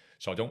chairman.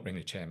 So I don't ring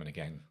the chairman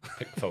again.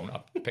 Pick the phone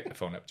up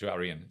to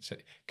Harry and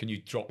say, can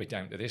you drop it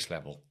down to this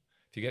level?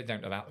 If you get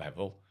down to that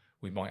level,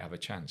 we might have a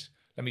chance.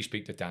 Let me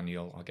speak to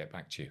Daniel. I'll get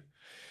back to you.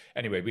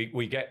 Anyway,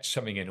 we get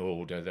something in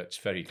order that's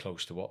very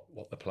close to what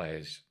the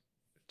players,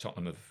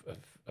 Tottenham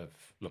have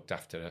looked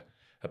after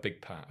a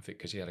big part of it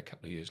because he had a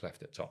couple of years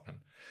left at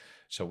Tottenham.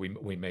 So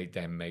we made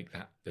them make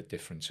the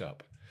difference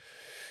up.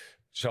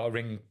 So I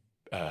ring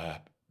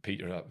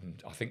Peter up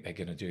and I think they're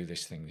going to do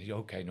this thing. He's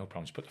okay, no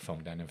problems. Put the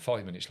phone down. And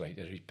 5 minutes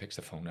later, he picks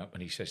the phone up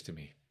and he says to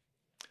me,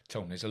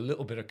 Tony, there's a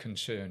little bit of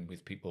concern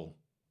with people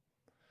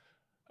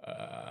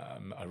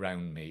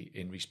around me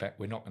in respect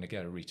we're not going to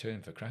get a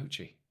return for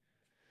Crouchy.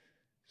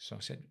 So I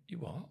said, you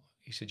what?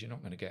 He said, you're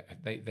not going to get...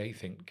 They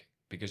think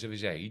because of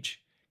his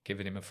age,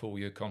 giving him a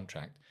 4-year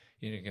contract,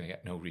 you're not going to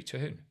get no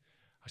return.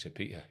 I said,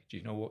 Peter, do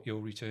you know what your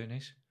return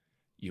is?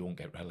 You won't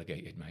get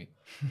relegated, mate.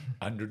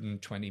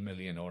 120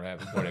 million or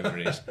whatever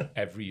it is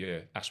every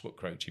year. That's what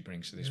Crouchy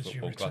brings to this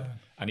football club.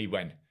 And he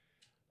went,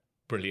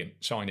 brilliant,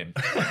 sign him.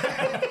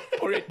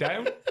 Put it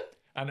down.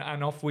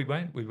 And off we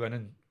went. We went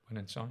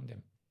and signed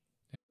him.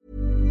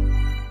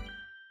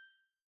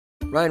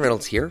 Ryan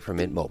Reynolds here from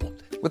Mint Mobile.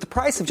 With the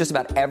price of just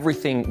about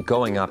everything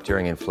going up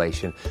during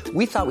inflation,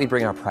 we thought we'd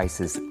bring our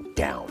prices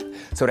down.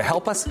 So to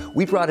help us,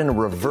 we brought in a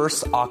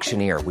reverse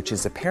auctioneer, which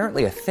is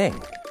apparently a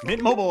thing.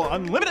 Mint Mobile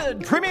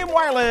Unlimited Premium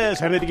Wireless.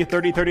 How to get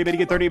 30, 30, bit to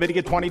get 30, bit to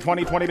get 20,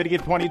 20, 20, bit to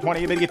get 20, 20,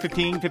 bit to get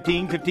 15,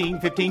 15,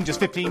 15, 15, just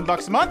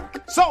 $15 a month?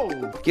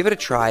 Sold! Give it a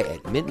try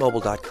at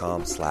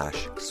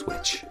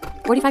mintmobile.com/switch.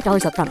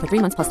 $45 up front for 3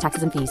 months plus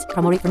taxes and fees.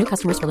 Promo rate for new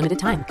customers for limited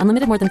time.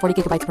 Unlimited more than 40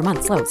 gigabytes per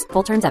month. Slows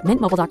full terms at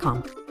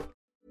mintmobile.com.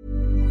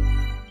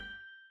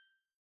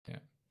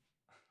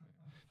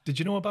 Did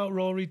you know about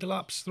Rory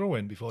Delap's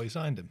throw-in before you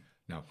signed him?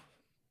 No,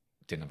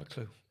 didn't have a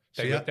clue.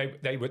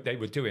 They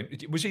were doing.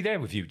 Was he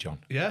there with you, John?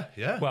 Yeah.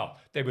 Well,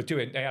 they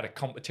had a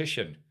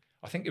competition.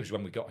 I think it was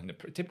when we got in the...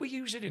 Did we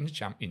use it in the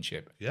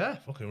Championship? Yeah,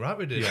 fucking right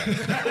we did. Yeah.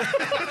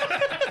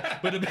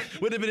 would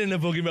have been in a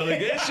fucking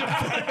relegation.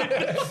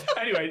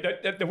 Anyway,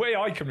 the way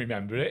I can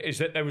remember it is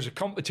that there was a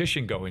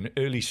competition going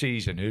early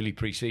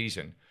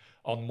pre-season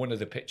on one of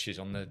the pitches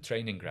on the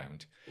training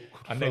ground.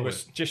 And they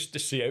was just to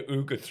see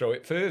who could throw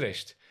it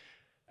furthest.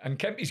 And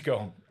Kempy's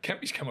come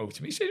over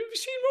to me. He said, have you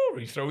seen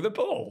Rory throw the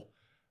ball?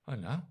 I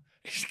know.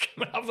 He's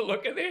come and have a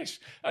look at this.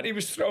 And he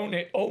was throwing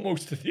it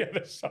almost to the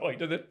other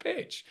side of the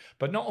pitch.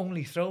 But not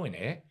only throwing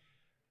it,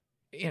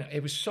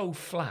 it was so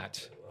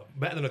flat.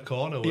 Better than a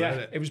corner,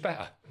 wasn't it? It was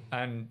better.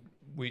 And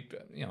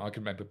I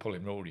can remember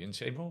pulling Rory and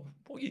saying, well,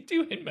 what are you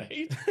doing,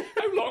 mate?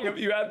 How long have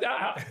you had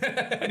that?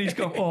 And he's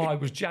gone, I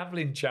was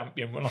javelin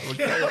champion when I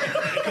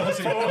was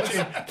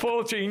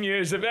 14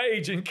 years of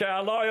age in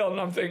Carlisle.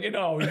 And I'm thinking,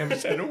 he never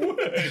said a word.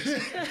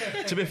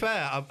 To be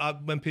fair,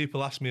 when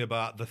people ask me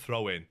about the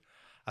throw-in,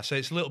 I say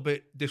it's a little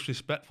bit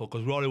disrespectful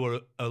because Rory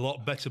were a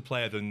lot better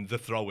player than the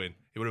throw-in.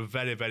 He was a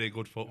very, very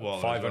good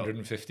footballer.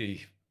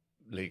 550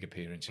 league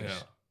appearances.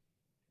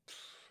 Yeah.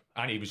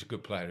 And he was a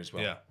good player as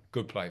well. Yeah.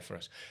 Good player for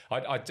us.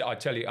 I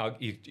tell you,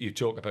 you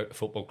talk about the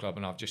football club,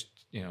 and I've just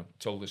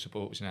told the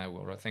supporters now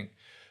where I think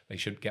they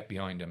should get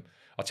behind him.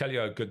 I'll tell you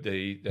how good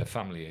their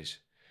family is.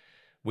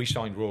 We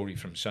signed Rory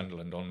from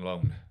Sunderland on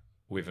loan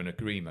with an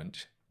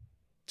agreement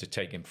to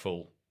take him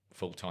full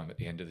time at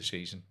the end of the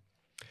season.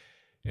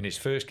 In his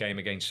first game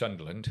against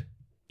Sunderland,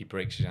 he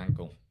breaks his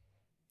ankle,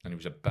 and it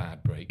was a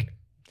bad break,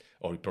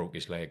 or he broke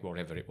his leg,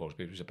 whatever it was,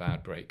 but it was a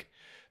bad break.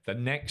 The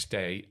next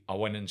day, I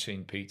went and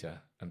seen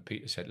Peter, and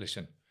Peter said,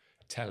 listen,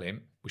 tell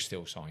him we're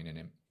still signing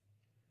him.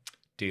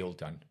 Deal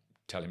done.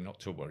 Tell him not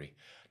to worry.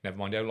 Never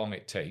mind how long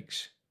it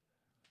takes,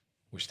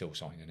 we're still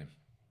signing him.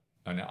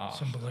 And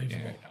it's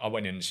unbelievable. I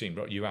went in and seen,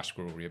 you asked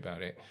Rory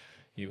about it.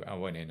 I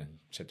went in and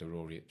said to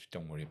Rory,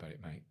 don't worry about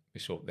it, mate.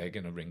 They're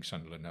going to ring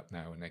Sunderland up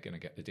now and they're going to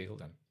get the deal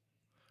done.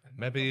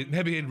 Maybe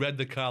he'd read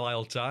the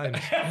Carlisle Times.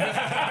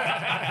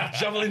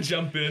 Javelin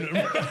champion.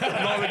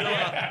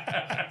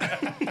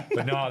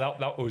 But no,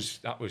 that was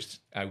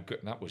how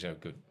good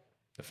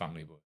the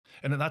family were.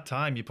 And at that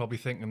time, you're probably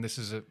thinking this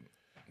is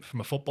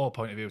from a football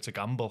point of view, it's a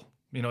gamble.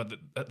 You know,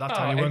 at that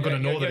time, you weren't going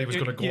to know that he was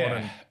going to go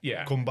on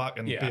and come back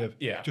and be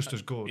just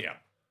as good. Yeah,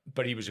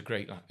 but he was a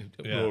great lad.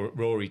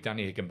 Rory,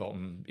 Danny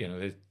Higginbottom,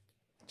 they're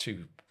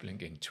two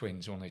blinking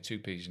twins, weren't they? Two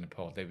peas in a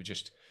pod. They were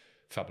just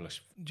fabulous.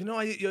 Do you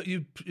know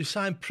you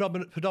signed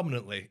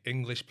predominantly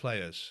English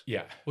players?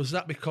 Yeah. Was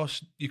that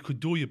because you could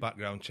do your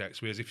background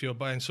checks? Whereas if you're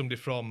buying somebody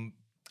from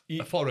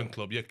a foreign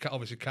club, you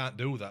obviously can't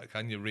do that,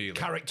 can you, really?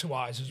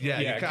 Character-wise as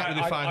well. Yeah, you can't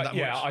really find that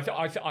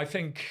much. Yeah, I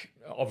think,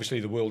 obviously,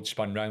 the world's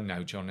spun round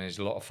now, John. There's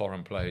a lot of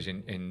foreign players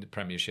in the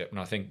Premiership, and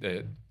I think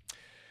that,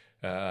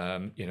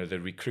 the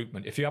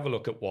recruitment... If you have a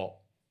look at what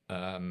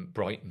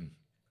Brighton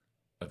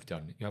have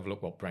done, you have a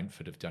look what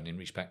Brentford have done in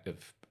respect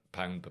of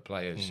pound per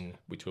players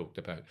we talked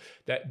about,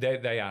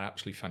 they are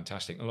absolutely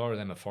fantastic. A lot of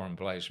them are foreign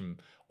players from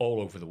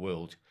all over the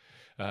world.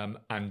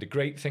 And the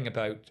great thing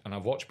about, and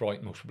I've watched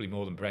Brighton possibly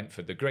more than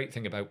Brentford, the great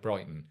thing about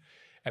Brighton,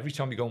 every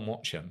time you go and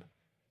watch them,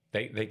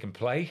 they can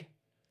play,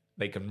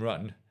 they can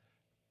run,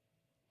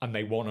 and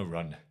they want to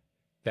run.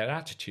 Their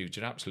attitudes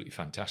are absolutely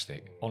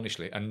fantastic,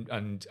 honestly.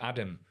 And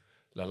Adam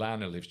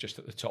Lallana lives just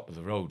at the top of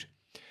the road.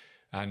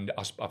 And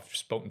I've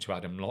spoken to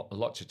Adam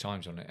lots of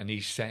times on it, and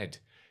he said,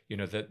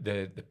 that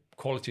the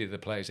quality of the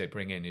players they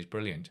bring in is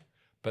brilliant,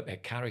 but their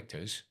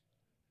characters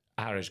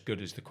are as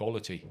good as the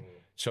quality.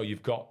 So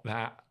you've got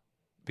that.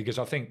 Because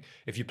I think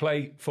if you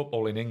play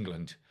football in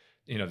England,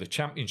 the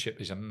Championship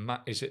is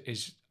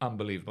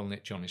unbelievable, isn't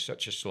it, John? It's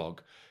such a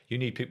slog. You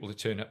need people to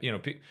turn up.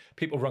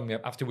 People rung me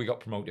up after we got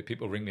promoted.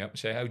 People ring me up and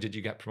say, "How did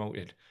you get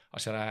promoted?" I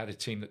said, "I had a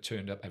team that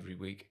turned up every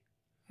week.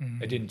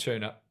 They didn't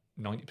turn up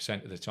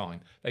 90% of the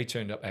time. They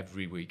turned up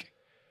every week,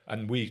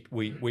 and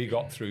we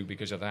got through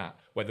because of that.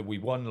 Whether we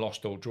won,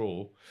 lost, or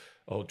drew,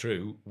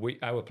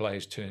 our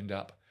players turned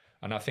up.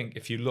 And I think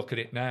if you look at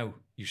it now,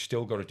 you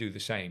still got to do the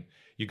same.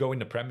 You go in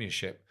the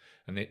Premiership,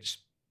 and it's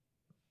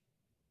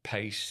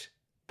pace,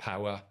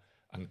 power,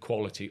 and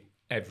quality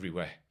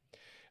everywhere.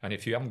 And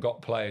if you haven't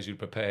got players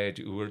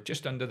who are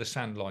just under the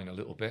sand line a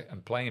little bit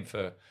and playing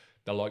for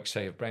the likes,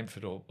 say, of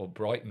Brentford or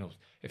Brighton, or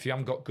if you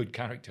haven't got good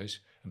characters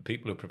and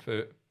people who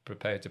are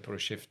prepared to put a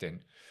shift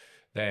in,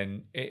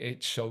 then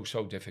it's so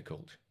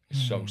difficult.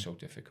 It's so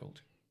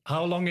difficult.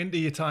 How long into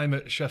your time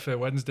at Sheffield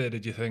Wednesday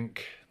did you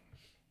think?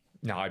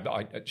 No,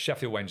 at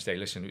Sheffield Wednesday,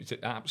 listen, it's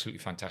an absolutely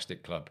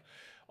fantastic club.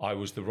 I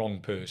was the wrong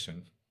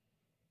person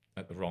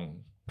at the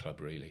wrong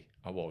club, really.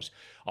 I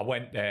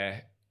went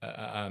there,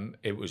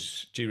 it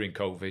was during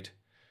COVID,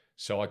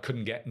 so I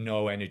couldn't get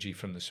no energy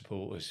from the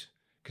supporters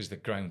because the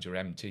grounds are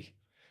empty.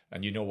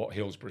 And you know what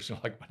Hillsborough's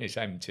like when it's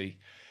empty.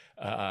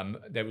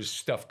 There was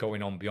stuff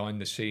going on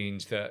behind the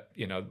scenes that,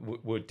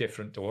 were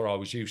different to what I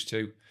was used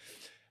to.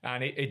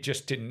 And it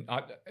just didn't...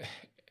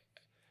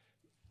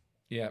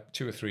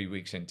 2 or 3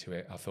 weeks into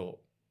it, I thought,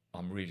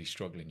 I'm really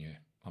struggling here.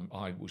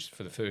 I was,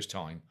 for the first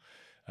time,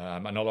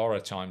 and a lot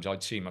of times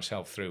I'd see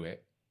myself through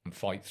it and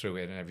fight through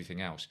it and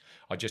everything else.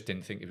 I just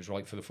didn't think it was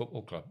right for the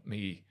football club.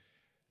 Me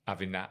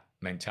having that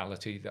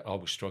mentality that I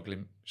was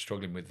struggling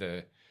with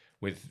the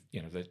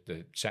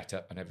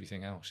setup and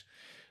everything else.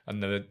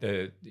 And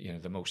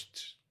the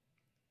most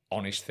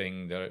honest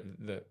thing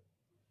that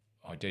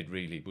I did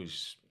really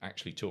was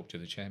actually talk to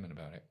the chairman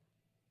about it.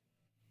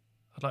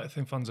 I'd like to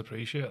think fans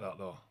appreciate that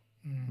though,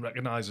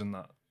 recognising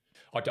that.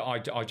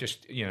 I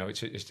just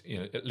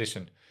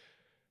listen.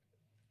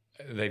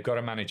 They've got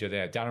a manager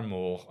there. Darren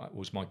Moore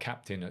was my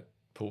captain at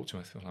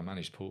Portsmouth when I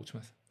managed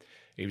Portsmouth.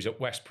 He was at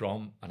West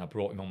Brom, and I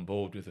brought him on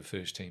board with the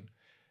first team.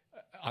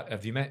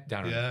 Have you met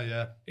Darren?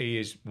 Yeah. He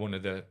is one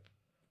of the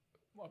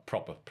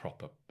proper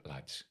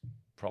lads.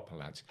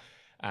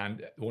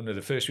 And one of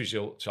the first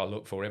results I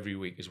look for every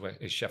week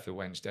is Sheffield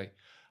Wednesday.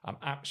 I'm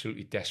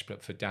absolutely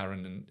desperate for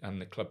Darren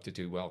and the club to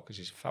do well because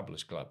it's a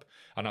fabulous club.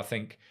 And I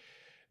think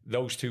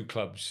those two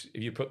clubs,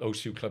 if you put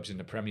those two clubs in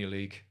the Premier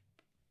League,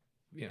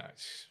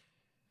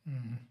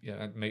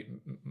 Yeah,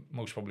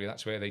 most probably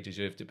that's where they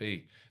deserve to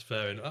be. It's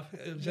fair enough. I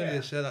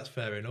think say that's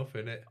fair enough,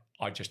 isn't it?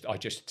 I just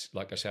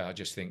like I say, I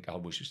just think I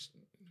was just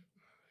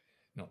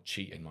not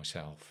cheating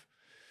myself,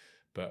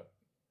 but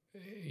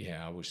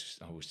yeah,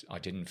 I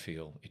didn't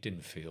feel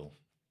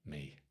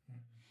me.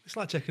 It's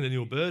like checking a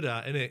new bird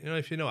out, isn't it? You know,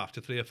 if you know after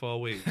 3 or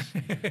 4 weeks,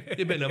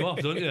 you bin them off,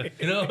 don't you?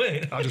 You know what I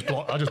mean? I just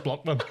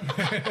blocked them.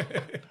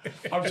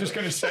 I was just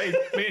going to say,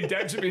 me and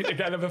Debs have been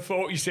together for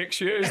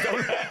 46 years. Don't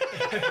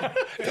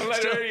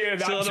let her hear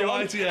that,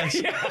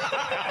 John.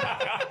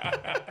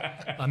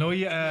 I know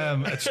you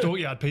at Stoke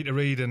you had Peter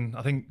Reid, and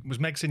I think was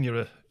Meg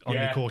Senior on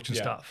your coaching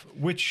staff.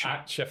 Which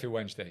at Sheffield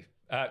Wednesday?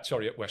 At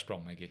West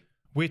Brom, Maggie.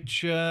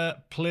 Which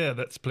player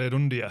that's played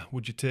under you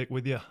would you take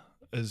with you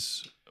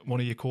as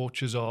one of your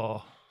coaches,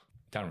 or?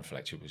 Darren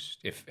Fletcher was,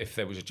 if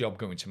there was a job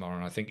going tomorrow,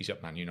 and I think he's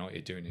at Man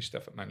United doing his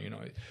stuff at Man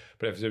United,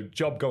 but if there's a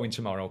job going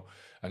tomorrow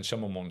and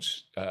someone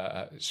wants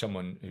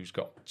someone who's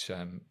got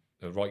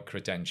the right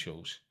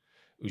credentials,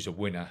 who's a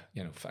winner,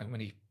 you know, how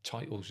many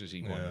titles has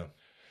he won? Yeah.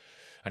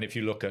 And if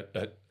you look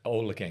at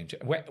all the games,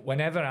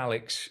 whenever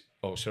Alex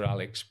or Sir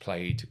Alex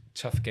played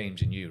tough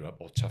games in Europe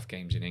or tough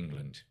games in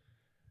England,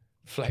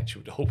 Fletcher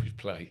would always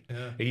play.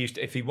 Yeah. He used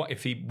to, if he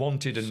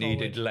wanted and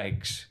needed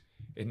legs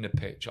in the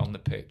pitch, on the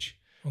pitch,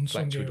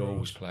 Fletcher would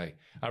always play.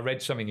 I read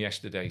something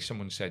yesterday.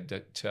 Someone said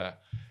that there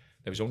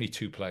was only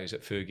 2 players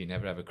that Fergie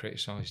never ever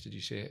criticised. Did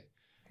you see it?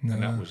 No.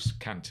 And that was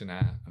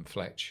Cantona and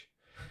Fletch.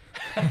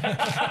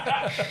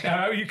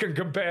 How you can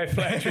compare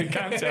Fletch with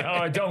Cantona,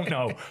 I don't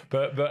know.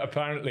 But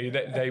apparently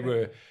they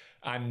were.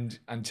 And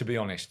to be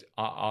honest,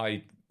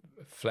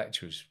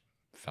 Fletch was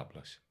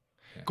fabulous.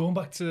 Yeah. Going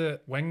back to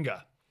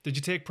Wenger, did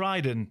you take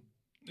pride in,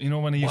 you know,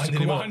 when he used to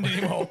come winding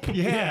him up?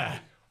 Yeah.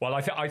 Well,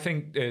 I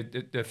think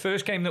the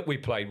first game that we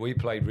played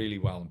really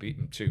well and beat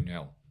them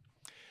 2-0.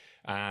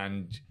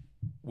 And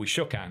we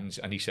shook hands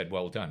and he said,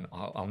 well done.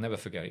 I'll never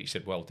forget it. He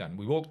said, well done.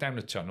 We walked down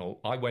the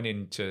tunnel. I went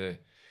in to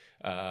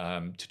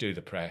do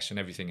the press and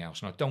everything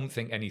else. And I don't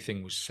think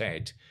anything was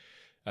said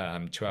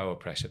to our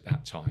press at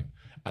that time.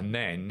 And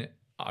then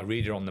I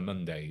read it on the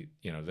Monday,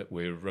 you know, that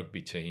we're a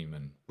rugby team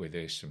and we're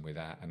this and we're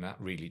that. And that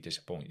really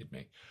disappointed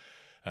me.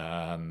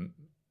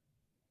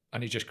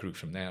 And it just grew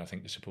from there. I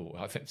think the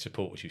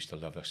supporters used to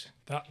love us.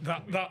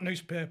 That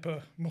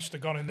newspaper must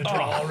have gone in the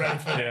drawer already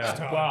for next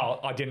time.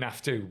 Well, I didn't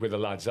have to with the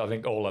lads. I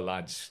think all the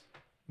lads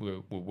were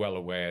well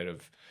aware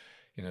of,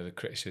 you know, the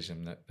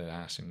criticism that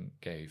Arsene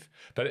gave.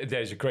 But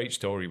there's a great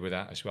story with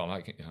that as well.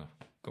 Like, you know,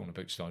 going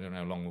about to start, I don't know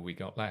how long we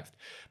got left.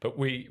 But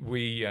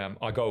the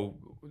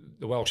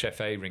Welsh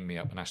FA ring me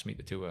up and asked me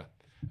to do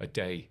a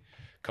day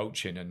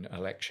coaching and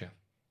a lecture.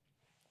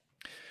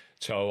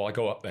 So I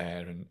go up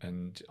there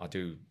and I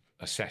do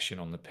a session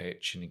on the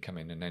pitch, and you come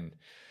in, and then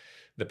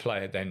the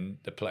player's going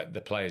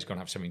to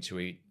have something to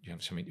eat. You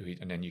have something to eat,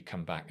 and then you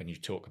come back and you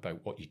talk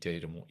about what you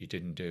did and what you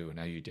didn't do and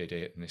how you did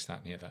it and this, that,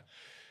 and the other.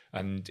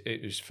 And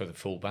it was for the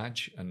full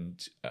badge, and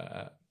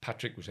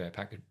Patrick was there,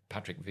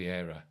 Patrick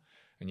Vieira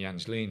and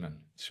Jens Lehmann.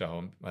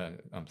 So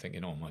I'm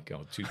thinking, oh my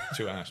God,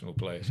 two Arsenal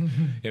players.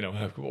 You know,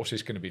 what's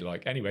this going to be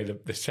like? Anyway,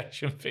 the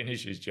session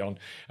finishes, John,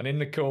 and in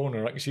the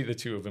corner I can see the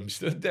two of them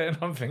stood there, and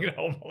I'm thinking,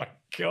 oh my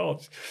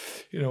God,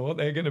 you know what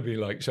they're going to be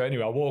like. So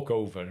anyway, I walk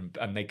over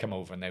and they come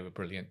over and they were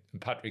brilliant.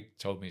 And Patrick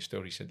told me a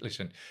story. He said,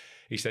 listen,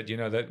 he said, you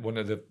know, that one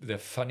of the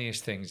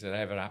funniest things that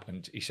ever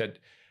happened, he said,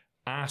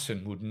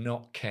 Arsene would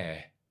not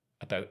care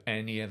about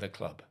any other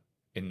club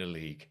in the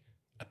league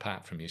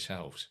apart from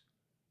yourselves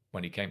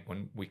when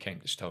we came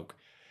to Stoke.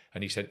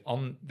 And he said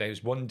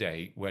there's one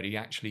day where he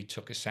actually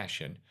took a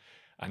session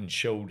and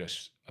showed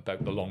us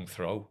about the long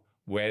throw,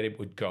 where it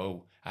would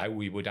go, how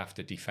we would have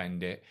to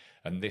defend it,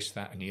 and this,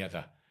 that, and the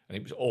other. And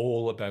it was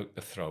all about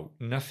the throw,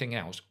 nothing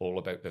else, all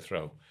about the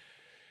throw.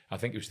 I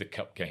think it was the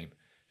cup game.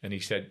 And he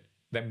said,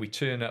 then we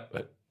turn up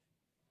at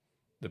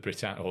the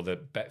Britannia or the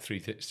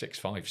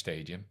Bet365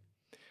 stadium,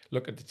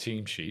 look at the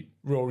team sheet,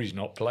 Rory's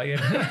not playing.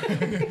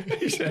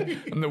 He said,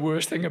 and the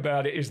worst thing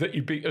about it is that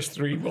you beat us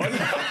 3-1.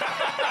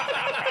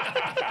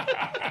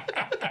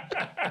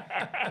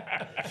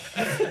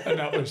 And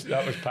that was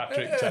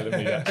Patrick telling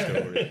me that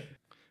story.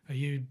 Are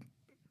you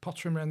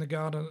pottering around the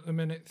garden at the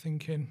minute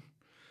thinking,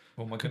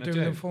 what am I going to do?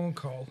 Doing a phone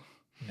call?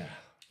 No.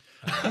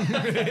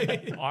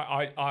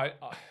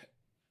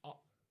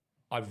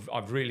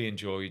 I've really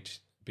enjoyed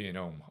being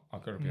home.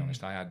 I've got to be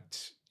honest. I'm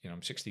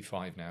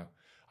 65 now.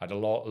 I had a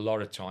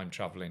lot of time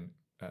travelling.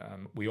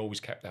 We always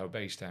kept our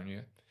base down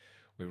here.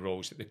 We were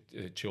always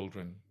the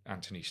children,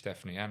 Anthony,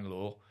 Stephanie and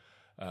Law,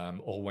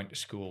 all went to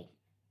school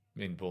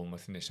in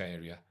Bournemouth in this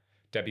area.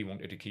 Debbie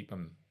wanted to keep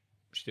them.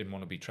 She didn't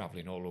want to be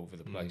travelling all over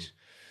the place.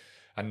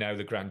 And now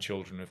the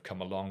grandchildren have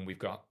come along. We've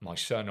got my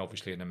son,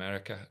 obviously, in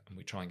America, and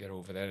we try and get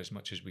over there as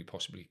much as we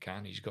possibly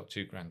can. He's got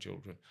 2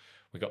 grandchildren.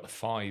 We've got the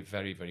 5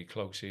 very, very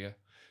close here.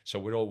 So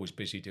we're always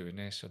busy doing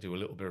this. I do a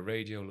little bit of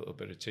radio, a little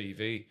bit of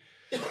TV,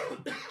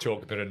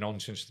 talk a bit of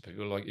nonsense to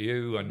people like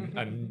you,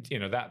 and you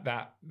know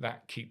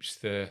that keeps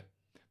the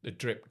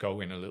drip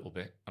going a little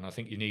bit, and I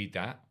think you need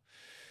that.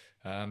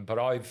 But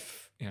I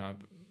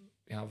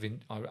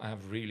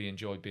have really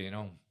enjoyed being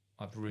home.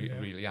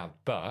 really have.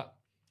 But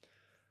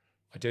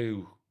I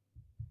don't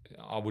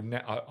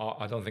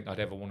think I'd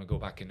ever want to go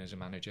back in as a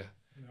manager.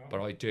 No.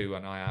 But I do,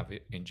 and I have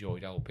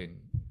enjoyed helping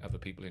other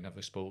people in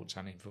other sports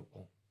and in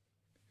football.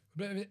 A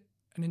bit of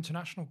an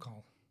international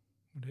call,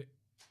 would it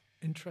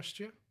interest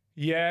you?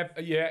 Yeah,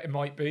 it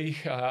might be.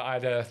 I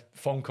had a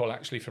phone call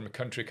actually from a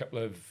country a couple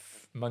of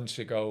months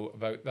ago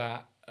about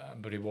that,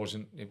 but it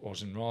wasn't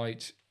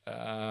right.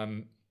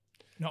 Not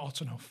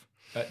hot enough.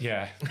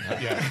 Yeah.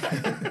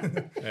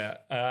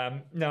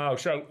 No,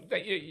 so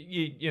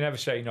you never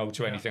say no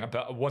to anything.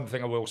 But one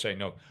thing I will say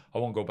no, I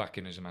won't go back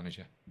in as a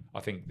manager. I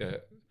think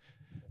the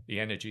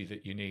energy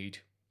that you need,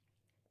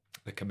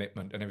 the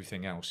commitment and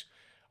everything else,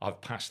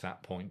 I've passed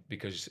that point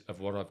because of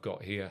what I've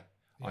got here.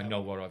 Yeah. I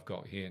know what I've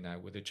got here now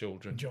with the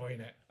children.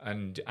 Enjoying it.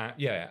 And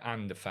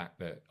and the fact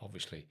that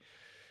obviously,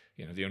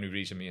 you know, the only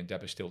reason me and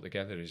Deb are still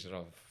together is that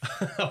I've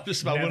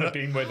never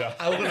been with her.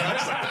 I want to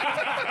ask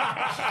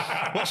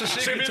that. What's the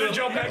secret to a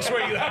job next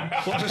week then?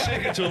 What's the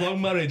secret to a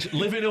long marriage?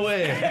 Living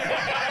away.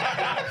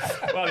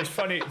 Well, it's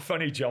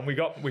funny, John. We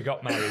got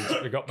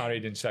married. We got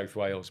married in South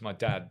Wales. My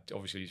dad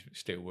obviously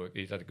still worked.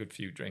 He'd had a good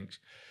few drinks.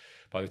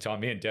 By the time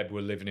me and Deb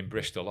were living in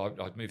Bristol,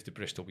 I'd moved to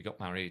Bristol. We got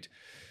married.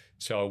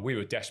 So we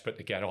were desperate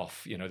to get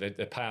off. You know,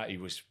 the party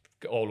was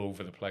all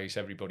over the place.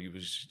 Everybody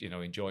was, you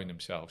know, enjoying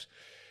themselves.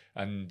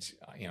 And,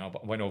 you know,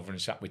 I went over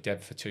and sat with Deb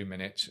for 2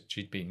 minutes.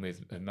 She'd been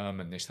with her mum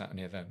and this, that and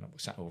the other. And I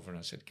sat over and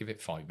I said, give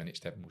it 5 minutes,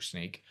 Deb, and we'll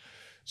sneak.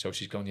 So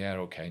she's gone, yeah,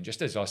 okay. And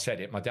just as I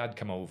said it, my dad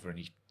come over and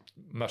he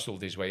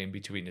muscled his way in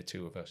between the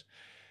two of us.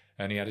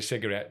 And he had a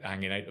cigarette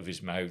hanging out of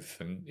his mouth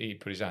and he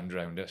put his hand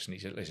around us and he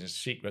said, listen,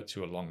 secret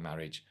to a long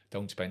marriage,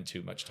 don't spend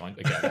too much time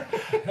together.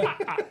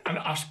 And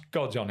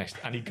God's honest.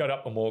 And he got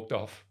up and walked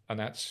off. And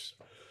that's,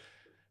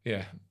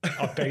 yeah,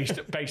 I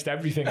based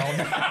everything on.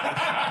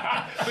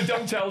 But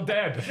don't tell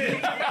Deb.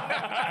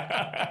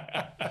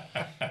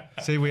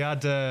 See, we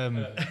had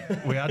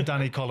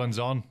Danny Collins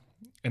on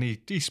and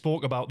he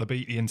spoke about the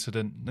Beattie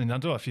incident. And I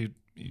don't know if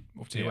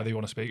up to you whether you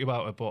want to speak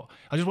about it, but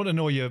I just want to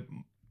know your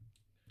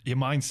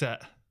mindset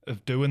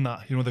of doing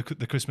that, you know,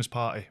 the Christmas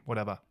party,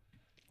 whatever,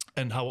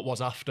 and how it was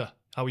after,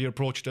 how you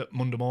approached it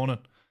Monday morning.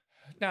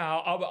 No,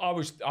 I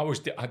was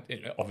obviously I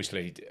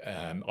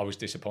was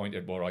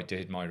disappointed what I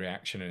did, my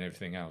reaction and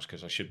everything else,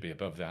 because I should be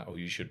above that, or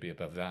you should be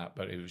above that.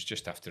 But it was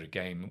just after a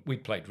game. We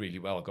played really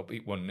well. I got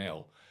beat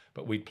 1-0,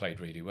 but we played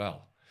really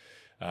well.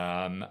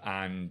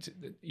 And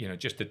you know,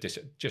 just a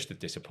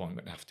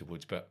disappointment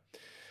afterwards. But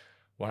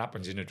what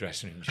happens in a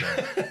dressing room,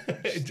 John,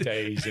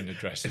 stays in the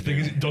dressing room.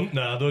 I think it don't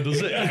now, though,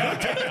 does it?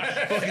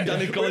 Fucking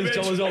Danny Collins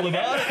told us all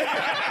about it.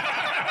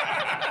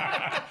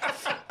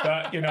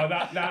 But you know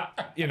that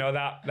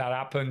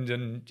happened,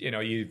 and you know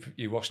you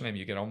watch him,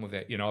 you get on with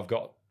it. You know, I've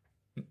got,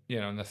 you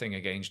know, nothing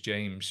against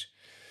James,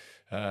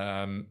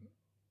 in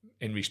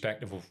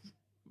respect of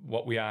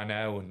what we are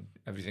now and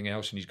everything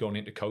else, and he's gone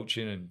into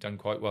coaching and done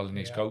quite well in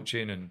his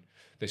coaching and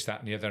this, that,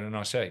 and the other. And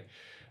I say,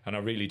 and I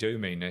really do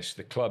mean this,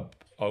 the club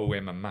owe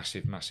him a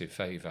massive, massive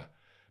favour,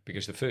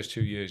 because the first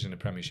 2 years in the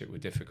Premiership were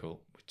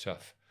difficult, were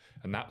tough,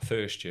 and that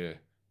first year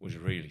was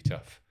really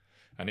tough.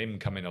 And him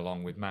coming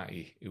along with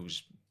Matty, who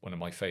was one of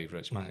my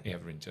favourites, Matty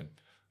Everington,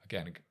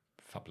 again, a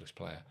fabulous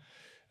player.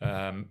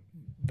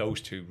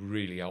 Those two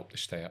really helped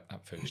us stay up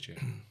that first year.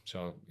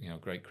 So, you know,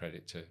 great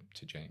credit to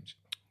James.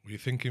 Were you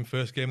thinking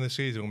first game of the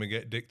season when we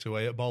get dicked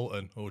away at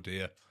Bolton? Oh,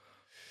 dear.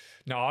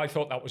 No, I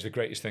thought that was the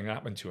greatest thing that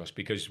happened to us,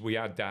 because we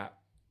had that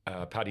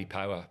Paddy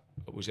Power.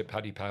 Was it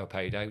Paddy Power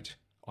paid out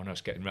on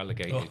us getting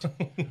relegated?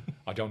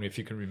 I don't know if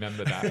you can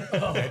remember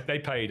that. They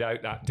paid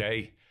out that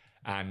day.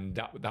 And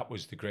that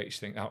was the greatest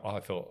thing. I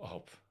thought,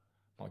 oh,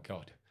 my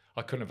God.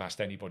 I couldn't have asked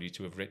anybody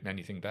to have written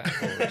anything better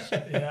for us.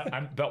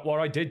 But what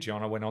I did,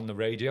 John, I went on the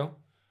radio.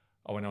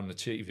 I went on the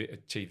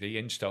TV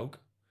in Stoke.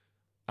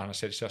 And I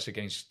said, it's us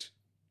against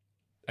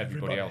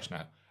everybody else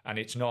now. And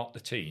it's not the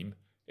team,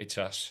 it's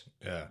us.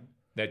 Yeah.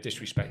 They're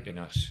disrespecting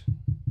us.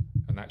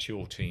 And that's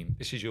your team.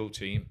 This is your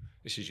team.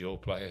 This is your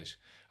players.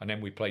 And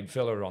then we played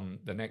Villa on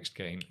the next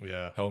game,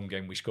 home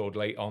game. We scored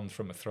late on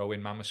from a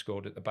throw-in. Mama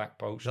scored at the back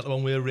post. Is that the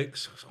one where Rick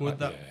scored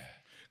that?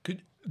 Yeah.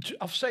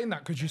 I've saying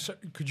that. Could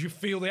you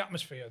feel the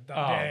atmosphere that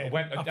day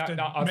after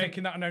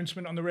making that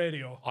announcement on the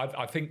radio?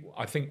 I think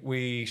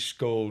we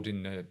scored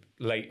in the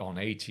late on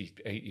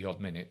 80 odd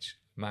minutes.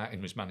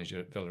 Martin was manager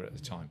at Villa at the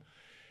time,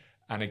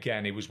 and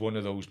again it was one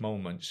of those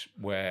moments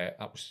where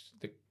that was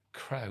the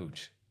crowd.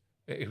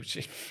 It was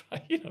just,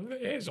 you know, the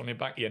hairs on the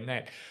back of your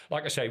neck.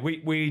 Like I say,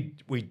 we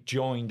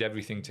joined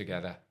everything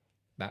together.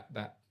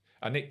 That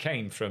and it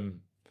came from,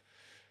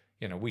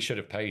 you know, we should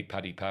have paid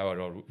Paddy Power,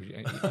 or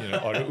you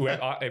know, or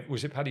whoever,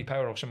 was it Paddy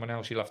Power or someone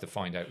else? You'll have to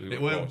find out who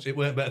it was. It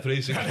weren't better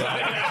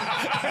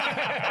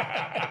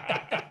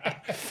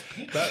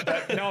 365.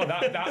 but no,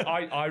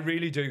 I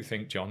really do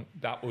think, John,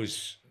 that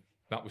was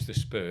the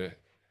spur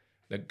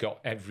that got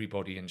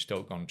everybody in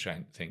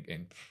Stoke-on-Trent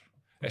thinking,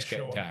 let's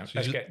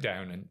get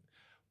down and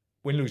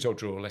win, lose or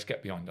draw, let's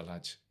get behind the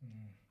lads.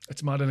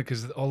 It's mad, isn't it?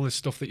 Because all this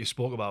stuff that you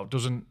spoke about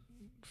doesn't,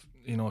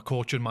 you know,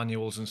 coaching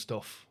manuals and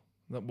stuff,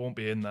 that won't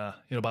be in there.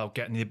 You know, about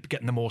getting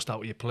the most out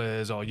of your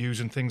players or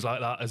using things like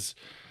that as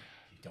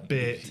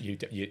bait.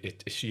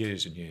 It's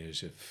years and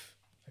years of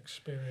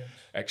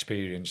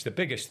experience. The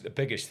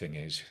biggest thing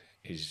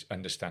is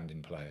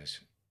understanding players,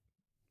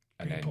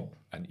 and people.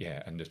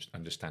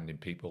 Understanding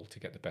people to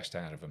get the best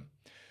out of them,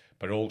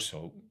 but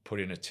also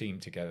putting a team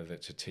together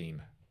that's a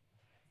team,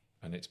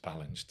 and it's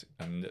balanced.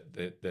 And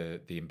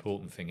the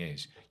important thing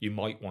is, you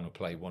might want to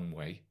play one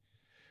way,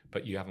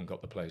 but you haven't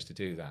got the players to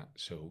do that.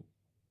 So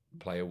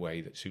play a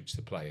way that suits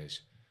the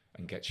players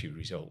and gets you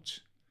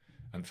results.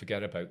 And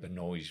forget about the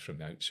noise from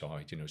the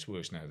outside. You know, it's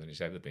worse now than it's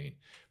ever been.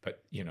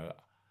 But, you know,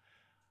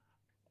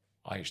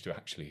 I used to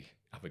actually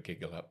have a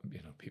giggle up. You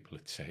know, people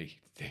would say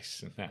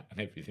this and that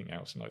and everything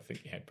else. And I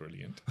think, yeah,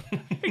 brilliant.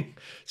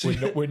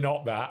 We're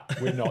not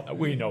that.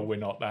 We know we're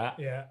not that.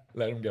 Yeah.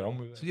 Let them get on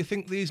with it. So do you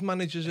think these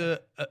managers are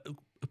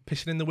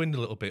pissing in the wind a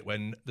little bit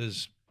when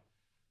there's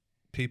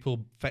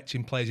people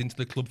fetching players into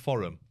the club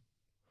for them?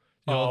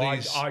 You know,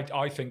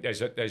 I think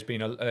there's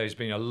been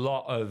a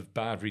lot of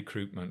bad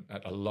recruitment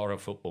at a lot of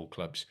football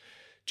clubs.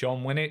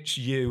 John, when it's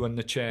you and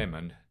the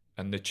chairman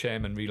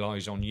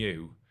relies on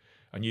you,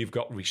 and you've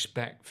got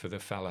respect for the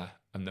fella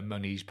and the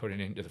money he's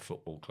putting into the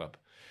football club.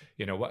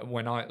 You know,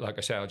 when like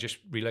I say, I'll just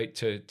relate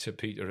to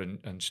Peter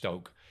and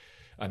Stoke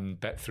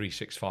and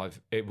Bet365.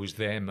 It was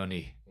their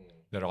money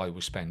that I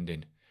was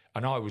spending,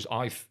 and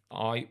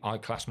I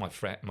class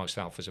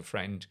myself as a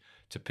friend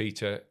to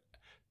Peter,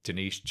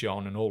 Denise,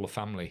 John, and all the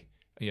family.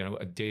 You know,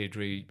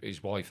 Deirdre,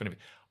 his wife, and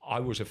everything.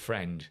 I was a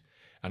friend,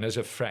 and as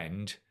a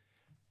friend,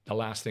 the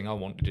last thing I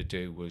wanted to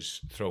do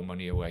was throw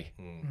money away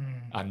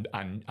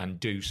and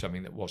do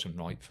something that wasn't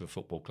right for the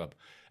football club.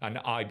 And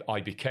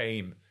I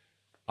became,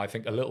 I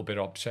think, a little bit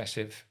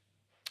obsessive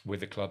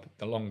with the club.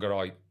 The longer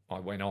I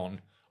went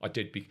on, I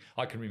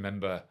can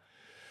remember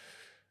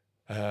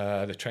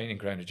the training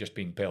ground had just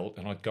been built,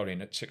 and I'd got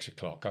in at 6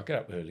 o'clock. I get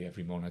up early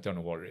every morning. I don't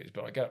know what it is,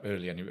 but I get up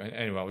early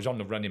anyway. I was on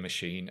the running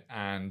machine,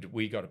 and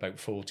we got about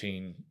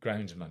 14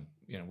 groundsmen.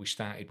 You know, we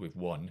started with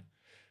one,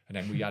 and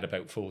then we had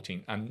about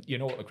 14. And you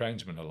know what the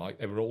groundsmen are like?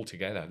 They were all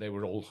together. They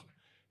were all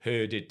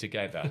herded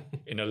together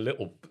in a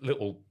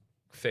little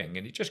thing,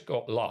 and it just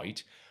got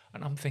light.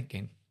 And I'm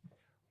thinking,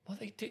 well,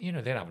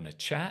 they're having a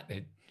chat.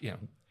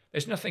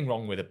 There's nothing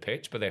wrong with the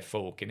pitch, but they're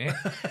forking it.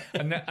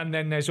 and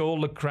then there's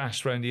all the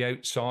grass around the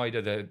outside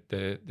of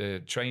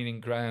the training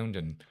ground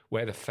and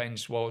where the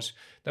fence was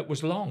that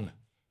was long.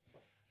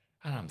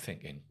 And I'm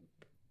thinking,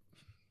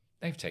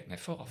 they've taken their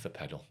foot off the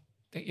pedal.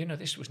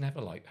 This was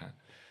never like that.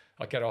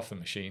 I get off the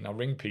machine, I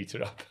ring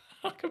Peter up.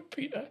 I go,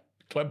 Peter,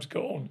 the club's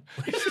gone.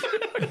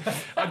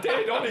 I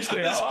did,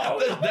 honestly.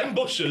 Them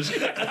bushes.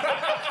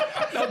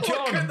 No,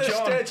 John, look at the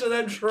state of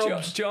them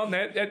shrubs. John,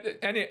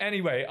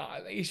 anyway,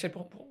 he said,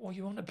 what are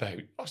you on about?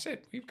 I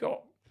said, we've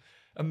got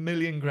 1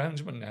 million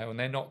groundsmen now, and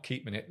they're not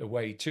keeping it the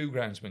way 2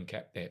 groundsmen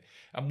kept it.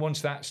 And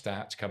once that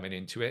starts coming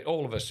into it,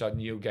 all of a sudden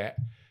you'll get,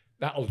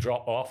 that'll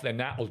drop off, then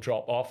that'll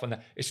drop off, and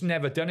it's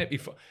never done it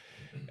before.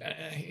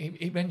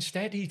 He went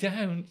steady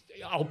down.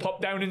 I'll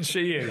pop down and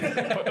see you.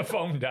 Put the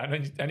phone down.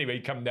 And anyway,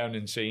 he come down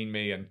and seen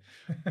me, and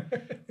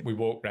we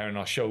walked round.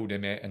 I showed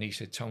him it, and he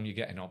said, "Tony, you're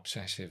getting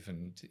obsessive,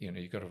 and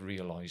you've got to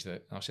realise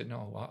that." I said,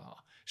 "No,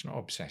 it's not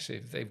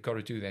obsessive. They've got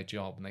to do their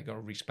job, and they've got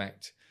to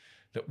respect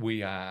that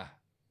we are.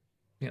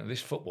 This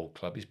football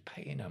club is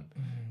paying them,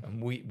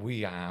 and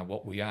we are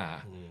what we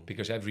are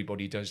because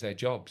everybody does their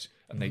jobs,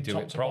 and they do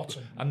it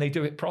properly, and they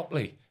do it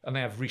properly, and they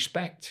have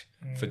respect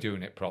for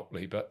doing it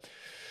properly, but."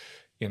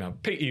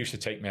 Peter used to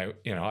take me out.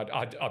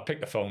 I'd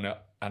pick the phone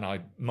up and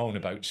I'd moan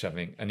about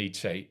something, and he'd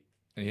say,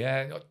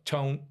 "Yeah,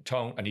 Tone,"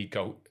 and he'd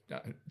go,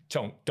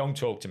 "Tone, don't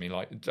talk to me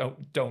like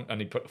don't,"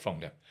 and he'd put the phone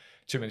down.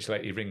 2 minutes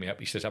later, he'd ring me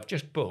up. He says, "I've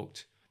just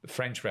booked the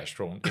French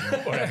restaurant,"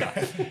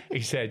 whatever.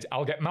 He said,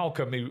 "I'll get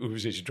Malcolm," who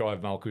was his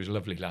driver. Malcolm was a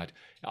lovely lad.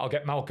 "I'll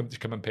get Malcolm to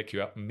come and pick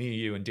you up. Me,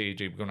 you, and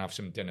Deirdre, we're going to have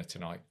some dinner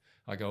tonight."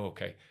 I go,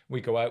 "Okay."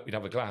 We go out. We'd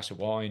have a glass of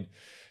wine.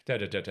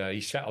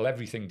 He'd settle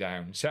everything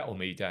down, settle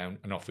me down,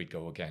 and off we'd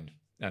go again.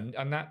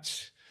 And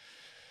that's,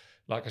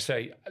 like I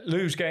say,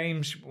 lose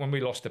games. When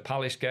we lost the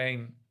Palace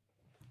game,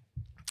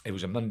 it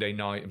was a Monday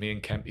night, and me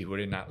and Kempy were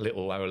in our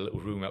little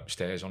room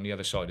upstairs on the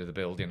other side of the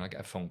building. I get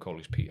a phone call.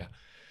 It's Peter.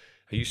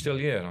 "Are you still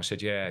here?" And I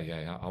said,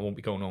 yeah, I won't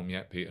be going home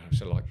yet, Peter. I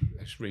said,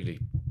 it's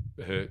really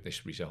hurt,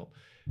 this result.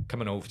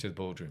 Coming over to the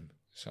boardroom.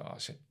 So I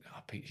said,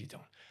 Peter, you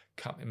don't.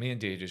 Come. Me and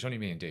Deirdre, it's only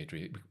me and Deirdre.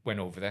 We went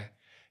over there.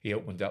 He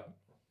opened up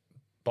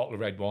a bottle of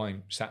red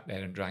wine, sat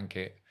there and drank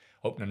it.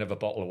 Opened another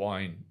bottle of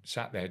wine,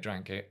 sat there,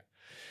 drank it,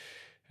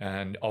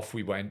 and off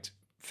we went.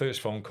 First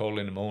phone call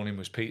in the morning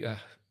was, "Peter,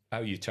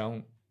 how are you,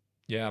 Tone?"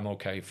 "Yeah, I'm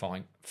okay,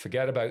 fine."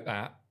 "Forget about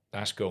that.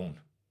 That's gone.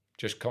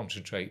 Just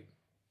concentrate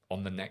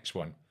on the next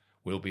one.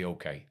 We'll be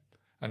okay."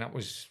 And that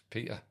was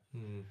Peter.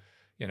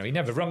 He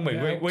never rung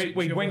me.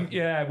 We'd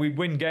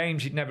win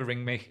games. He'd never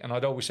ring me, and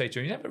I'd always say to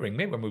him, "You never ring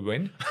me when we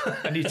win."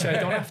 And he'd say,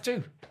 "I don't have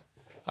to.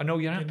 I know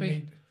you're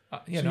happy."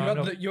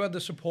 You had the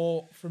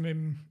support from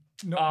him.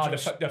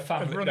 The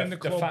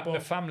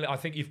family. I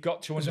think you've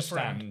got to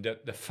understand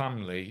that the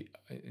family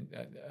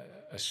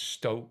are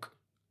Stoke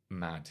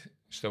mad.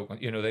 Stoke,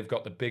 they've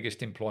got the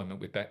biggest employment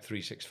with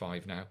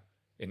Bet365 now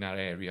in that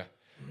area.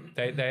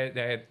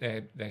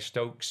 They're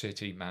Stoke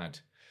City mad,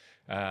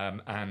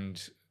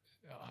 and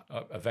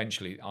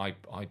eventually, I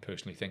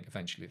personally think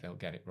eventually they'll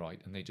get it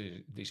right, and they do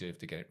deserve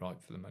to get it right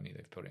for the money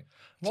they've put in.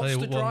 What's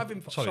the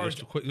driving force? Sorry,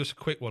 just a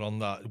quick one on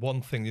that.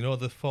 One thing,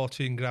 the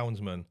 14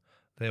 groundsmen.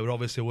 They were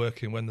obviously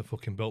working when they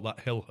fucking built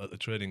that hill at the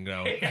training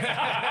ground.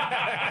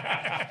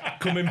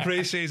 Coming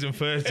pre-season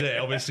first day,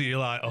 obviously you're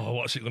like, oh,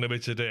 what's it going to be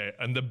today?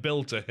 And they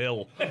built a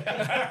hill.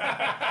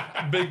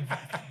 Big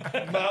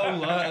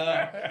mountain like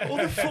that.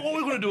 What the fuck are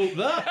we going to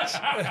do up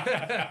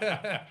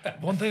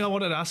that? One thing I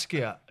wanted to ask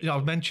you,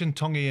 I've mentioned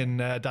Tongy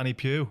and Danny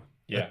Pugh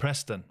at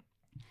Preston.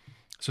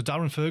 So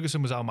Darren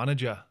Ferguson was our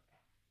manager.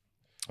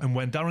 And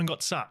when Darren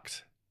got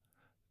sacked,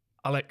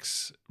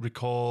 Alex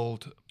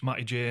recalled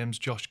Matty James,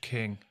 Josh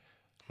King,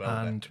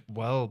 and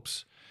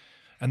Welbs.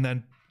 And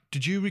then,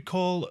 did you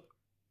recall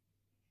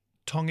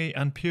Tongy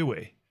and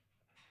Pewey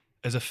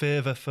as a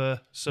favour for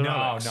Sir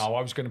Alex? No,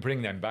 I was going to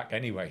bring them back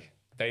anyway.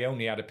 They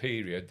only had a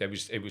period.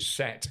 It was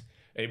set.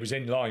 It was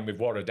in line with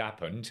what had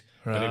happened,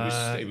 but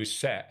it was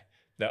set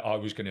that I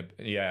was going to.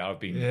 Yeah, I've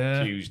been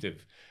accused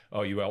of.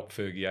 Oh, you helped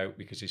Fergie out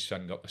because his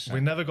son got the sack. We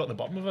never got to the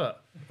bottom of it.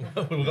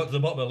 We got to the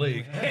bottom of the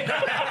league.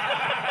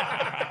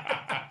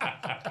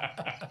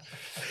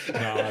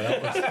 No,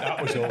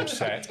 that was all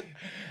set.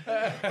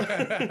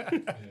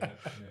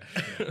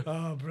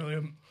 Oh,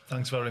 brilliant.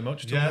 Thanks very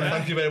much.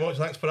 Thank you very much.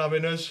 Thanks for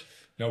having us.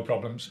 No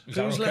problems. Is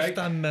Who's that okay? left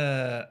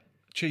them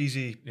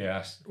cheesy?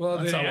 Yes. Well,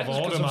 that's out of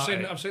order,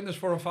 I've seen this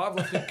 4 or 5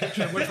 left in the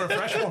kitchen. I went for a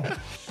fresh one.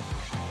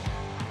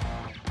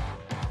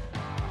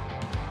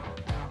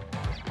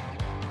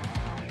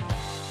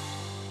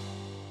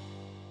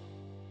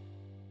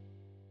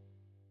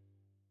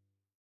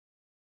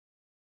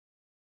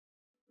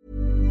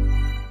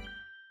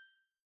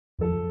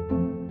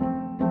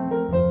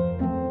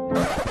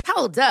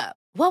 Hold up.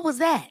 What was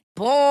that?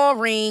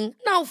 Boring.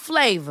 No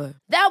flavor.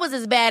 That was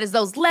as bad as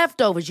those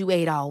leftovers you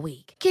ate all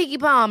week. Keke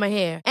Palmer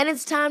here, and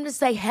it's time to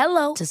say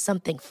hello to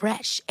something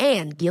fresh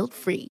and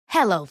guilt-free.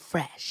 Hello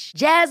Fresh.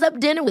 Jazz up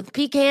dinner with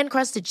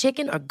pecan-crusted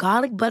chicken or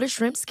garlic butter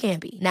shrimp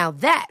scampi. Now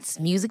that's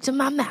music to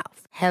my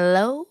mouth.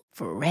 Hello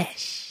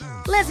Fresh.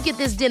 Let's get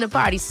this dinner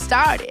party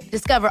started.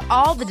 Discover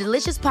all the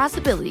delicious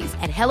possibilities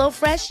at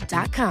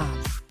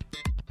HelloFresh.com.